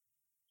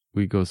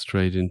we go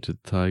straight into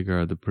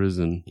Thygar, the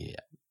prison. Yeah.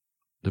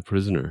 The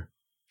prisoner.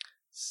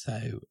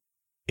 So,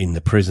 in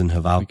the prison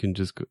of we can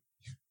just go.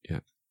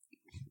 Yeah.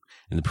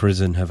 In the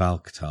prison of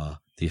Alcatraz,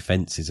 the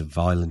offences of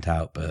violent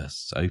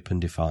outbursts, open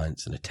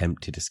defiance and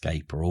attempted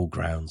escape are all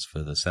grounds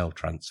for the cell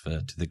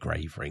transfer to the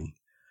Grave Ring.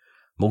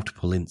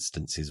 Multiple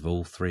instances of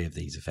all three of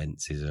these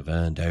offences have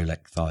earned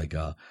Olek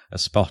Thygar a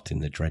spot in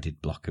the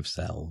dreaded block of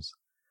cells.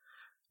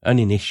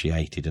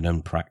 Uninitiated and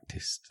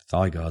unpractised,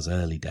 Thygar's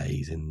early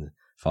days in the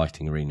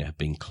fighting arena have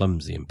been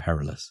clumsy and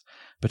perilous,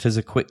 but as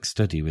a quick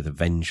study with a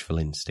vengeful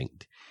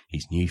instinct,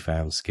 his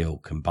newfound skill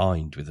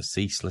combined with a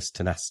ceaseless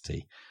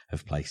tenacity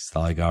have placed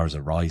Thygar as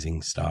a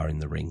rising star in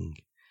the ring.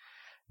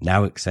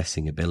 Now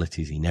accessing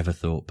abilities he never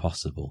thought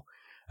possible,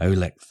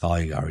 Olek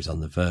Thygar is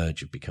on the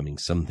verge of becoming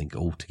something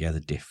altogether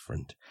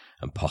different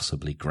and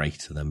possibly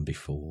greater than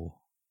before.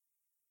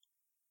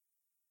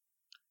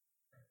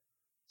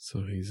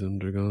 So he's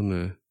undergone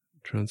a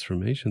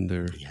transformation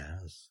there. He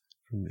has.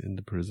 From in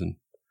the prison.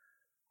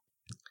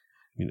 I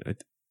mean,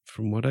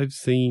 from what I've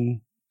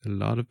seen, a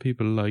lot of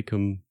people like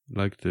him,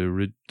 like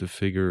the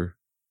figure,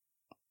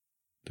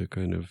 the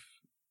kind of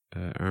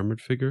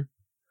armored figure.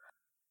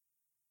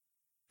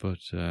 But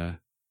I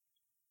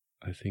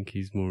think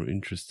he's more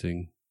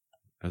interesting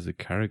as a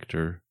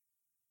character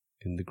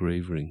in the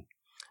Grave Ring.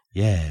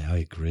 Yeah, I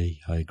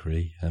agree.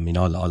 I mean,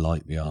 I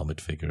like the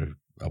armoured figure,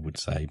 I would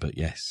say, but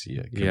yes,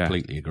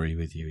 completely agree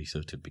with you. He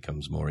sort of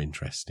becomes more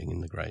interesting in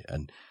the Grave.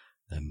 And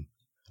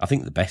I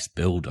think the best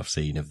build I've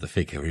seen of the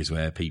figure is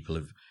where people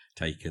have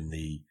taken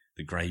the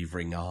Grave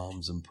Ring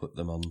arms and put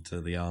them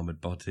onto the armoured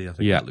body. I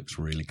think that looks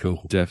really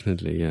cool.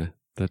 Definitely, yeah.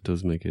 That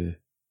does make it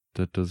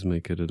a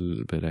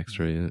little bit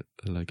extra, yeah.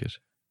 I like it.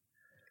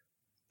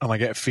 And I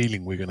get a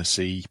feeling we're going to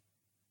see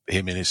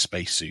him in his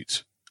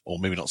spacesuit, or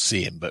maybe not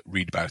see him, but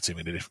read about him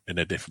in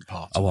a different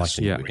part. Oh, I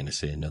think we're going to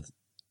see another.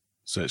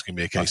 So it's going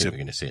to be a case of we're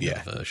going to see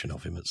another version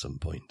of him at some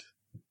point.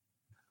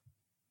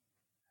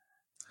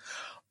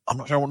 I'm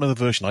not sure I want another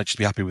version. I'd just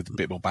be happy with a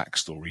bit more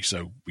backstory.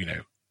 So,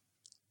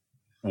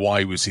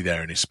 why was he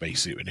there in his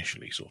spacesuit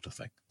initially, sort of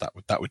thing. That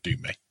would do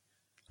me.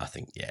 I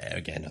think,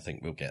 I think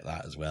we'll get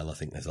that as well. I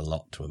think there's a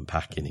lot to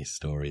unpack in his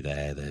story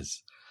there.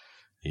 There's,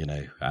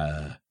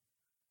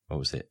 what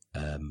was it?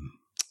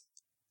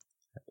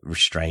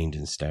 Restrained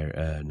and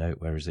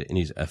where is it? In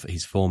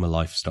his former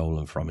life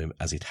stolen from him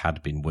as it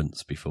had been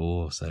once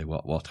before. So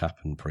what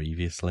happened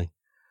previously?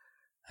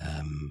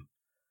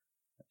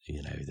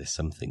 There's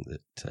something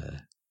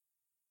that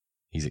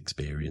he's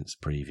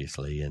experienced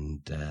previously,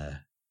 and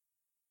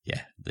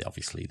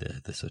obviously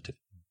the sort of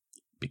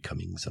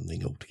becoming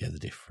something altogether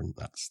different.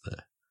 That's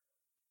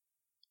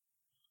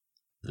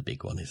the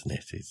big one, isn't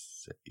it?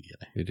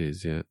 It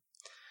is, yeah,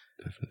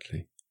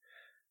 definitely.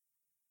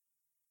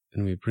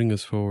 And we bring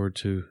us forward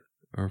to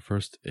our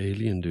first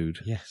alien dude.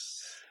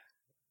 Yes.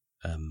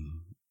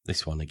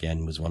 This one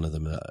again was one of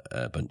them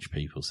a bunch of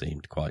people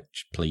seemed quite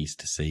pleased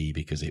to see,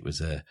 because it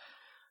was an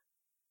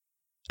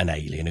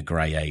alien, a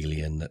grey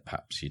alien that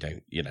perhaps you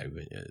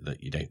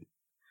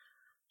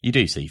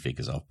do see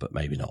figures of, but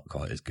maybe not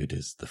quite as good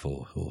as the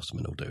Four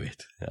Horsemen will do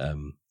it.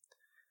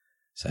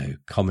 So,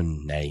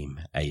 common name,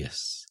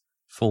 Aeus.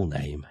 Full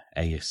name,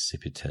 Aeus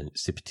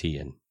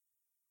Sipitian.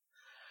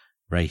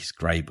 Race,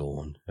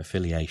 Greyborn.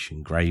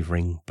 Affiliation,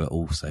 Gravering, but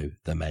also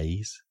the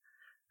Maze.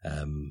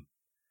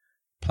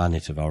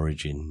 Planet of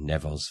origin,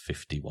 Nevos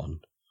 51.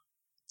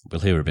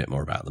 We'll hear a bit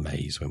more about the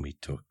Maze when we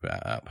talk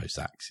about Outpost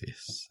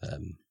Axis.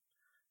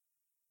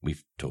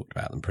 We've talked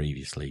about them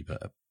previously,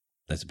 but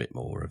there's a bit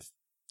more of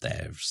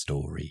their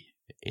story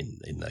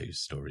in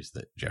those stories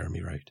that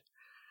Jeremy wrote.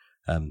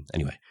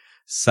 Anyway,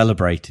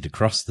 celebrated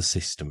across the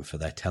system for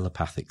their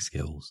telepathic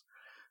skills,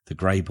 the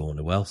Greyborn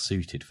are well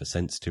suited for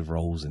sensitive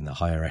roles in the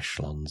higher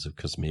echelons of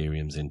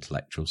Cosmerium's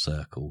intellectual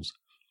circles.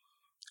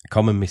 A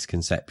common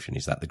misconception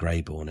is that the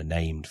Greyborn are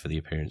named for the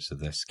appearance of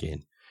their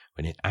skin,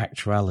 when in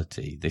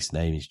actuality this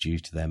name is due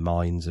to their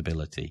mind's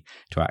ability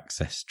to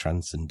access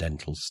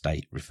transcendental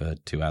state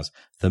referred to as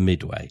the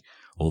Midway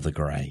or the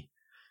Grey.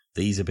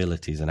 These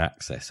abilities and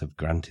access have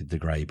granted the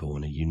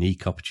Greyborn a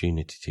unique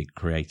opportunity to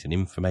create an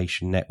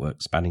information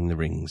network spanning the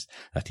rings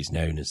that is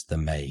known as the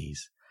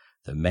Maze,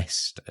 the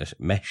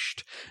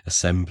meshed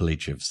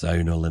assemblage of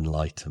zonal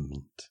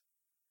enlightenment.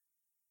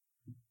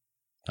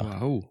 Oh,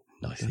 Wow.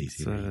 nice,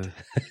 easy read.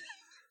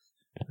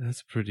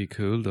 That's pretty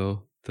cool,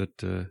 though.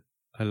 That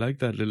I like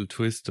that little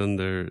twist on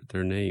their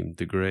name,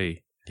 the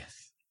Grey.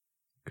 Yes.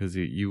 Because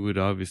you would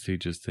obviously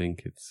just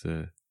think it's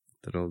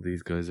that all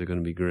these guys are going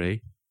to be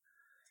grey.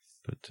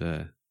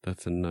 But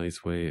that's a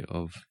nice way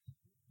of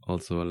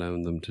also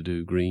allowing them to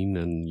do green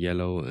and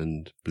yellow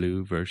and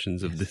blue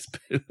versions of this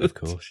build. Of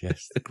course,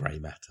 yes, the grey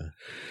matter.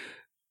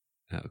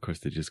 Of course,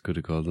 they just could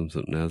have called them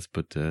something else,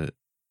 but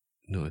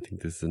no, I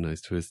think this is a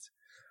nice twist.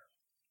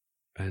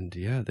 And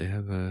yeah, they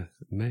have a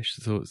mesh.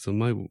 So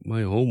my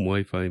home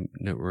Wi-Fi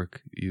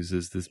network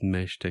uses this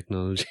mesh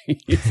technology.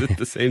 Is it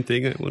the same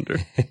thing, I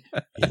wonder?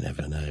 You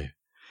never know.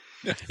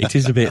 It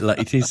is a bit like,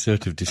 it is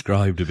sort of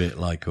described a bit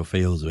like, or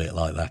feels a bit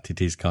like that.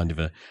 It is kind of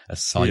a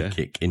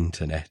psychic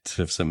internet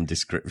of some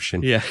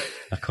description. Yeah.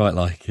 I quite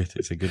like it.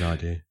 It's a good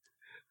idea.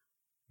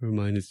 Or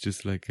mine is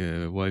just like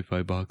a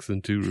Wi-Fi box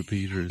and 2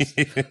 repeaters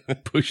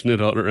pushing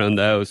it all around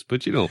the house.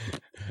 But you know,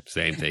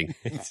 same thing.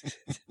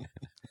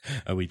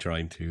 Are we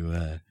trying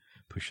to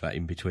push that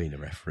in between a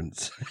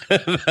reference?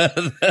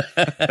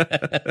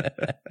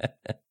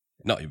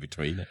 Not in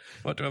between.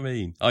 What do I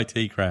mean?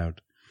 IT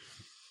crowd.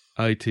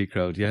 IT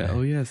crowd, yeah.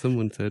 Oh, yeah.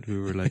 Someone said we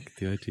were like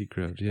the IT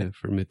crowd, yeah,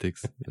 for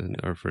Mythics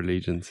or for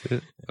Legions. Yeah.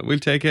 We'll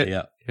take it.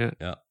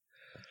 Yeah.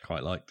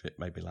 Quite liked it.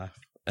 Made me laugh.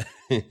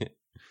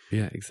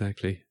 Yeah,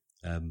 exactly.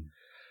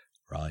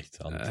 Right.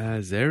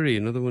 Zeri,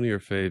 another one of your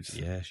faves.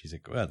 Yeah, she's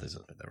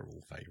they're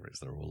all favourites.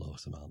 They're all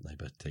awesome, aren't they?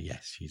 But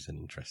yes, she's an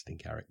interesting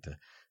character.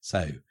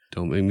 So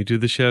don't make me do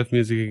the shelf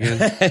music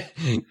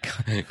again.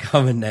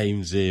 Common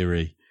name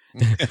Zeri.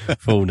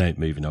 Full name.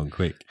 Moving on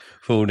quick.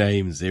 Full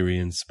name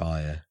Zirian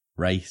Spire.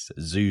 Race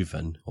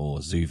Zuvan or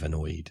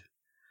Zuvanoid.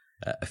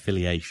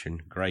 Affiliation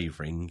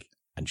Gravering,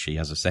 and she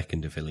has a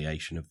second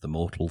affiliation of the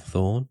Mortal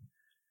Thorn.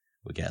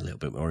 We get a little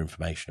bit more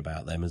information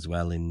about them as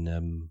well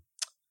in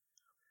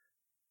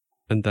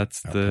and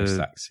that's Outpost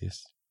the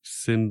Axis.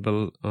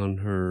 Symbol on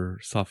her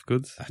soft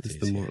goods. That is is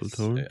the Mortal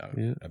Thorn.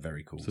 Yeah. A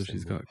very cool So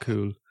she's symbol. got a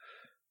cool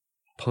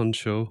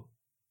poncho.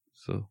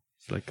 So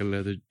it's like a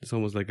leather. It's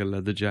almost like a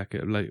leather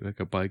jacket, like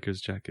a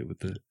biker's jacket with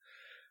the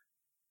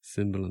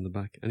symbol on the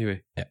back.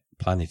 Anyway. Yeah.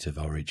 Planet of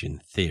origin,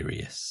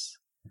 Therius.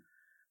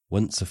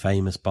 Once a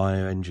famous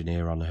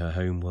bioengineer on her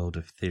homeworld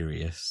of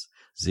Therius,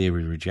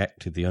 Zeri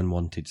rejected the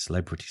unwanted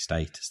celebrity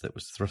status that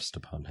was thrust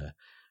upon her.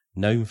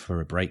 Known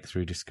for a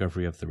breakthrough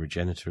discovery of the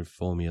regenerative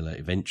formula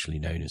eventually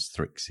known as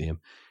Thrixium,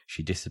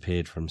 she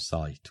disappeared from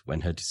sight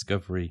when her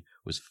discovery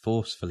was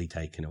forcefully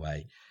taken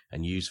away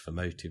and used for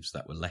motives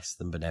that were less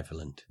than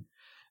benevolent.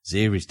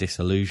 Zeri's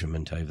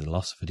disillusionment over the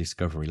loss of her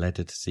discovery led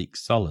her to seek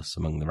solace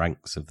among the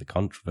ranks of the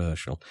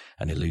controversial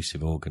and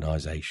elusive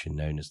organisation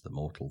known as the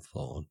Mortal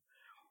Thorn.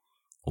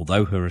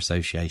 Although her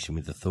association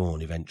with the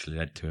Thorn eventually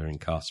led to her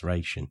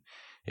incarceration,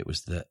 it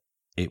was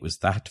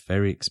that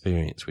very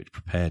experience which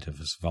prepared her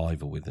for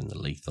survival within the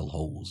lethal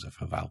halls of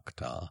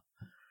Havalkatar.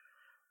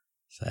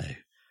 So,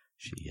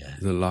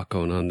 there's a lot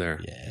going on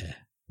there. Yeah.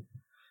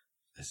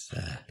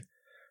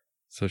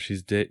 So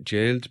she's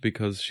jailed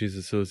because she's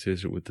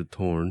associated with the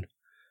Thorn.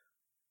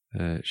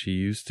 She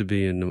used to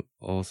be an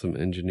awesome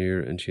engineer,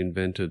 and she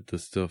invented the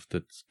stuff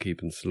that's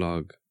keeping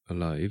Slog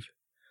alive.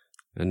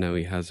 And now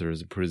he has her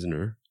as a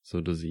prisoner.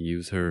 So does he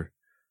use her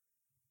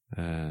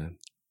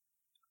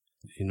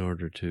in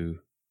order to,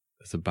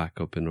 as a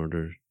backup, in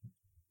order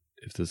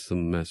if there's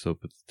some mess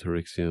up with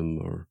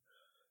Thrixium, or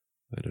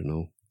I don't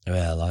know.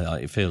 Well,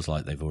 it feels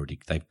like they've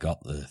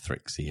got the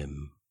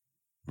Thrixium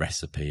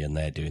recipe, and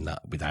they're doing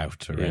that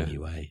without her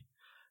anyway.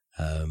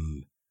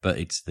 But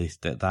it's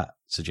that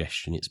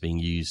suggestion it's being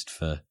used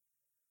for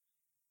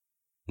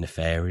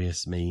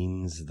nefarious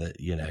means that,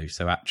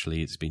 so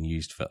actually it's been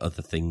used for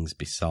other things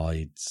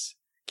besides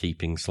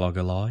keeping Slog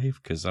alive,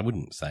 because I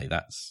wouldn't say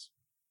that's,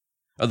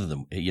 other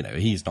than,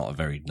 he's not a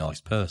very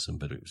nice person,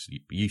 but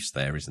use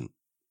there isn't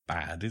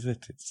bad, is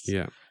it? It's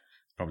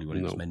probably what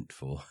it was meant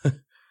for.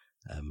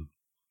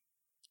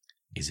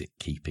 is it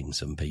keeping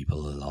some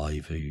people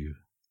alive who,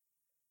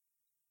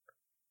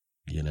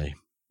 you know,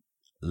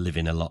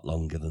 living a lot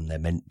longer than they're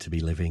meant to be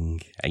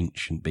living,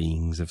 ancient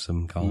beings of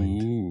some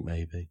kind, Ooh.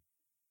 maybe.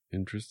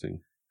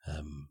 Interesting.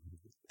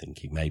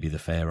 Thinking maybe the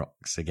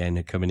Ferox again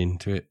are coming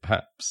into it,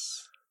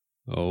 perhaps.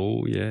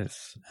 Oh,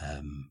 yes.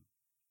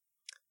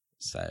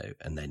 So,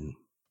 and then...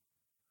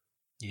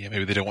 Yeah,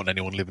 maybe they don't want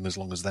anyone living as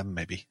long as them,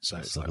 maybe. So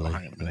it's like, well,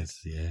 hang on a minute.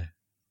 Yeah,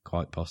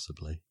 quite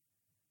possibly.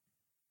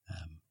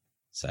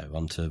 So,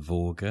 on to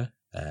Vorga.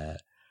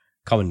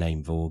 Common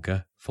name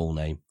Vorga, full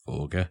name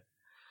Vorga.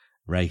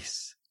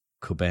 Race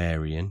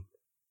Kubarian.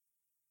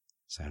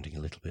 Sounding a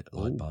little bit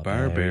like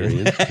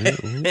barbarian.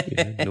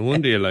 Yeah. No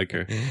wonder you like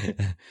her.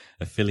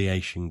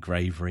 Affiliation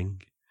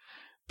Gravering.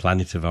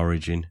 Planet of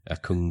origin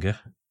Akunga.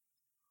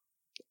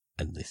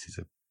 And this is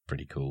a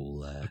pretty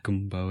cool...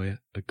 Akumbaya.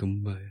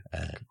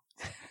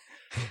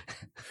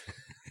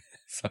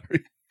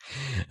 Sorry.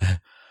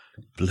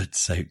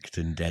 Blood-soaked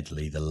and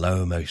deadly, the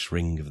lowermost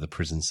ring of the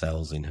prison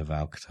cells in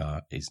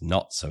Havalkatar is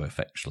not so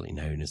affectionately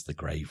known as the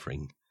Grave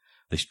Ring.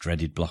 This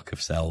dreaded block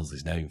of cells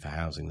is known for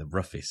housing the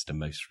roughest and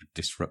most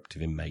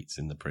disruptive inmates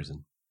in the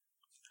prison.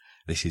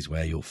 This is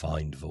where you'll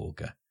find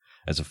Vorga,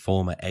 as a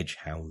former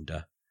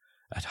edge-hounder,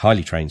 a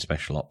highly trained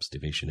special ops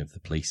division of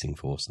the policing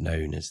force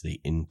known as the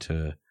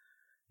Interorbital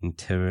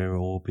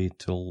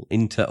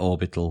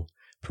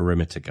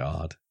Perimeter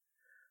Guard.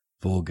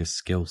 Vorga's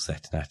skill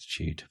set and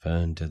attitude have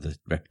earned her the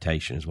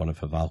reputation as one of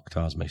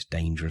Havalkatar's most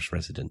dangerous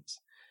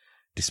residents.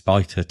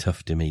 Despite her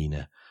tough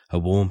demeanour, her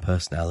warm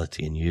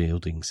personality and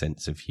yielding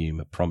sense of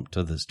humour prompt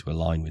others to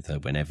align with her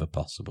whenever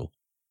possible.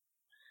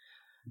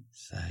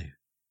 So,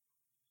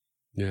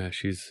 yeah,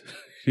 she's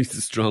a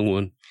strong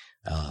one.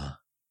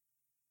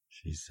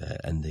 She's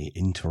and the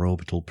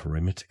Interorbital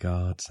Perimeter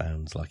Guard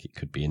sounds like it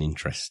could be an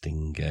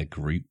interesting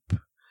group.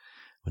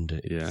 Wonder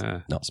it's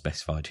not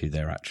specified who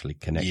they're actually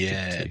connected to.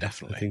 Yeah,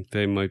 definitely. I think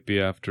they might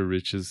be after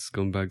Rich's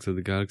Scumbags of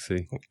the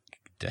Galaxy.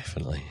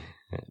 Definitely.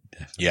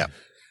 Yeah.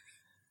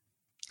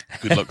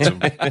 Good luck to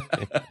them.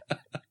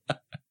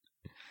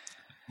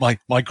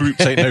 My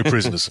group ain't no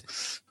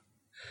prisoners.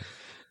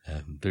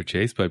 They're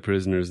chased by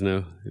prisoners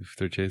now, if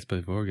they're chased by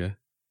Vorga.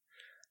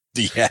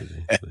 Yeah.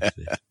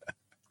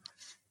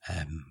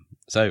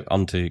 So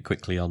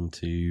quickly on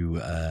to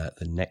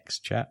the next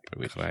chap,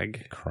 which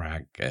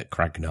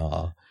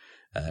Kragnar.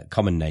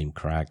 Common name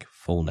Krag,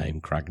 full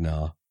name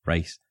Kragnar,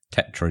 race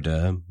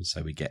Tetraderm,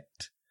 so we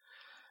get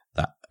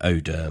that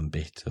oderm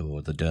bit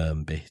or the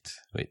derm bit,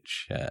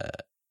 which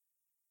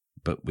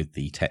but with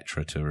the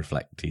tetra to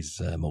reflect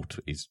his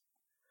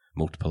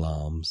multiple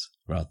arms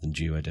rather than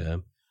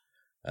duoderm.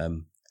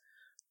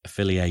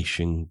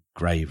 Affiliation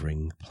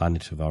Gravering,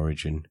 planet of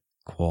origin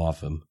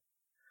Quavum.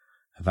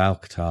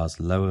 Havalkatar's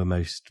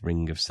lowermost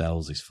ring of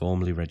cells is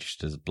formally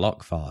registered as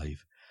Block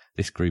 5.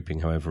 This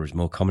grouping, however, is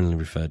more commonly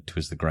referred to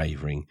as the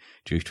Grave Ring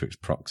due to its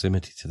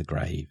proximity to the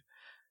grave,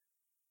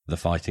 the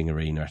fighting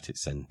arena at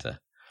its centre.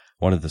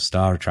 One of the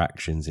star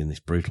attractions in this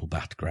brutal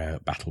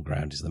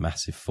battleground is the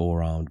massive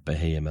four-armed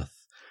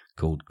behemoth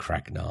called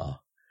Kragnar.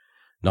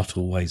 Not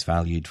always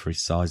valued for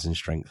his size and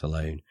strength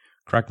alone,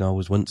 Kragnar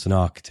was once an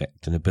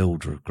architect and a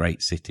builder of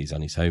great cities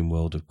on his home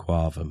world of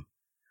Quavum.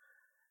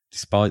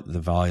 Despite the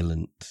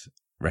violent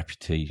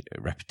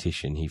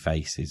repetition he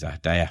faces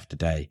day after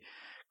day,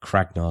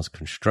 Kragnar's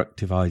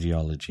constructive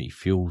ideology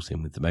fuels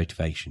him with the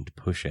motivation to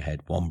push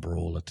ahead one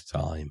brawl at a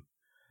time.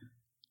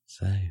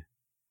 So,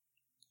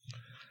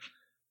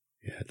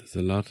 yeah, there's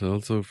a lot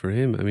also for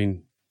him. I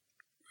mean,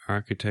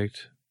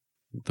 architect,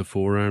 the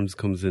forearms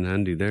comes in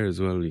handy there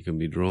as well. You can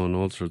be drawing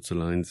all sorts of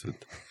lines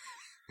with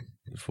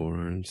the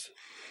forearms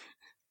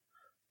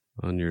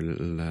on your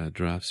little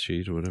drafts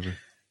sheet or whatever.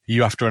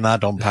 You after an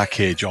add-on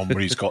package on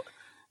where he's got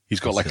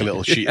like a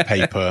little sheet of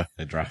paper,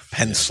 a draft,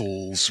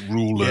 pencils,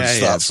 rulers,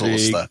 that sort of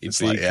stuff.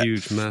 It's like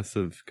huge,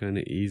 massive kind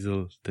of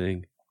easel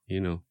thing,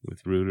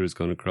 with rulers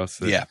going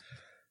across it. Yeah.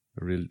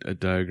 A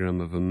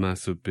diagram of a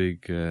massive,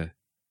 big,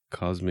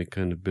 cosmic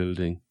kind of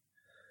building.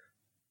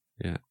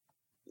 Yeah.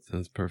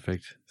 Sounds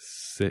perfect.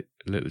 Sit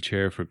a little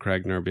chair for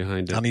Kragnar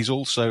behind it. And he's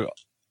also...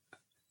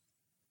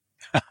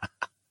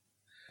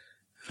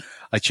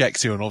 I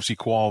checked here, and obviously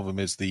Quavum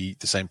is the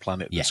same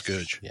planet that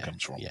Scourge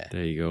comes from. Yeah.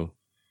 There you go.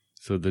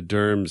 So the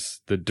derms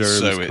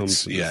so come from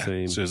the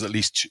same. So there's at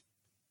least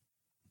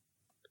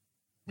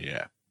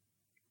yeah.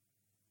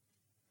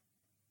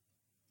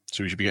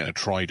 So we should be getting a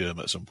triderm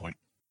at some point.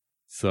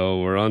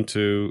 So we're on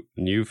to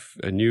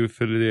a new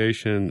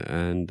affiliation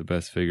and the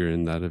best figure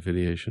in that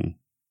affiliation,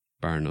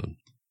 bar none.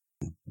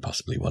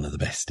 Possibly one of the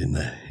best in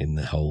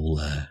the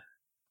whole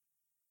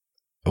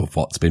of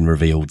what's been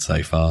revealed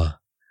so far.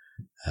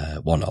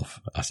 One of,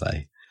 I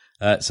say.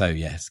 So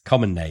yes,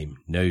 common name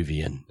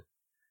Novian.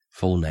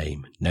 Full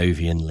name,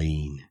 Novian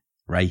Lean.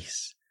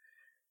 Race,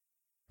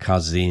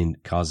 Karzinian.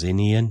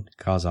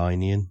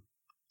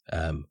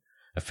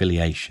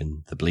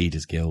 Affiliation, the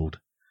Bleeders Guild.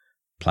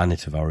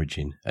 Planet of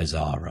origin,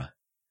 Azara.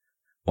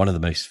 One of the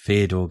most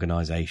feared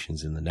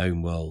organisations in the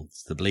known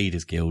worlds, the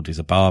Bleeders Guild is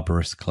a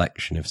barbarous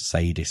collection of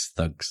sadist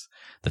thugs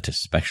that are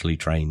specially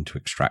trained to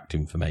extract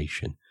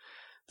information.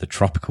 The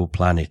tropical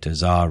planet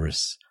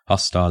Azara's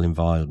hostile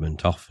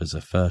environment offers a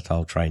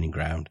fertile training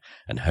ground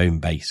and home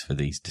base for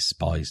this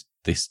despised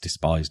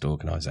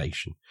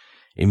organisation.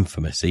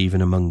 Infamous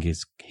even among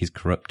his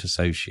corrupt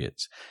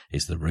associates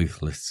is the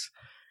ruthless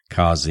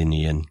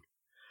Karzinian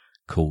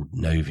called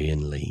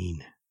Novian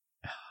Lean.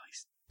 Oh,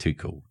 he's too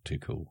cool.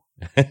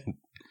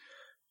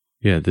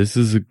 Yeah, this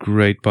is a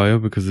great bio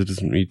because it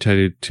doesn't really tell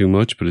you too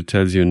much, but it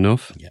tells you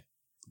enough. Yeah.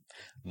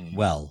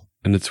 Well,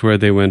 and it's where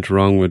they went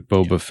wrong with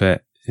Boba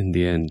Fett in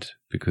the end,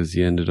 because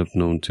he ended up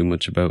knowing too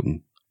much about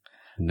him.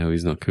 And now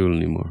he's not cool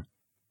anymore.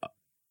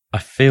 I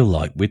feel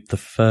like with the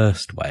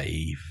first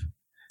wave,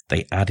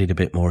 they added a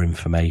bit more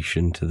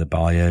information to the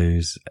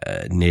bios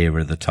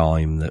nearer the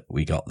time that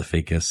we got the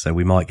figures, so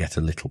we might get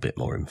a little bit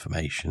more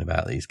information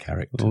about these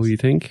characters. Oh, you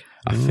think?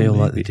 I feel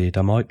like they did.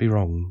 I might be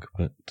wrong,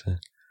 but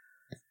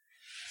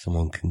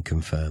someone can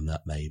confirm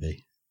that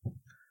maybe.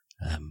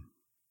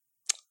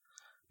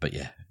 But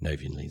yeah,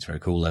 Novian Lean's very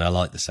cool, and I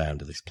like the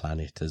sound of this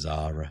planet,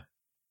 Azara.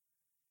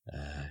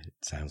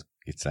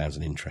 It sounds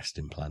an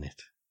interesting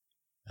planet.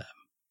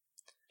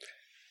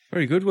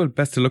 Very good. Well,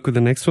 best of luck with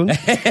the next one.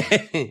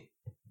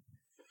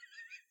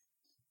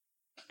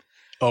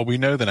 Oh, we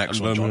know the next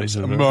one, John. It's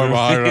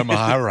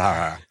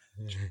Mahara.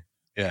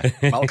 Yeah,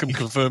 Malcolm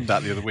confirmed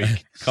that the other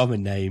week.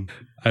 Common name.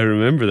 I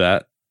remember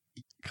that.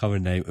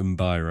 Common name,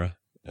 Umbira.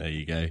 There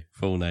you go.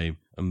 Full name,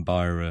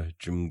 Umbira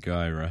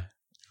Jumgaira.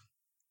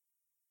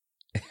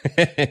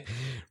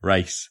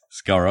 Race,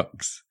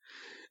 Skorox.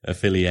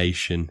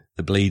 Affiliation,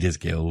 the Bleeders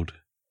Guild.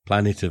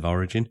 Planet of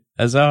origin,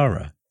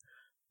 Azara.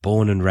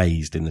 Born and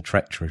raised in the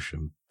treacherous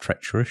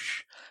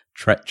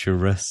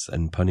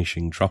and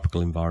punishing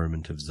tropical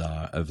environment of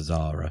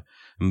Zara,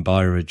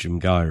 Umbira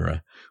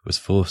Jumgaira was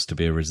forced to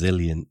be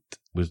resilient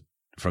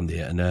from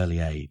an early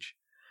age.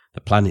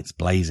 The planet's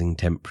blazing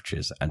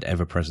temperatures and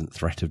ever-present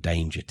threat of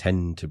danger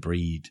tend to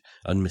breed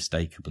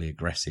unmistakably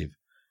aggressive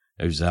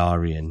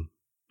Ozarian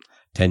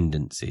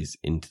tendencies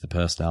into the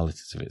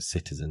personalities of its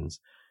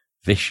citizens.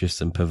 Vicious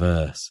and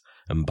perverse,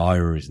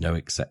 Umbira is no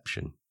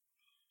exception.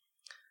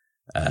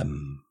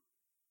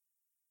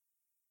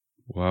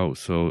 Wow,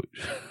 so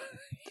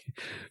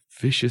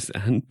vicious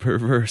and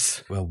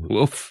perverse. Well,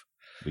 woof.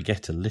 We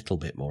get a little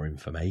bit more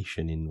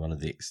information in one of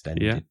the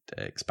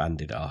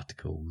expanded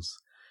articles.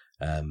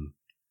 I'm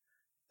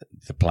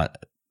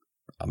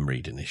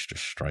reading this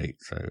just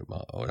straight, so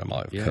I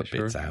might have cut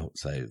bits out.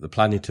 So the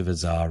planet of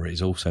Azara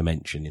is also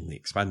mentioned in the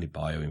expanded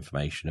bio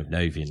information of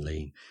Novian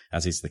Lean,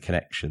 as is the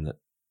connection that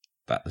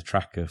the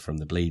tracker from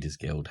the Bleeders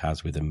Guild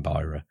has with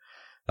Umbira.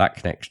 That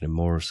connection and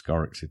more of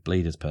Skorox's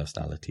Bleeders'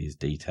 personality is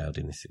detailed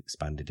in this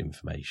expanded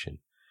information.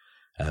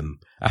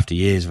 After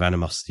years of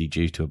animosity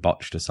due to a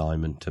botched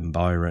assignment,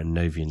 Umbira and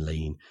Novian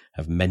Lean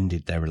have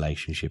mended their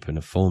relationship and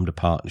have formed a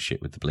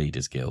partnership with the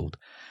Bleeders Guild,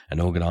 an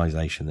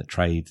organisation that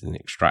trades in the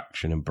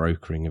extraction and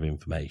brokering of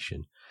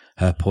information.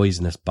 Her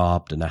poisonous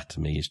barbed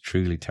anatomy is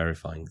truly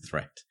terrifying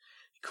threat,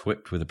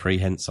 equipped with a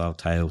prehensile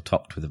tail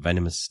topped with a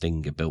venomous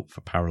stinger built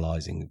for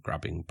paralysing and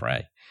grabbing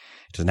prey.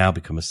 It has now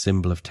become a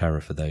symbol of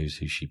terror for those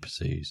who she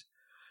pursues.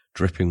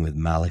 Dripping with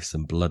malice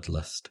and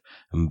bloodlust,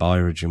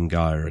 Umbira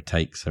Jumgaira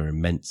takes her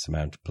immense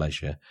amount of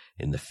pleasure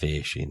in the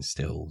fear she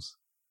instills.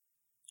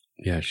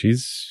 Yeah,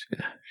 she's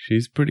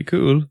pretty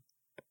cool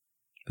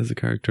as a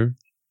character.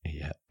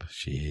 Yep,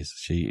 she is.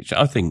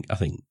 I think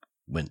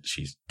when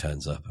she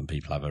turns up and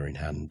people have her in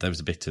hand, there was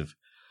a bit of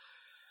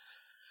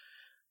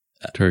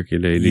turkey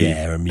lady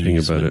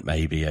amusement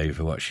maybe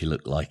over what she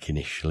looked like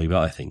initially,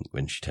 but I think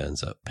when she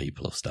turns up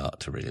people will start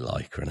to really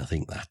like her, and I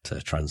think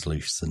that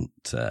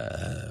translucent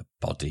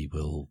body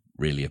will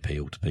really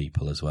appeal to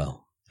people as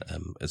well,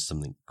 as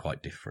something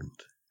quite different.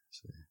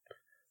 So,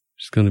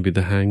 she's going to be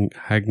the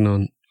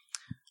Hagnon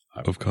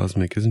of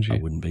Cosmic, isn't she? I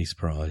wouldn't be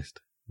surprised.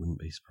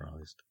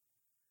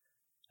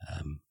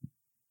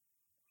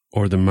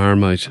 Or the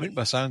Marmite. I think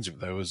by the sounds of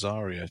it though,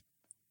 Azaria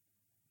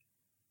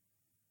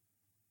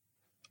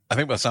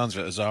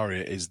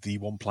is the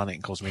one planet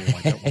in Cosmere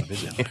I don't want to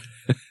visit.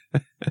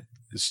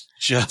 It's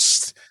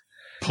just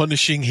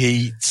punishing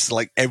heat.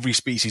 Like every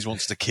species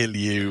wants to kill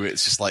you.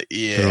 It's just like,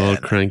 yeah. They're all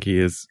cranky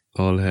as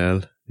all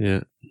hell.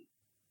 Yeah.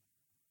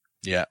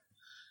 Yeah.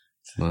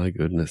 My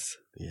goodness.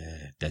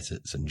 Yeah.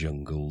 Deserts and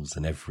jungles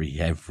and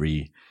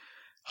every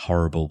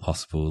horrible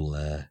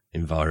possible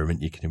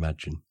environment you can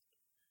imagine.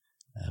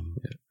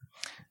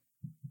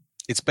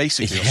 It's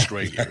basically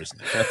Australia,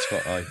 isn't it? That's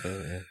what I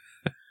thought, yeah.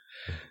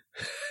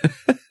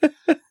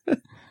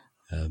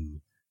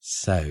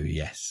 So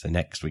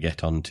next we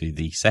get on to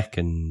the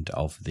second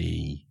of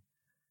the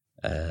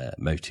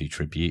Motu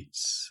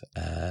tributes.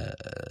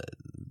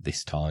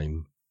 This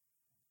time,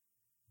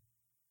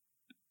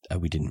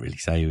 we didn't really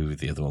say who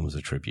the other one was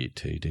a tribute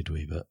to, did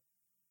we? But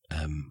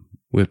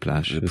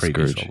Whiplash. The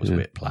previous one was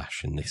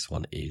Whiplash, and this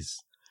one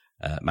is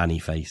Many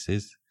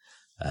Faces.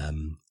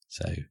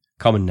 So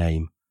common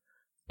name,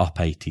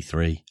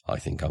 Op83. I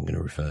think I'm going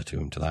to refer to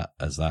him to that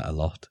as that a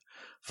lot.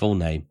 Full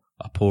name,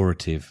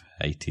 Operative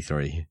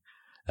 83.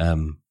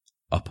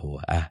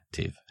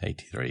 Operative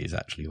 83 is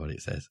actually what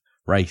it says.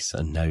 Race,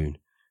 unknown.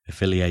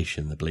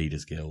 Affiliation, the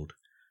Bleeders Guild.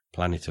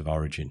 Planet of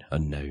origin,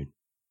 unknown.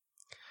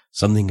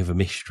 Something of a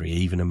mystery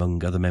even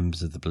among other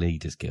members of the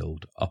Bleeders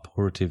Guild,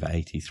 Operative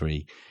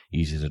 83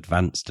 uses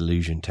advanced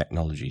illusion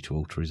technology to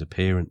alter his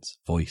appearance,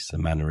 voice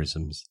and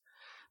mannerisms.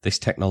 This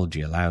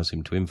technology allows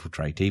him to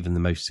infiltrate even the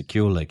most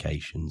secure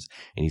locations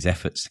in his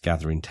efforts to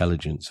gather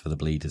intelligence for the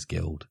Bleeders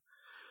Guild.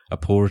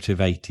 Operative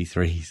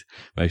 83's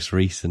most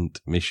recent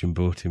mission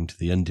brought him to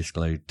the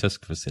undisclosed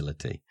Tusk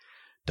facility.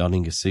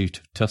 Donning a suit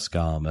of Tusk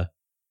armour,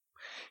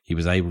 he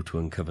was able to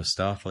uncover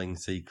startling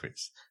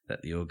secrets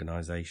that the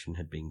organisation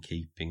had been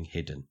keeping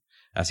hidden.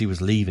 As he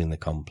was leaving the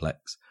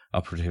complex,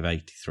 Operative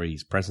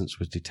 83's presence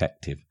was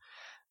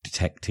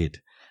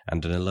detected,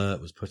 and an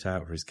alert was put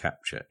out for his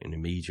capture and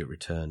immediate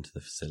return to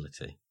the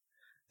facility.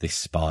 This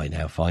spy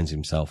now finds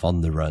himself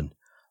on the run,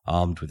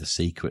 armed with a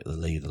secret that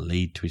will either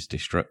lead to his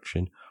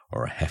destruction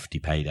or a hefty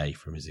payday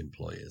from his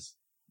employers.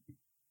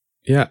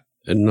 Yeah,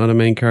 not a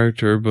main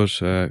character,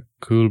 but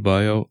cool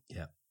bio.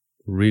 Yeah.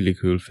 Really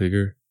cool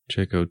figure.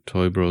 Check out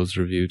Toy Bros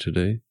review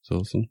today. It's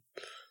awesome.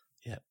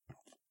 Yeah.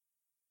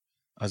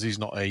 As he's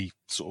not a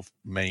sort of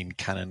main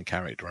canon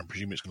character, I'm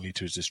presuming it's going to lead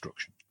to his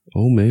destruction.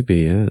 Oh, maybe,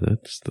 yeah.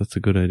 That's a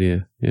good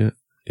idea. Yeah.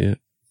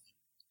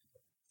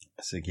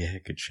 So yeah,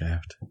 good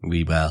shout.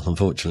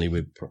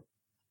 Unfortunately,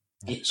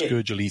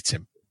 Scourge will eat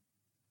him.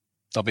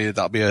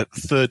 That'll be a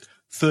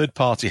third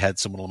party head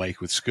someone will make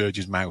with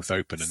Scourge's mouth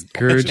open and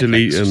Scourge will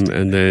eat him,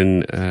 and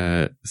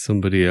then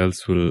somebody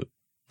else will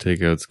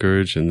take out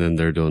Scourge, and then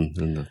they're done,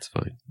 and that's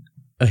fine.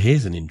 Oh,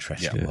 here's an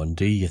interesting one.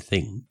 Do you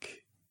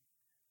think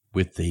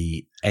with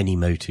the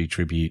Enimotu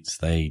tributes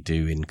they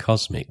do in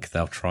Cosmic,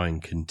 they'll try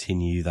and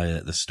continue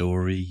the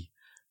story,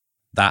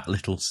 that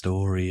little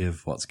story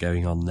of what's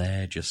going on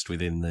there just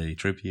within the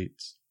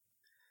tributes?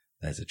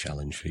 There's a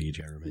challenge for you,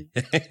 Jeremy.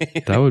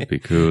 That would be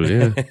cool,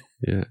 yeah.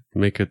 Yeah.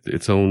 Make it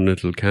its own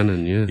little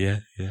canon, yeah.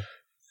 Yeah.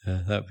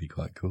 That would be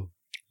quite cool.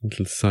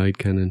 Little side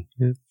canon,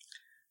 yeah.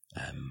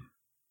 I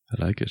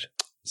like it.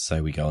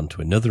 So we go on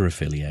to another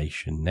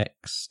affiliation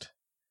next,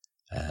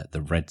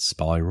 the Red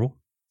Spiral.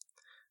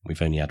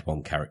 We've only had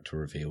one character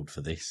revealed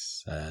for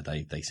this.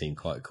 They seem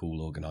quite a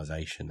cool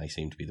organisation. They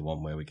seem to be the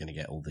one where we're going to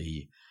get all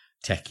the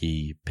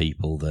techie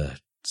people, the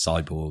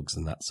cyborgs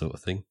and that sort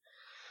of thing.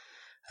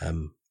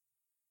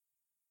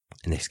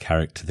 In this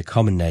character, the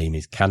common name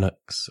is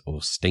Canucks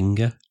or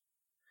Stinger.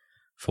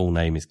 Full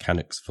name is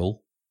Canucks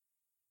Full.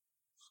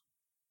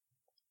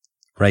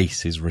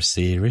 Race is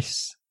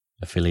Rasiris.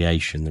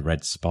 Affiliation, the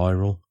Red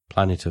Spiral.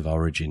 Planet of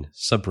origin,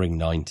 Subring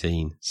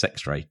 19,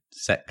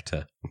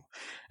 Sector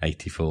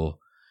 84,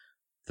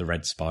 the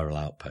Red Spiral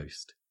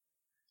Outpost.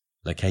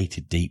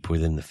 Located deep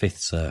within the Fifth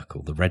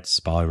Circle, the Red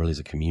Spiral is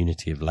a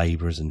community of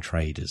labourers and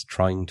traders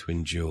trying to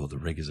endure the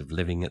rigours of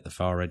living at the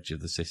far edge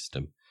of the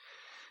system.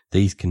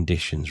 These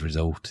conditions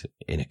result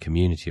in a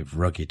community of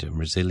rugged and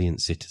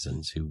resilient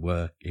citizens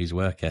whose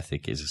work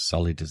ethic is as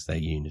solid as their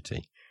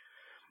unity.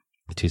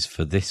 It is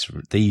for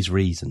these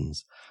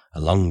reasons,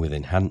 along with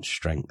enhanced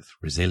strength,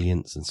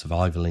 resilience and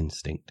survival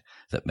instinct,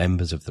 that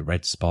members of the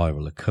Red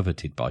Spiral are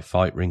coveted by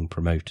fight ring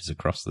promoters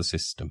across the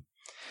system.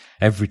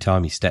 Every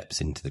time he steps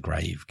into the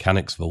grave,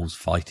 Canucks Vol's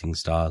fighting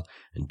style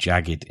and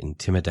jagged,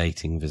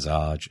 intimidating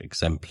visage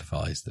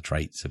exemplifies the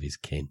traits of his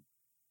kin.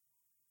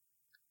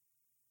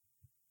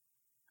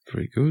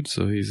 Very good.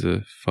 So he's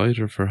a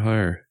fighter for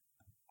hire.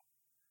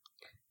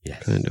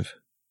 Yes. Kind of.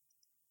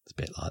 It's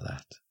a bit like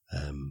that.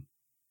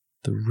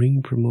 The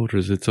ring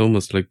promoters, it's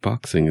almost like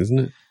boxing, isn't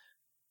it?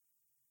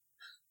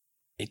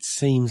 It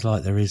seems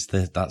like there is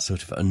that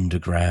sort of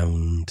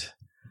underground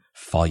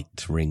fight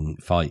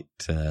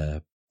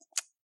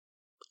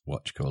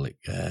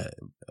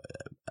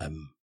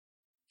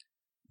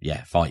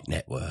fight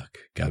network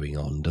going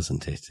on,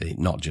 doesn't it?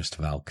 Not just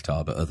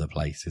Val-Katar, but other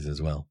places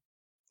as well.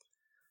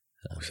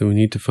 So we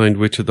need to find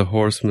which of the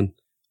horsemen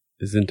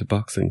is into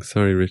boxing.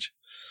 Sorry, Rich.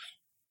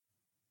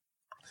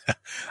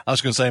 I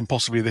was going to say, and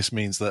possibly this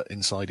means that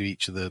inside of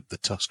each of the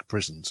Tusk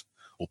prisons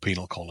or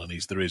penal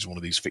colonies, there is one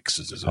of these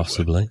fixers, as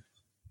possibly,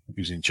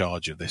 who's in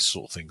charge of this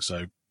sort of thing.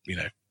 So,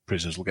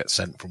 prisoners will get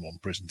sent from one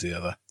prison to the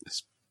other.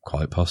 It's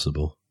quite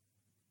possible.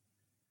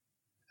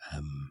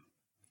 And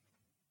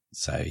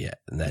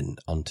then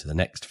on to the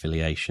next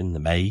affiliation, the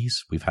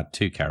Maze. We've had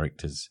two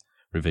characters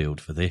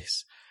revealed for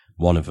this.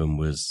 One of them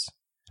was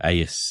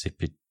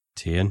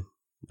Aesipitian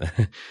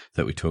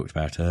that we talked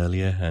about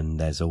earlier, and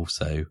there's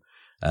also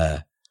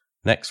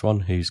next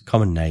one whose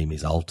common name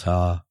is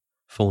Altar,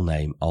 full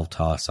name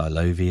Altar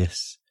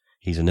Silovius.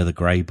 He's another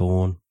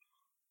Greyborn,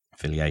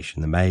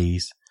 affiliation the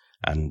Maze,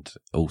 and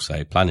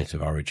also planet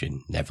of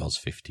origin Nevos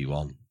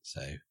 51.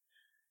 So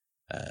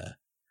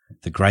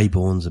the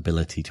Greyborn's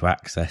ability to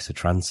access a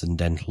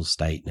transcendental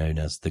state known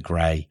as the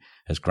Grey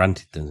has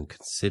granted them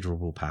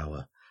considerable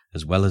power,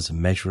 as well as a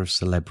measure of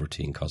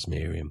celebrity in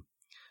Cosmerium.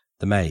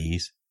 The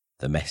Maze,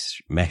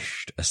 the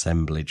meshed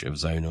assemblage of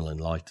zonal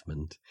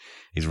enlightenment,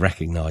 is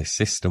recognised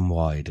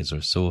system-wide as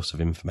a source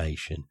of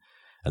information,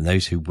 and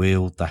those who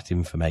wield that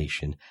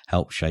information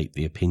help shape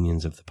the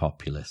opinions of the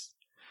populace.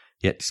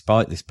 Yet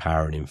despite this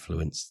power and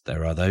influence,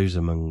 there are those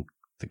among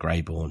the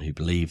Greyborn who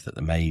believe that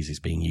the maze is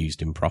being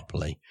used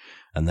improperly,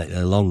 and that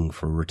they long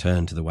for a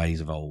return to the ways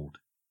of old.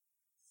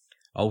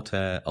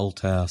 Altair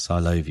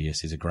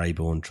Silovius is a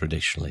Greyborn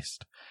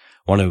traditionalist,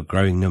 one of a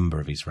growing number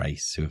of his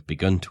race who have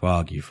begun to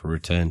argue for a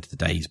return to the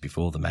days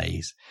before the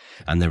maze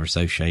and their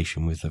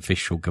association with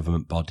official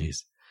government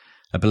bodies.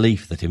 A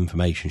belief that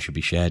information should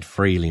be shared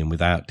freely and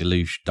without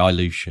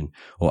dilution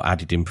or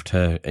added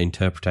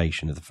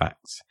interpretation of the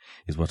facts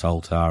is what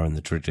Altair and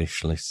the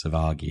traditionalists have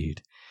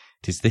argued.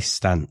 It is this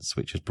stance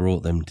which has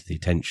brought them to the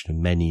attention of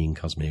many in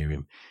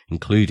Cosmerium,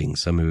 including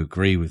some who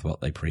agree with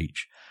what they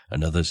preach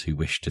and others who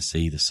wish to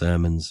see the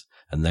sermons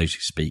and those who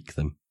speak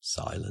them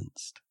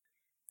silenced.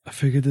 I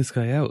figured this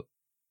guy out.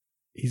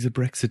 He's a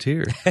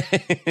Brexiteer.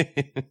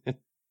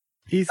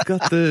 He's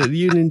got the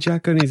Union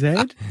Jack on his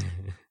head.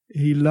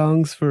 He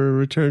longs for a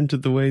return to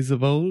the ways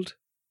of old.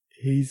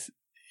 He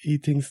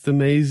thinks the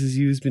maze is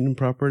used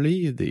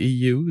improperly. The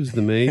EU is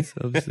the maze,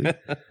 obviously.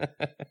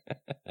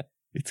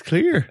 It's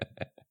clear.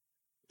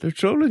 They're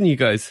trolling you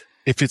guys.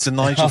 If it's a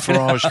Nigel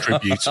Farage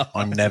tribute,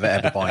 I'm never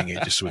ever buying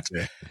it, just so it's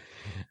clear.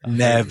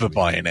 Never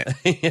buying it.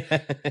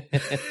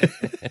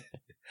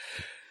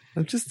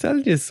 I'm just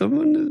telling you,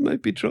 someone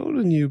might be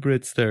trolling you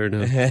Brits there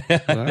now.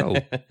 Wow.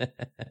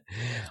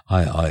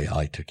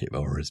 I took it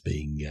more as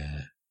being,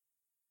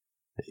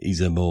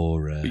 he's a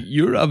more...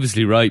 You're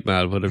obviously right,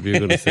 Mal, whatever you're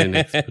going to say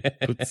next,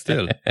 but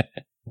still.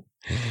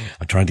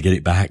 I'm trying to get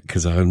it back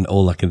because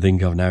all I can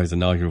think of now is a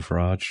Nigel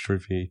Farage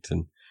tribute,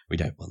 and we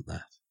don't want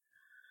that.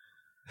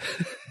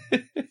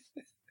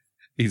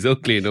 He's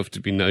ugly enough to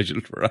be Nigel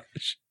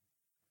Farage.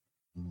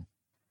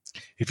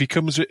 If he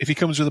comes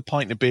with a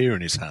pint of beer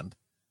in his hand,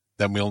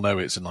 then we'll know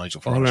it's a Nigel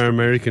Farage. All our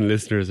American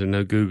listeners are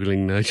now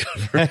Googling Nigel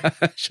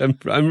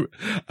Farage.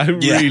 I'm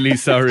really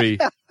sorry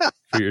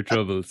for your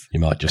troubles. You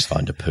might just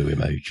find a poo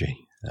emoji.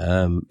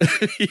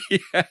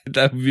 Yeah,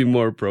 that would be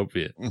more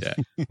appropriate. Yeah.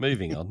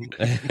 Moving on.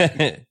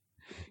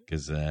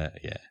 Because,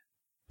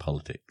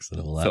 politics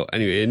and all that. So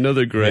anyway,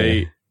 another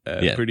Grey,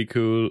 pretty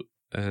cool.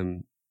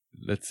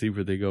 Let's see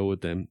where they go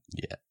with them.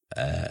 Yeah.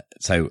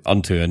 So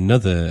onto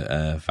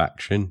another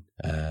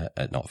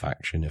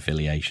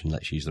affiliation,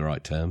 let's use the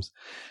right terms,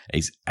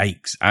 is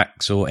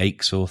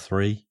Axor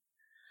 3.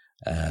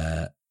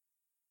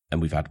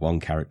 And we've had one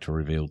character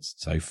revealed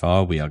so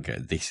far. We are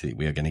going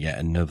to get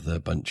another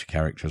bunch of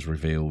characters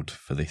revealed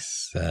for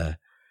this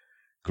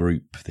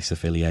group, this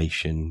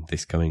affiliation,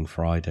 this coming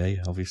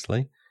Friday,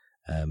 obviously.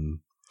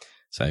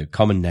 So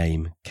common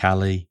name,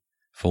 Callie,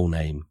 full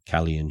name,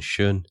 Callian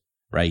Shun,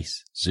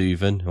 race,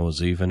 Zuvan or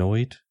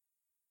Zuvanoid.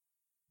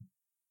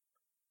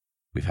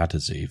 We've had a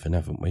Zuvan,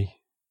 haven't we?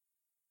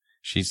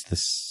 She's the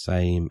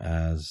same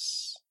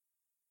as...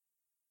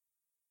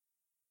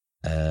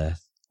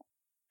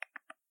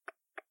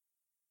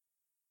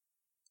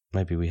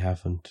 maybe we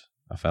haven't.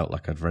 I felt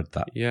like I'd read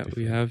that. Yeah,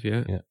 before. We have,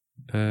 yeah.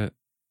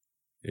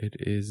 It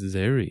is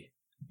Zeri.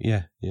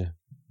 Yeah.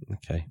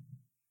 Okay.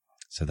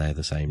 So they're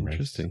the same race.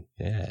 Interesting.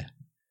 Yeah.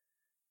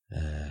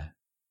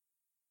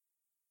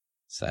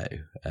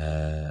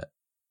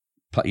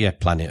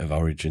 Planet of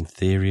Origin,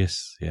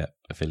 Therius,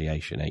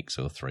 affiliation,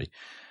 Axor 3.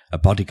 A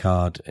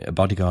bodyguard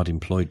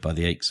employed by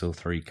the Axor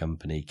 3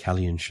 company,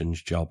 Callian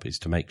Shun's job is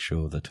to make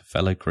sure that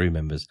fellow crew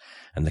members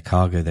and the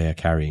cargo they are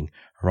carrying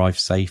arrive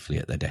safely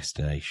at their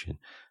destination,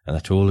 and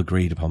that all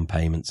agreed upon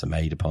payments are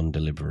made upon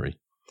delivery.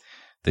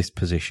 This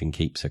position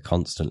keeps her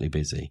constantly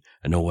busy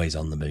and always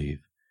on the move,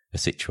 a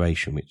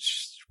situation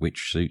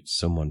which suits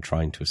someone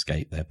trying to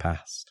escape their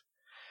past.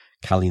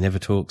 Callie never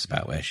talks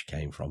about where she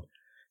came from,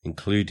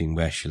 including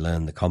where she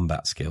learned the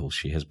combat skills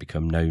she has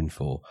become known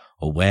for,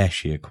 or where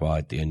she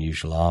acquired the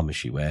unusual armour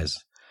she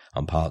wears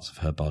on parts of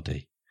her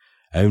body.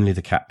 Only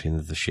the captain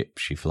of the ship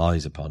she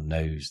flies upon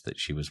knows that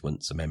she was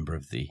once a member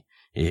of the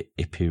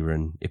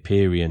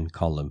Hyperion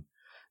column,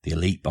 the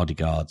elite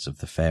bodyguards of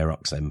the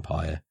Ferox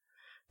Empire.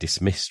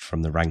 Dismissed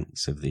from the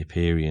ranks of the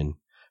Hyperion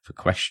for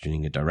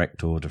questioning a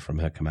direct order from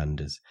her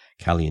commanders,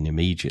 Callian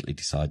immediately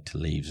decided to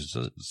leave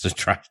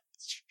Zatratos.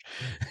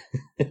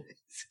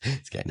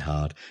 It's getting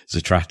hard.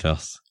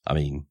 Zatratos.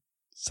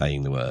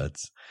 Saying the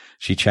words.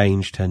 She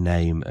changed her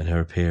name and her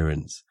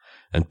appearance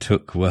and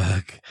took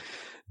work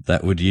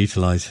that would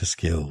utilize her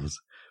skills,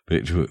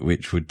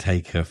 which would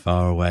take her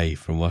far away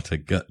from what her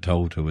gut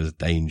told her was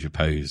danger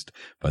posed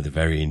by the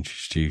very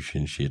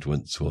institution she had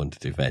once sworn to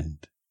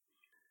defend.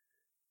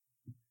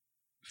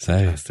 So,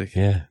 fantastic.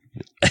 Yeah.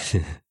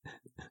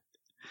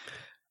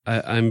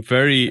 I'm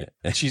very...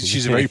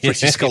 She's a very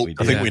pretty sculpt.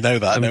 I think we know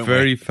that. I'm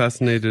very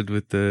fascinated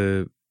with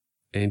the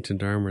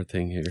ancient armor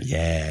thing here.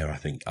 Yeah, I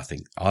think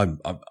I'm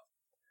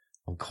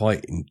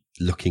quite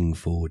looking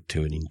forward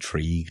to and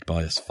intrigued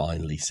by us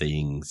finally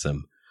seeing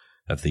some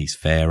of these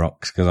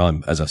Ferox,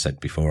 because as I said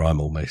before, I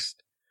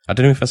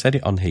don't know if I said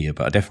it on here,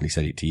 but I definitely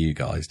said it to you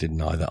guys,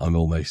 didn't I? That I'm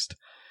almost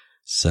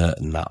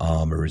certain that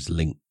armour is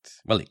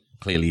linked. Well, it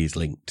clearly is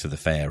linked to the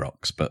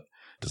Ferox, but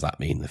does that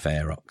mean the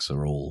Ferox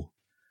are all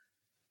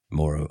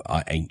more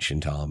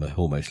ancient armour,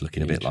 almost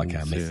looking a bit like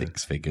our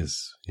Mythics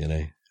figures, you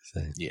know?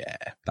 So Yeah.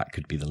 that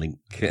could be the link.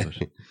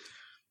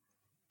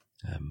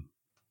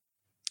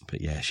 But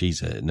yeah,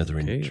 she's another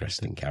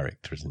interesting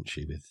character, isn't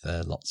she? With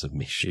lots of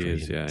mystery. She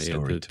is, and yeah.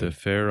 story The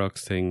Ferox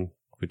thing,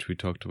 which we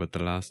talked about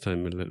the last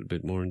time a little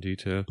bit more in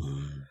detail,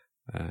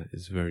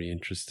 is very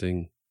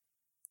interesting.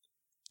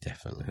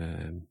 Definitely.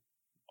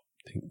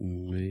 I think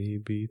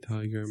maybe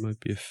Tiger might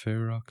be a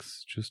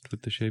Ferox, just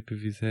with the shape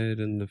of his head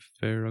and the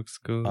Ferox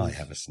skull. I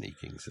have a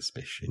sneaking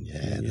suspicion,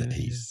 that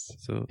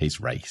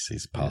his race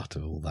is part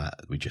of all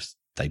that.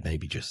 They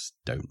maybe just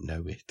don't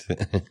know it.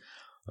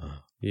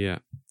 Yeah,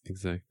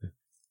 exactly.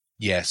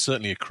 Yeah,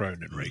 certainly a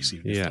Cronin race,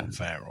 even if not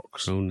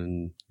Ferox.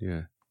 Cronin,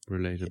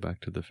 related back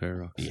to the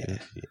Ferox. Yeah.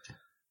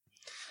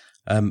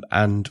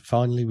 And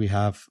finally, we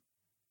have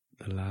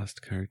the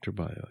last character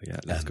bio.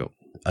 Yeah, let's go.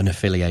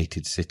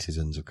 Unaffiliated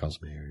citizens of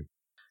Cosmerium.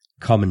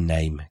 Common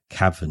name,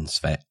 Cavern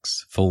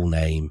Sphex. Full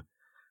name,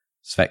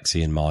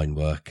 Sphexian mine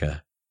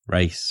worker.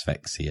 Race,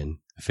 Sphexian.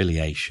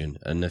 Affiliation,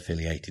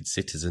 unaffiliated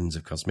citizens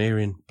of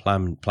Cosmerium.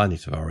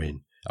 Planet of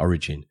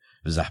origin,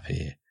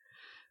 Zapir.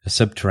 A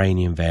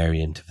subterranean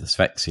variant of the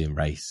Sphexian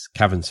race,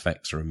 Cavern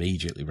Sphex are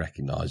immediately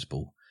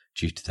recognisable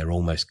due to their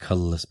almost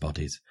colourless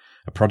bodies,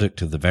 a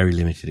product of the very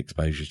limited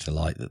exposure to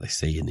light that they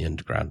see in the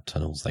underground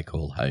tunnels they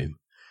call home.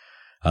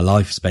 A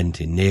life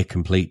spent in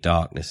near-complete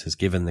darkness has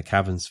given the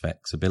Cavern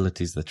Sphex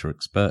abilities that are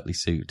expertly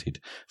suited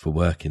for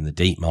work in the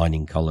deep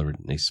mining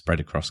colonies spread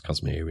across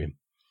Cosmerium.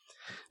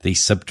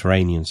 These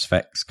subterranean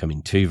Sphex come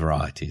in two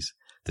varieties: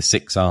 the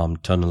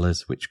six-armed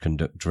tunnelers, which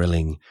conduct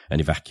drilling and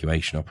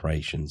evacuation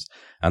operations,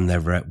 and their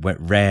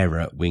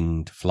rarer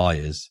winged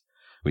flyers,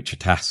 which are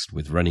tasked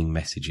with running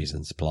messages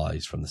and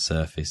supplies from the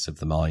surface of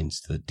the mines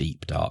to the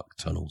deep, dark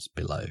tunnels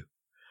below.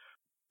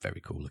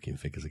 Very cool-looking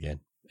figures again.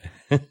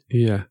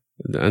 Yeah,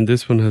 and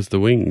this one has the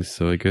wings,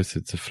 so I guess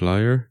it's a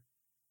flyer.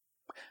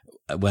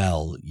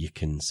 Well, you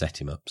can set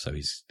him up so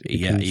he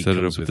can set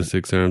it up with the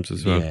 6 arms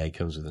as well. Yeah, he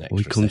comes with an extra.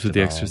 He comes with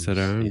the extra set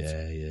of arms.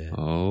 Yeah.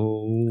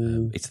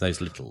 Oh, it's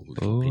those little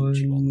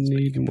pinchy ones. I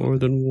need more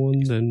than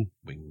one then.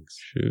 Wings.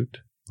 Shoot.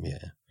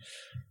 Yeah.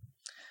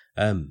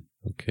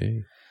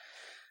 Okay.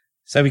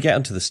 So we get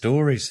onto the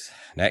stories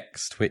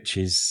next, which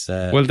is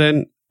well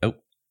then.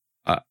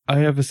 I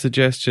have a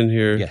suggestion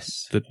here.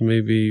 Yes. That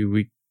maybe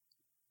we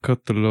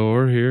cut the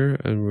lore here,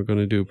 and we're going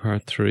to do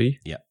part 3.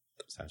 Yeah.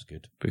 Sounds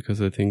good.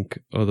 Because I think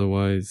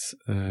otherwise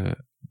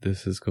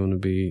this is going to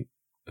be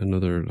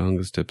another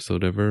longest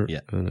episode ever. Yeah.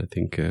 And I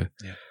think...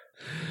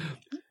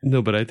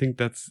 No, but I think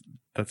that's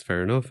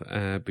fair enough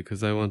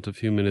because I want a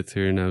few minutes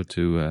here now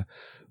to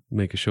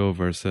make a show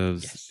of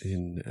ourselves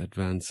in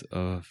advance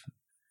of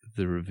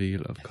the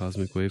reveal of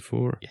Cosmic Wave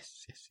 4.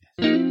 Yes.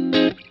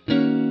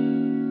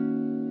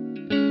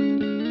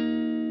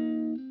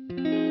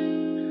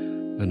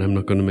 And I'm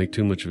not going to make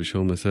too much of a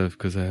show myself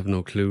because I have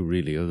no clue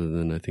really, other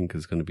than I think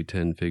it's going to be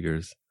 10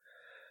 figures.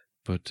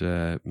 But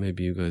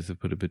maybe you guys have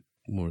put a bit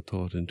more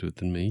thought into it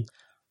than me.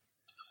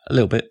 A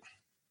little bit.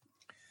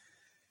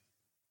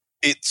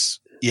 It's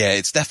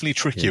definitely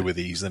trickier with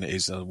these than it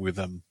is with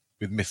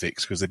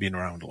Mythics because they've been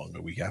around longer.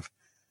 We have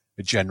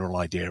a general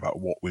idea about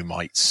what we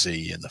might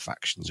see, and the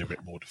factions are a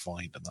bit more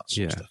defined and that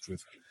sort of stuff.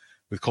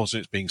 With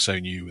Cosmics being so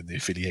new and the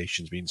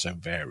affiliations being so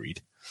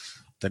varied,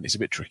 then it's a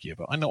bit trickier.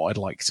 But I know what I'd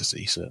like to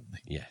see, certainly.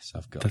 Yes,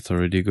 I've got. That's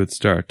already a good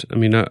start. I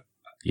mean, I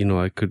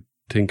could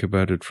think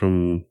about it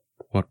from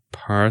what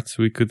parts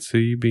we could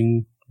see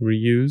being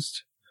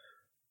reused.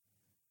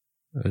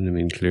 And I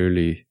mean,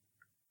 clearly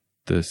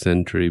the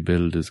Sentry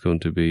build is going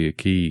to be a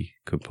key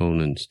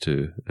component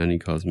to any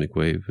Cosmic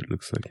Wave, it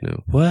looks like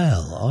now.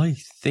 Well, I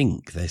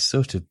think there's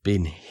sort of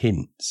been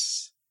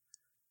hints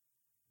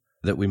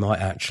that we might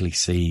actually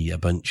see a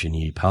bunch of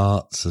new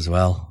parts as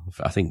well.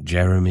 I think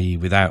Jeremy,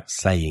 without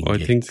saying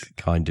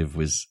kind of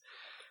was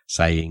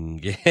saying,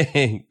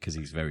 because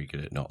he's very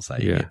good at not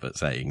saying it, but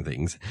saying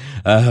things,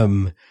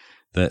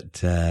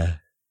 that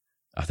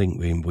I think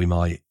we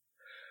might,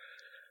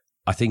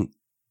 I think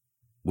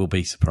we'll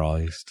be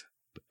surprised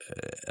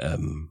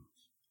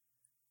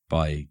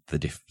by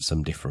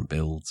some different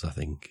builds, I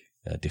think.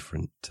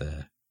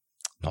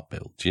 Not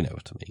builds, you know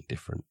what I mean,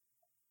 different.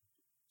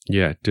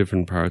 Yeah,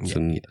 different parts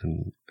and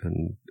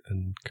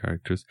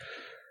characters.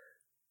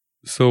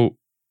 So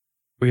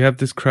we have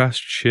this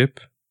crashed ship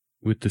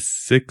with the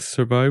 6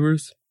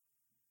 survivors.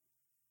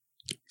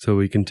 So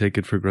we can take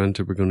it for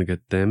granted we're going to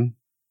get them.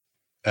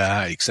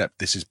 Except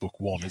this is book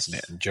 1, isn't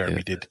it? And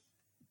Jeremy did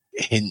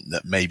hint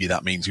that maybe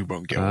that means we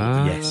won't get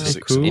all the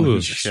 6 cool. In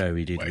his show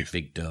he did with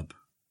Big Dub.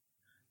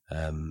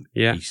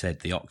 He said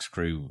the Ox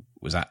Crew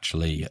was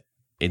actually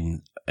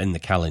in the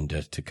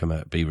calendar to come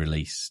out, be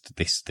released.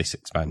 This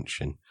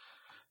expansion,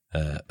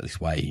 this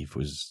wave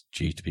was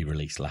due to be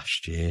released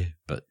last year,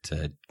 but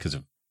because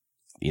of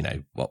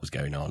what was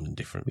going on and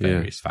different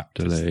various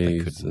factors,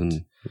 delays, they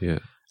couldn't.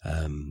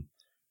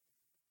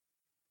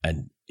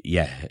 And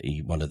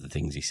one of the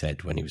things he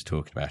said when he was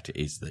talking about it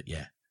is that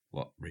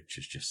what Rich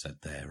has just said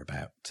there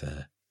about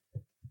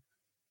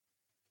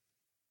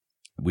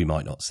we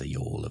might not see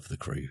all of the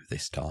crew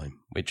this time,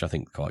 which I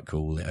think is quite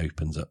cool. It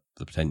opens up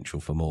the potential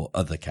for more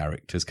other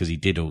characters, because he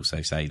did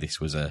also say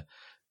this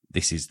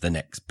is the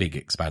next big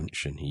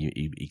expansion.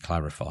 He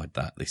clarified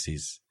that this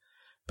is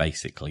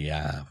basically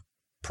our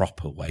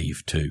proper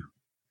Wave 2.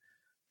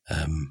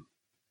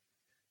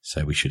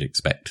 So we should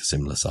expect a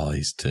similar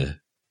size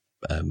to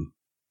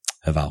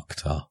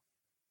Havalkatar,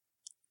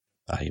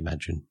 I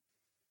imagine.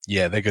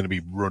 Yeah, they're going to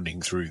be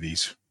running through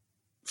these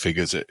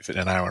figures at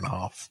an hour and a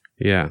half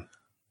Yeah.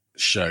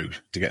 show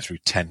to get through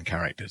 10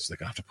 characters. They're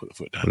going to have to put the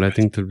foot down. Well, I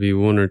think there'll be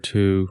 1 or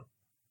 2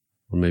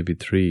 or maybe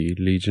 3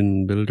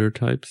 Legion builder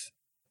types.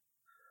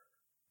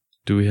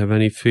 Do we have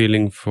any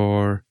feeling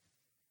for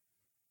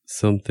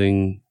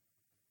something,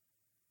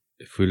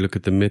 if we look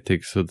at the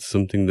mythic, so it's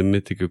something the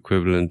mythic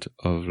equivalent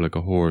of like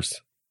a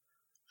horse?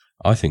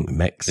 I think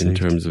mech suit. In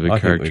terms of a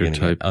character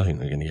type. I think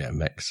we're going to get a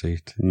mech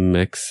suit.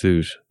 Mech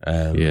suit.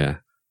 Yeah.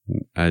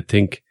 I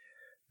think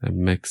a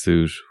mech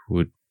suit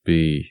would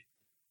be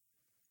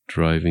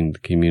driving the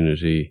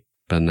community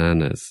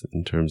bananas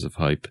in terms of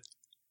hype.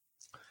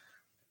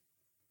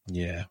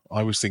 Yeah,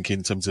 I was thinking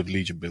in terms of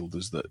Legion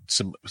builders that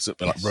something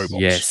like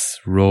robots. Yes,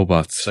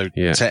 robots. So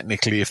yeah.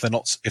 technically, if they're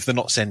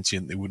not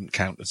sentient, they wouldn't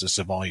count as a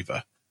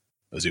survivor,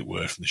 as it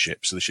were, from the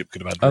ship. So the ship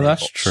could have had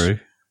robots. That's true.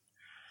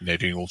 You know,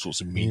 doing all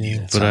sorts of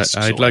menial But tasks.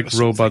 I'd like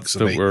robots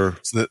that were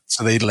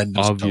so they'd lend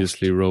themselves.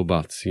 obviously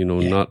robots. You know,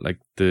 not like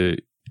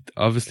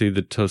obviously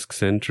the Tusk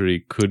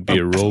Sentry could be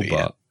a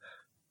robot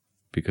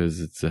because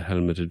it's a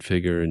helmeted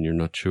figure and you're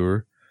not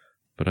sure.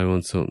 But I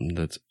want something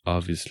that's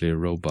obviously a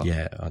robot.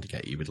 Yeah, I'd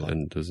get you with like,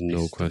 and there's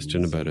no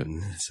question about it.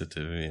 Sort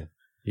of,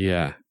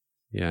 yeah,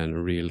 and a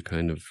real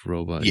kind of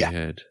robot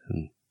head,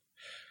 and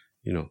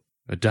you know,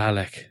 a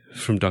Dalek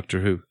from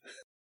Doctor Who.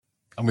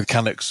 And with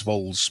Canucks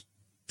Vol's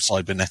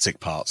cybernetic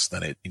parts,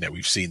 then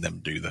we've seen them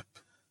do the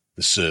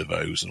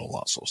servos and all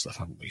that sort of stuff,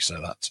 haven't we?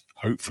 So that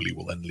hopefully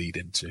will then lead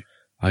into.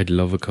 I'd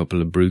love a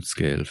couple of brute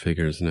scale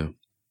figures now.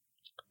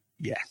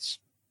 Yes,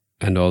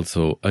 and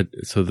also,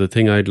 so the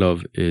thing I'd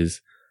love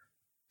is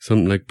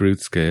something like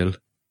brute scale,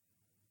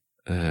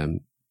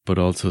 but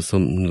also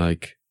something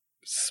like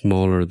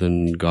smaller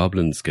than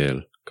goblin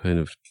scale, kind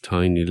of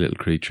tiny little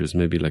creatures,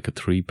 maybe like a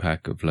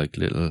 3-pack of like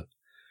little,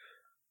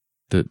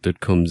 that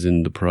comes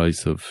in the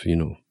price of, you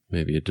know,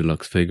 maybe a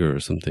deluxe figure or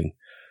something.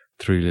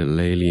 3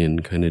 little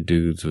alien kind of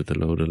dudes with a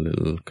load of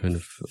little kind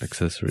of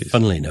accessories.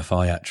 Funnily enough,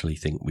 I actually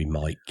think we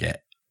might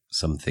get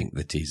something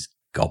that is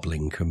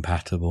goblin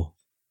compatible.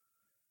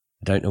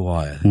 I don't know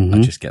why.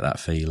 I just get that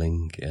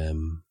feeling.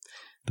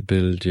 The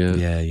build, yeah.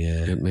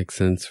 It makes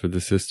sense for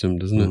the system,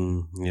 doesn't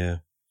it? Yeah.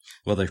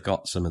 Well, they've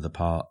got some of the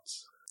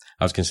parts.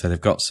 I was going to say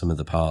they've got some of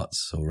the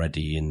parts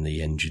already in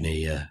the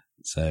engineer,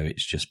 so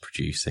it's just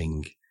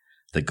producing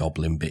the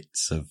goblin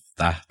bits of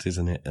that,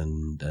 isn't it?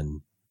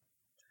 And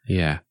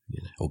yeah,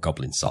 you know, or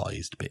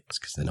goblin-sized bits,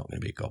 because they're not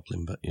going to be a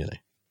goblin, but you know.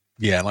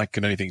 Yeah, and I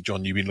can only think,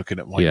 John, you've been looking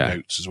at my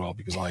notes as well,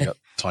 because I got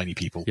tiny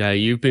people. Yeah,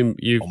 you've been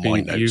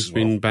banging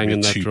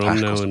that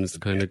drum now, and it's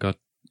kind of got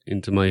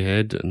into my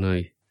head, and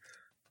I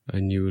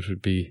knew it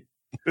would be.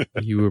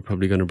 You were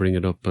probably going to bring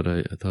it up, but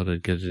I thought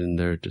I'd get it in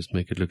there, just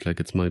make it look like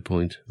it's my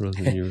point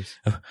rather than yours.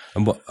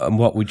 And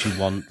what would you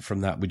want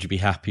from that? Would you be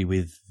happy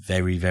with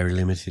very, very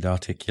limited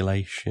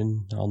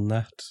articulation on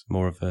that?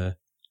 More of a...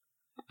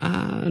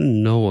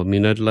 no, I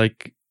mean, I'd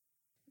like...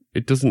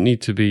 It doesn't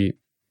need to be...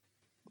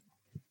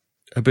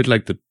 A bit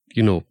like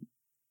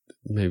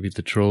maybe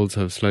the trolls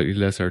have slightly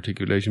less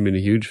articulation being a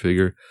huge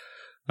figure.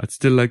 I'd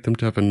still like them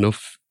to have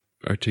enough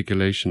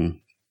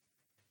articulation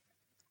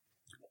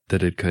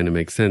that it kind of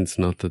makes sense,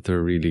 not that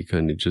they're really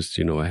kind of just,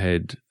 a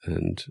head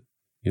and,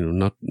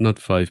 not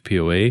 5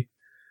 POA,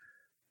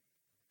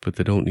 but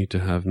they don't need to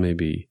have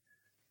maybe,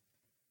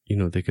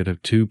 they could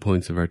have 2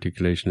 points of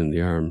articulation in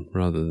the arm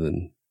rather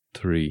than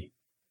 3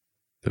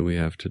 that we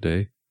have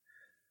today.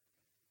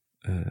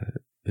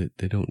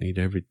 They don't need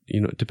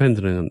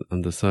depending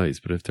on the size,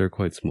 but if they're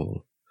quite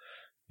small,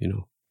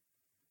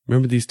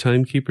 remember these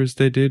timekeepers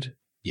they did?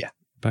 Yeah.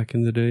 Back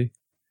in the day?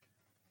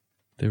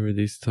 They were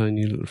these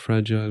tiny little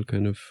fragile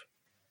kind of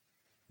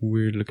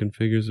weird looking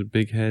figures with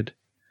big head.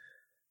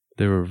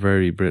 They were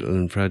very brittle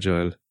and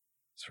fragile,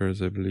 as far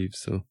as I believe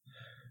so.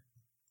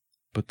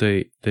 But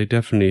they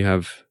definitely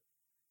have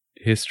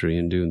history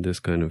in doing this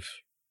kind of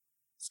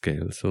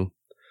scale, so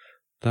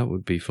that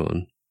would be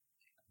fun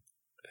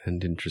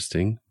and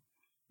interesting,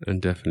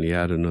 and definitely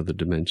add another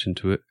dimension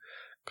to it,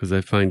 because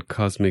I find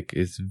Cosmic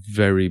is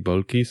very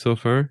bulky so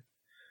far,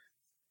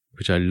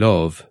 which I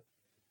love,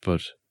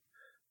 but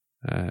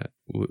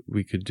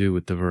we could do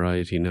with the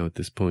variety now at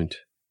this point.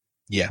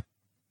 Yeah.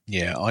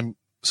 I'm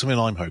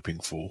hoping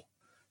for,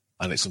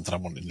 and it's something I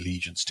want in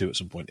Legions too at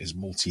some point, is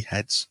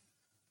multi-heads.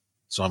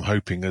 So I'm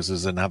hoping as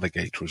a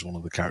navigator, as one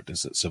of the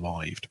characters that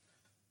survived,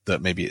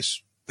 that maybe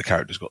it's the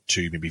character's got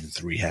 2, maybe even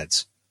 3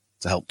 heads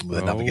to help them with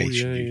their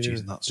navigation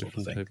duties and that sort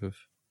of thing.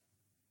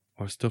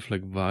 Or stuff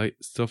like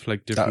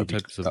different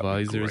types of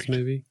visors,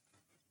 maybe.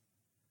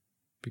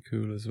 Be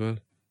cool as well.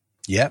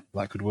 Yeah,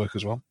 that could work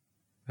as well.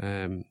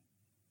 Um,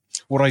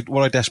 What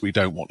I desperately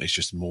don't want is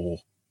just more,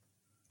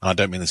 and I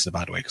don't mean this in a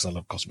bad way because I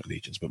love Cosmic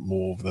Legions, but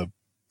more of the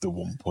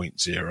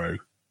 1.0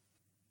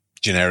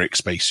 generic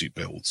spacesuit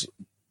builds.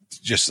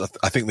 Just,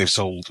 I think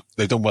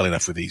they've done well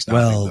enough with these now.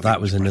 Well,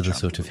 that was another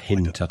sort of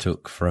hint I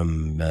took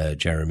from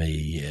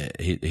Jeremy.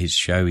 His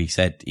show, he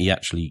said he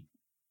actually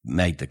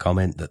made the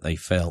comment that they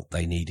felt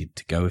they needed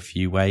to go a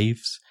few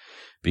waves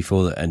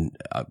before, I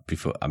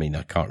mean,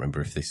 I can't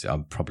remember if this,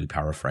 I'm probably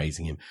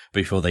paraphrasing him,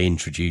 before they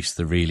introduced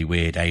the really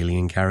weird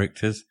alien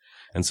characters,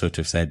 and sort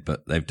of said,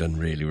 but they've done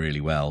really, really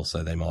well,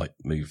 so they might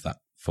move that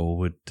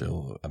forward,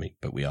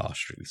 but we are,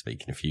 strictly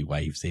speaking, a few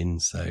waves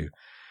in, so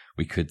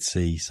we could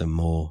see some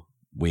more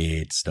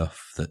weird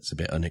stuff that's a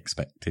bit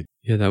unexpected.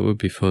 yeah, that would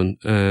be fun.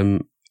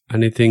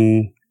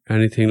 Anything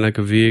like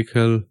a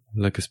vehicle,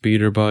 like a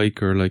speeder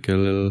bike or like a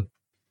little...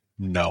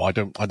 No, I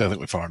don't think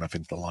we're far enough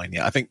into the line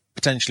yet. I think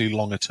potentially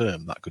longer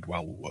term that could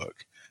well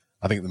work.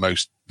 I think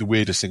the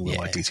weirdest thing we're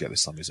likely to get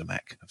this time is a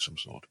mech of some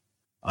sort.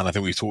 And I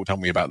think we've talked,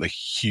 haven't we, about the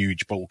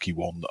huge bulky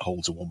one that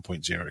holds a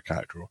 1.0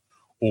 character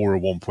or a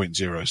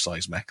 1.0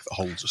 size mech that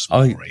holds a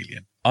smaller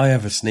alien. I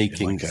have a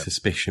sneaking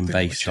suspicion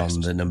based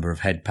on the number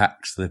of head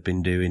packs they've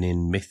been doing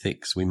in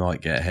Mythics. We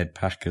might get a head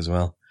pack as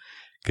well,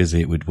 because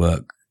it would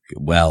work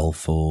well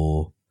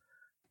for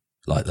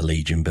like the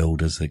Legion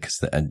builders,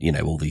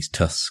 and all these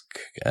Tusk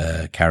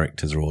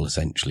characters are all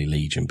essentially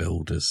Legion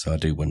builders. So I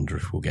do wonder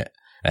if we'll get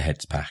a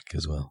heads pack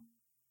as well.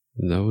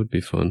 That would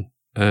be fun.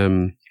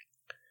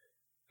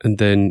 And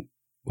then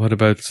what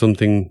about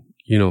something,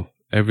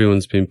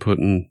 everyone's been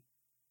putting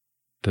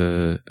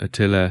the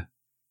Attila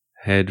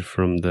head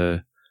from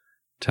the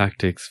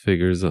Tactics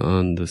figures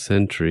on the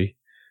Sentry.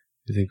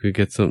 You think we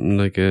get something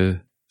like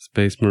a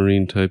Space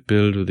Marine type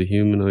build with a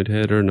humanoid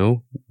head, or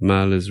no?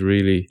 Mal is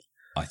really...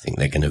 I think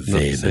they're going to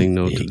veer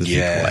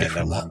away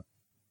from that.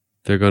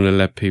 They're going to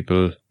let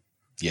people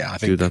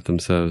do that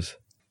themselves.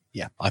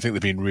 Yeah, I think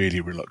they've been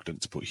really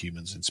reluctant to put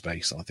humans in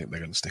space, and I think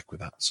they're going to stick with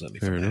that, certainly.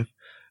 Fair enough.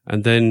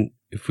 And then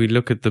if we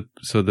look at the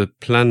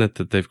planet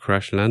that they've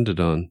crash landed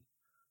on,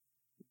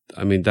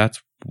 I mean,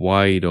 that's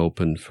wide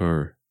open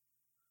for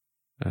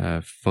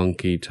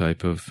funky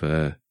type of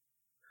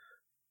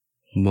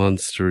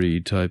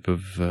monstery type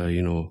of,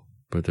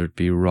 whether it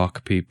be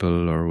rock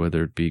people or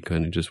whether it be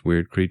kind of just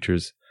weird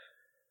creatures.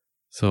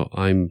 So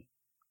I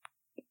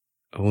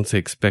won't say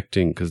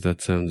expecting, because that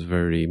sounds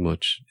very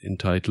much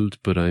entitled,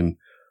 but I'm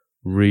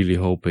really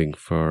hoping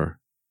for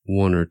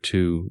one or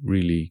two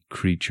really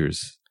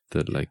creatures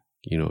that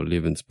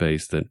live in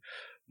space that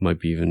might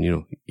be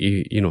even,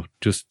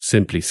 just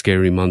simply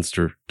scary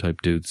monster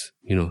type dudes,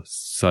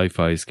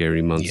 sci-fi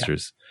scary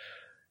monsters,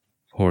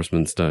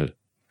 horseman style.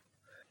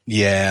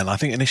 Yeah, and I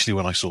think initially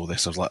when I saw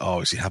this, I was like,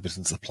 oh, it's the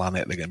inhabitants of the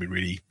planet. They're going to be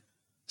really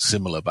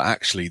similar, but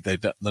actually they're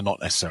not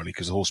necessarily,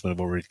 because the horsemen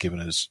have already given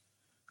us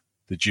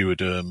the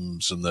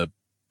duoderms and the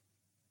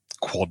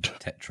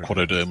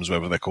quadoderms,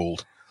 whatever they're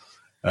called,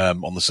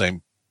 on the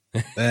same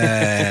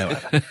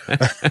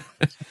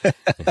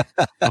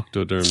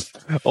octoderms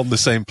on the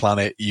same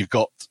planet. You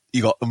got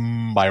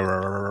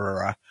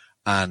Myra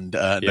and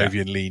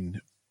Novian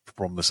Lean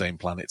from the same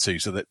planet too,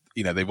 so that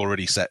they've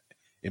already set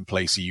in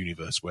place a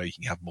universe where you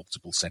can have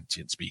multiple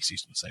sentient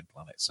species on the same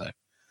planet, so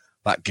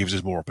that gives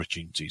us more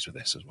opportunities with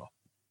this as well.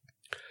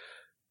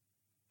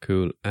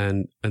 Cool.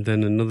 And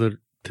then another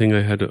thing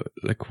I had,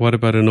 what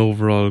about an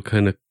overall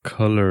kind of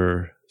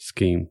color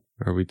scheme?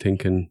 Are we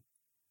thinking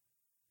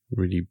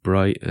really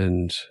bright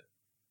and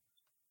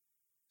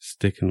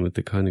sticking with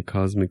the kind of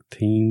cosmic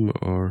theme,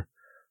 or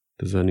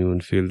does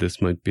anyone feel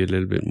this might be a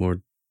little bit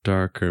more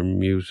darker,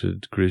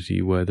 muted,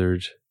 gritty,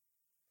 weathered,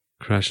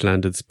 crash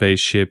landed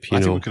spaceship?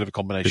 I think we could have a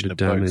combination of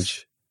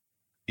damage.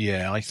 Both.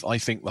 Yeah, I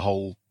think the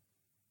whole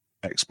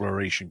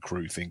exploration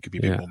crew thing could be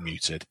a bit more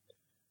muted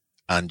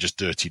and just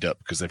dirtied up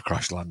because they've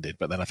crash landed.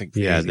 But then I think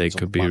they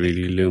could be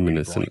really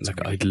luminous, and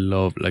I'd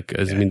love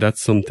I mean,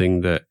 that's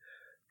something that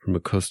from a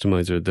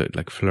customizer,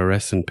 that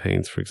fluorescent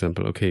paints, for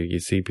example. Okay, you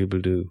see people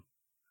do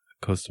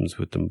customs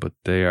with them, but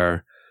they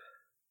are,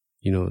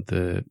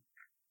 the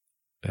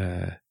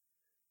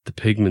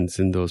pigments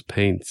in those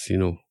paints,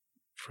 on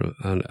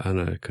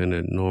a kind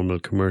of normal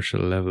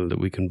commercial level that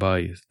we can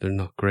buy, they're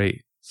not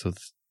great. So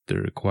they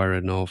require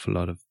an awful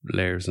lot of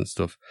layers and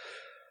stuff.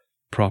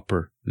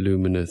 Proper,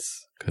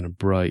 luminous, kind of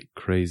bright,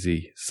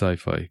 crazy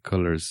sci-fi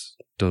colors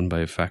done by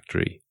a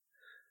factory.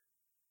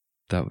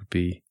 That would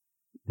be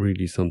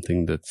really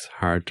something that's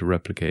hard to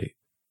replicate.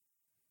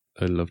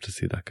 I'd love to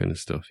see that kind of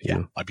stuff. You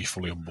know? I'd be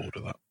fully on board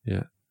with that.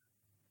 Yeah.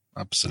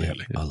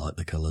 Absolutely. Yeah, I like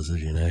the colours,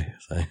 as you know.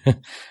 So.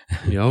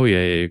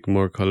 yeah.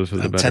 More colourful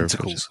the better.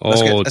 Tentacles.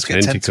 Let's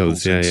get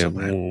tentacles. Yeah.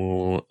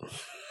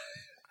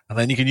 And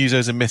then you can use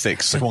those in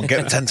Mythics. So come on,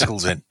 get the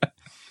tentacles in.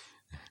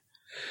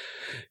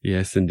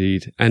 Yes,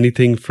 indeed.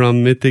 Anything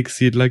from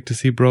Mythics you'd like to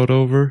see brought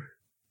over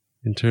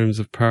in terms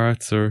of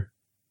parts, or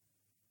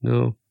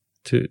no?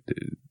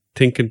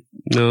 Thinking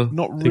no.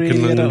 Not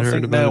really. I don't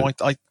think. No,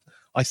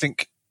 I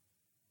think.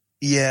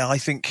 Yeah, I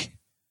think.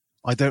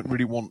 I don't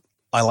really want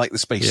I like the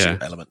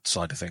spacesuit element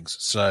side of things.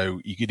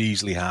 So you could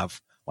easily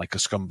have like a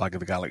Scumbag of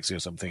the Galaxy or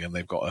something, and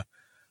they've got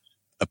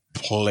a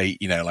plate,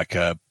 like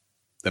a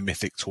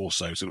mythic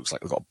torso. So it looks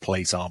like they've got a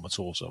plate armor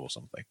torso or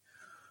something.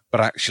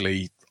 But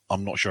actually,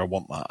 I'm not sure I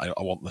want that.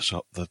 I want the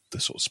sort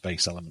of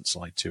space element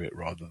side to it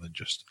rather than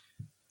just,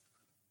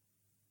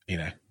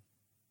 they've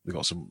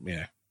got some,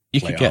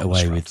 You could get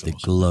away with the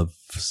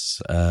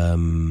gloves,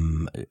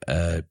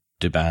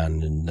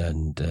 Duban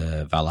and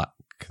Valak,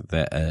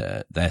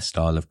 their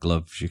style of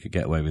gloves. You could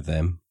get away with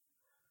them.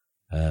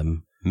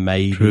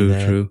 Maybe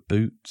their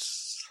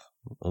boots,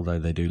 although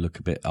they do look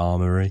a bit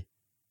armory.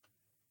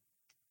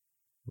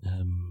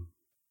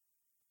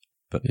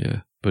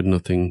 But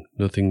nothing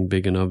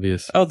big and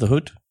obvious. Oh, the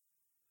hood.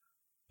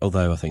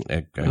 Although I think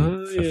they're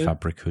going for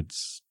fabric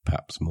hoods,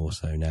 perhaps more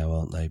so now,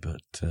 aren't they?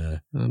 But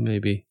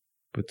maybe.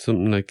 But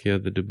something like the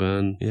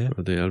Duban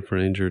or the Elf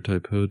Ranger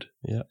type hood.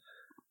 Yeah.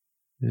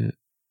 I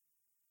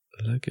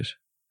like it.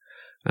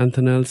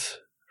 Anything else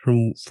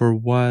for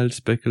wild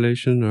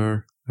speculation,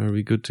 or are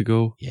we good to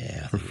go?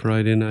 Yeah. For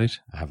Friday night.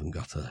 I haven't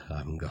got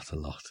a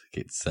lot.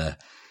 It's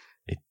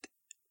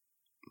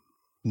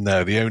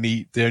No, the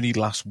only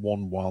last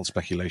one wild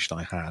speculation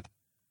I had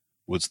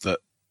was that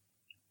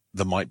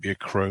there might be a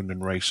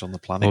Kronan race on the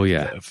planet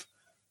that have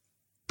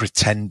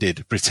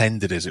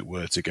pretended as it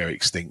were to go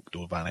extinct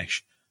or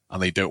vanish,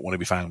 and they don't want to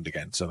be found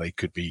again, so they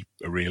could be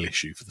a real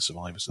issue for the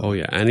survivors.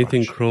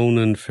 Anything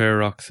Kronan,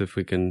 Ferox, if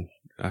we can,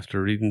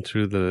 after reading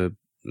through the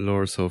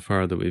lore so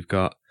far that we've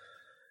got,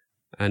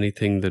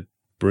 anything that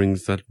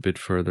brings that bit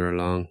further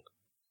along,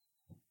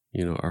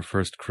 our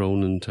first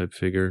Kronan type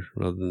figure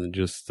rather than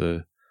just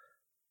the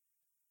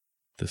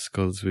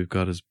skulls we've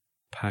got as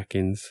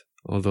pack-ins,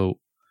 although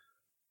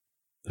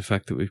the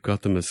fact that we've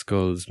got them as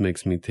skulls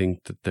makes me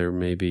think that they're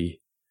maybe,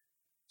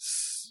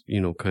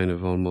 kind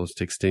of almost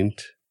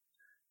extinct.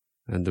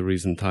 And the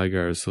reason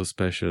Tygar is so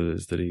special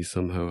is that he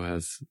somehow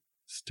has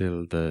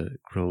still the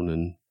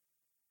Kronan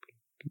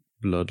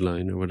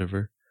bloodline or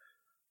whatever.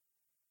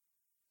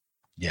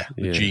 Yeah,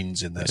 the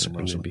genes in there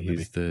somewhere. Maybe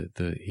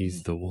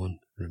he's the one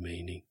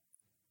remaining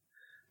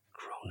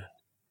Kronan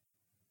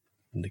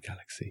in the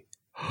galaxy.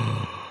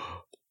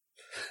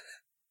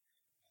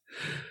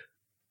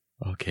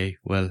 Okay,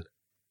 well,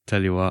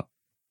 tell you what,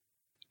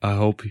 I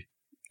hope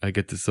I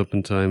get this up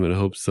in time, and I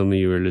hope some of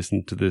you are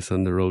listening to this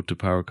on the road to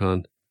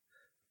PowerCon.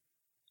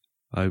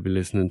 I'll be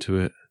listening to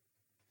it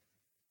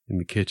in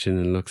the kitchen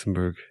in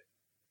Luxembourg,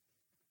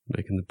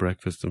 making the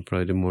breakfast on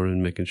Friday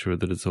morning, making sure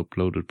that it's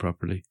uploaded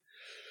properly.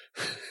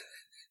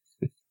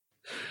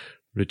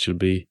 Rich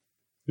he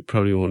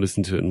probably won't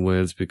listen to it in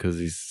Wales because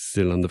he's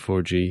still on the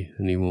 4G,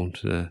 and he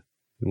won't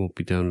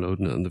be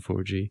downloading it on the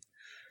 4G.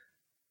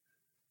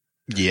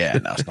 Yeah,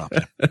 no, it's not.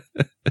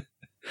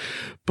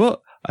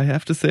 But I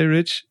have to say,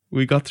 Rich,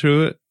 we got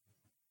through it.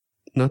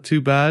 Not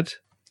too bad.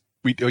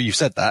 You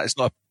said that. It's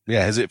not.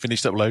 Yeah, has it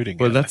finished uploading?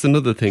 Well, that's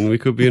another thing. We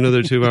could be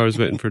another 2 hours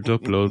waiting for it to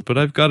upload, but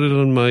I've got it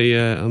on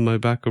my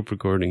backup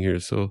recording here,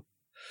 so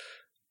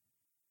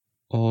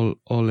all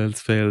else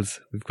fails,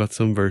 we've got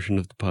some version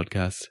of the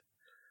podcast.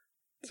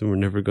 So we're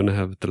never going to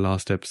have the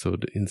lost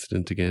episode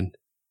incident again.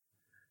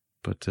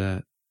 But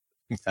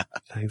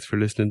thanks for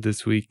listening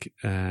this week.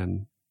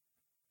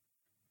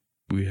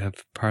 We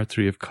have part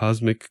 3 of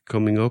Cosmic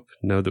coming up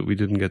now that we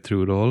didn't get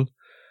through it all.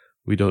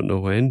 We don't know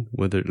when,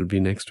 whether it'll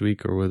be next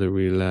week or whether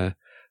we'll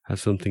have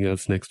something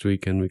else next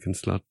week and we can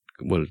slot.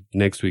 Well,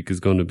 next week is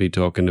going to be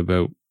talking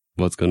about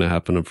what's going to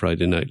happen on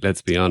Friday night.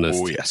 Let's be honest.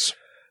 Oh, yes.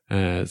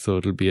 So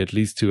it'll be at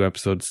least 2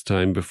 episodes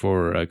time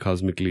before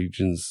Cosmic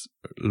Legion's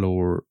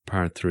Lore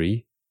part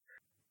 3.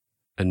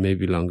 And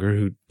maybe longer,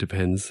 who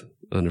depends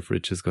on if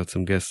Rich has got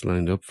some guests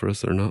lined up for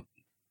us or not.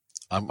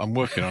 I'm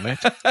working on it.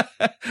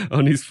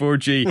 On his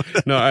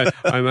 4G. No,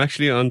 I'm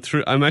actually on on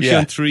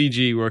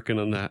 3G working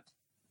on that.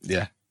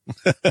 Yeah.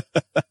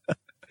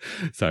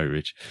 Sorry,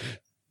 Rich.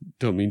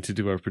 Don't mean to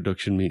do our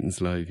production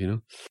meetings live,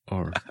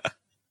 or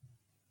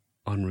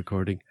on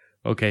recording.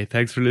 Okay,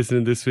 thanks for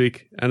listening this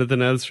week.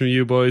 Anything else from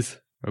you boys?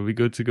 Are we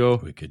good to go?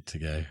 We're good to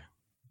go.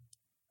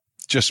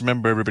 Just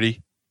remember,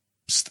 everybody,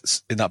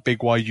 in that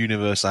big wide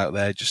universe out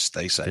there, just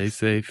stay safe. Stay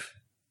safe.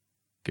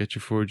 Get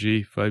your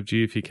 4G,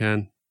 5G if you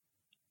can.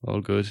 All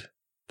good.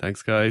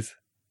 Thanks, guys.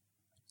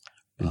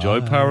 Enjoy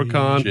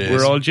PowerCon. Cheers.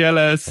 We're all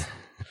jealous.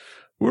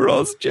 We're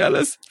all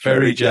jealous.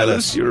 Very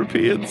jealous.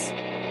 Europeans.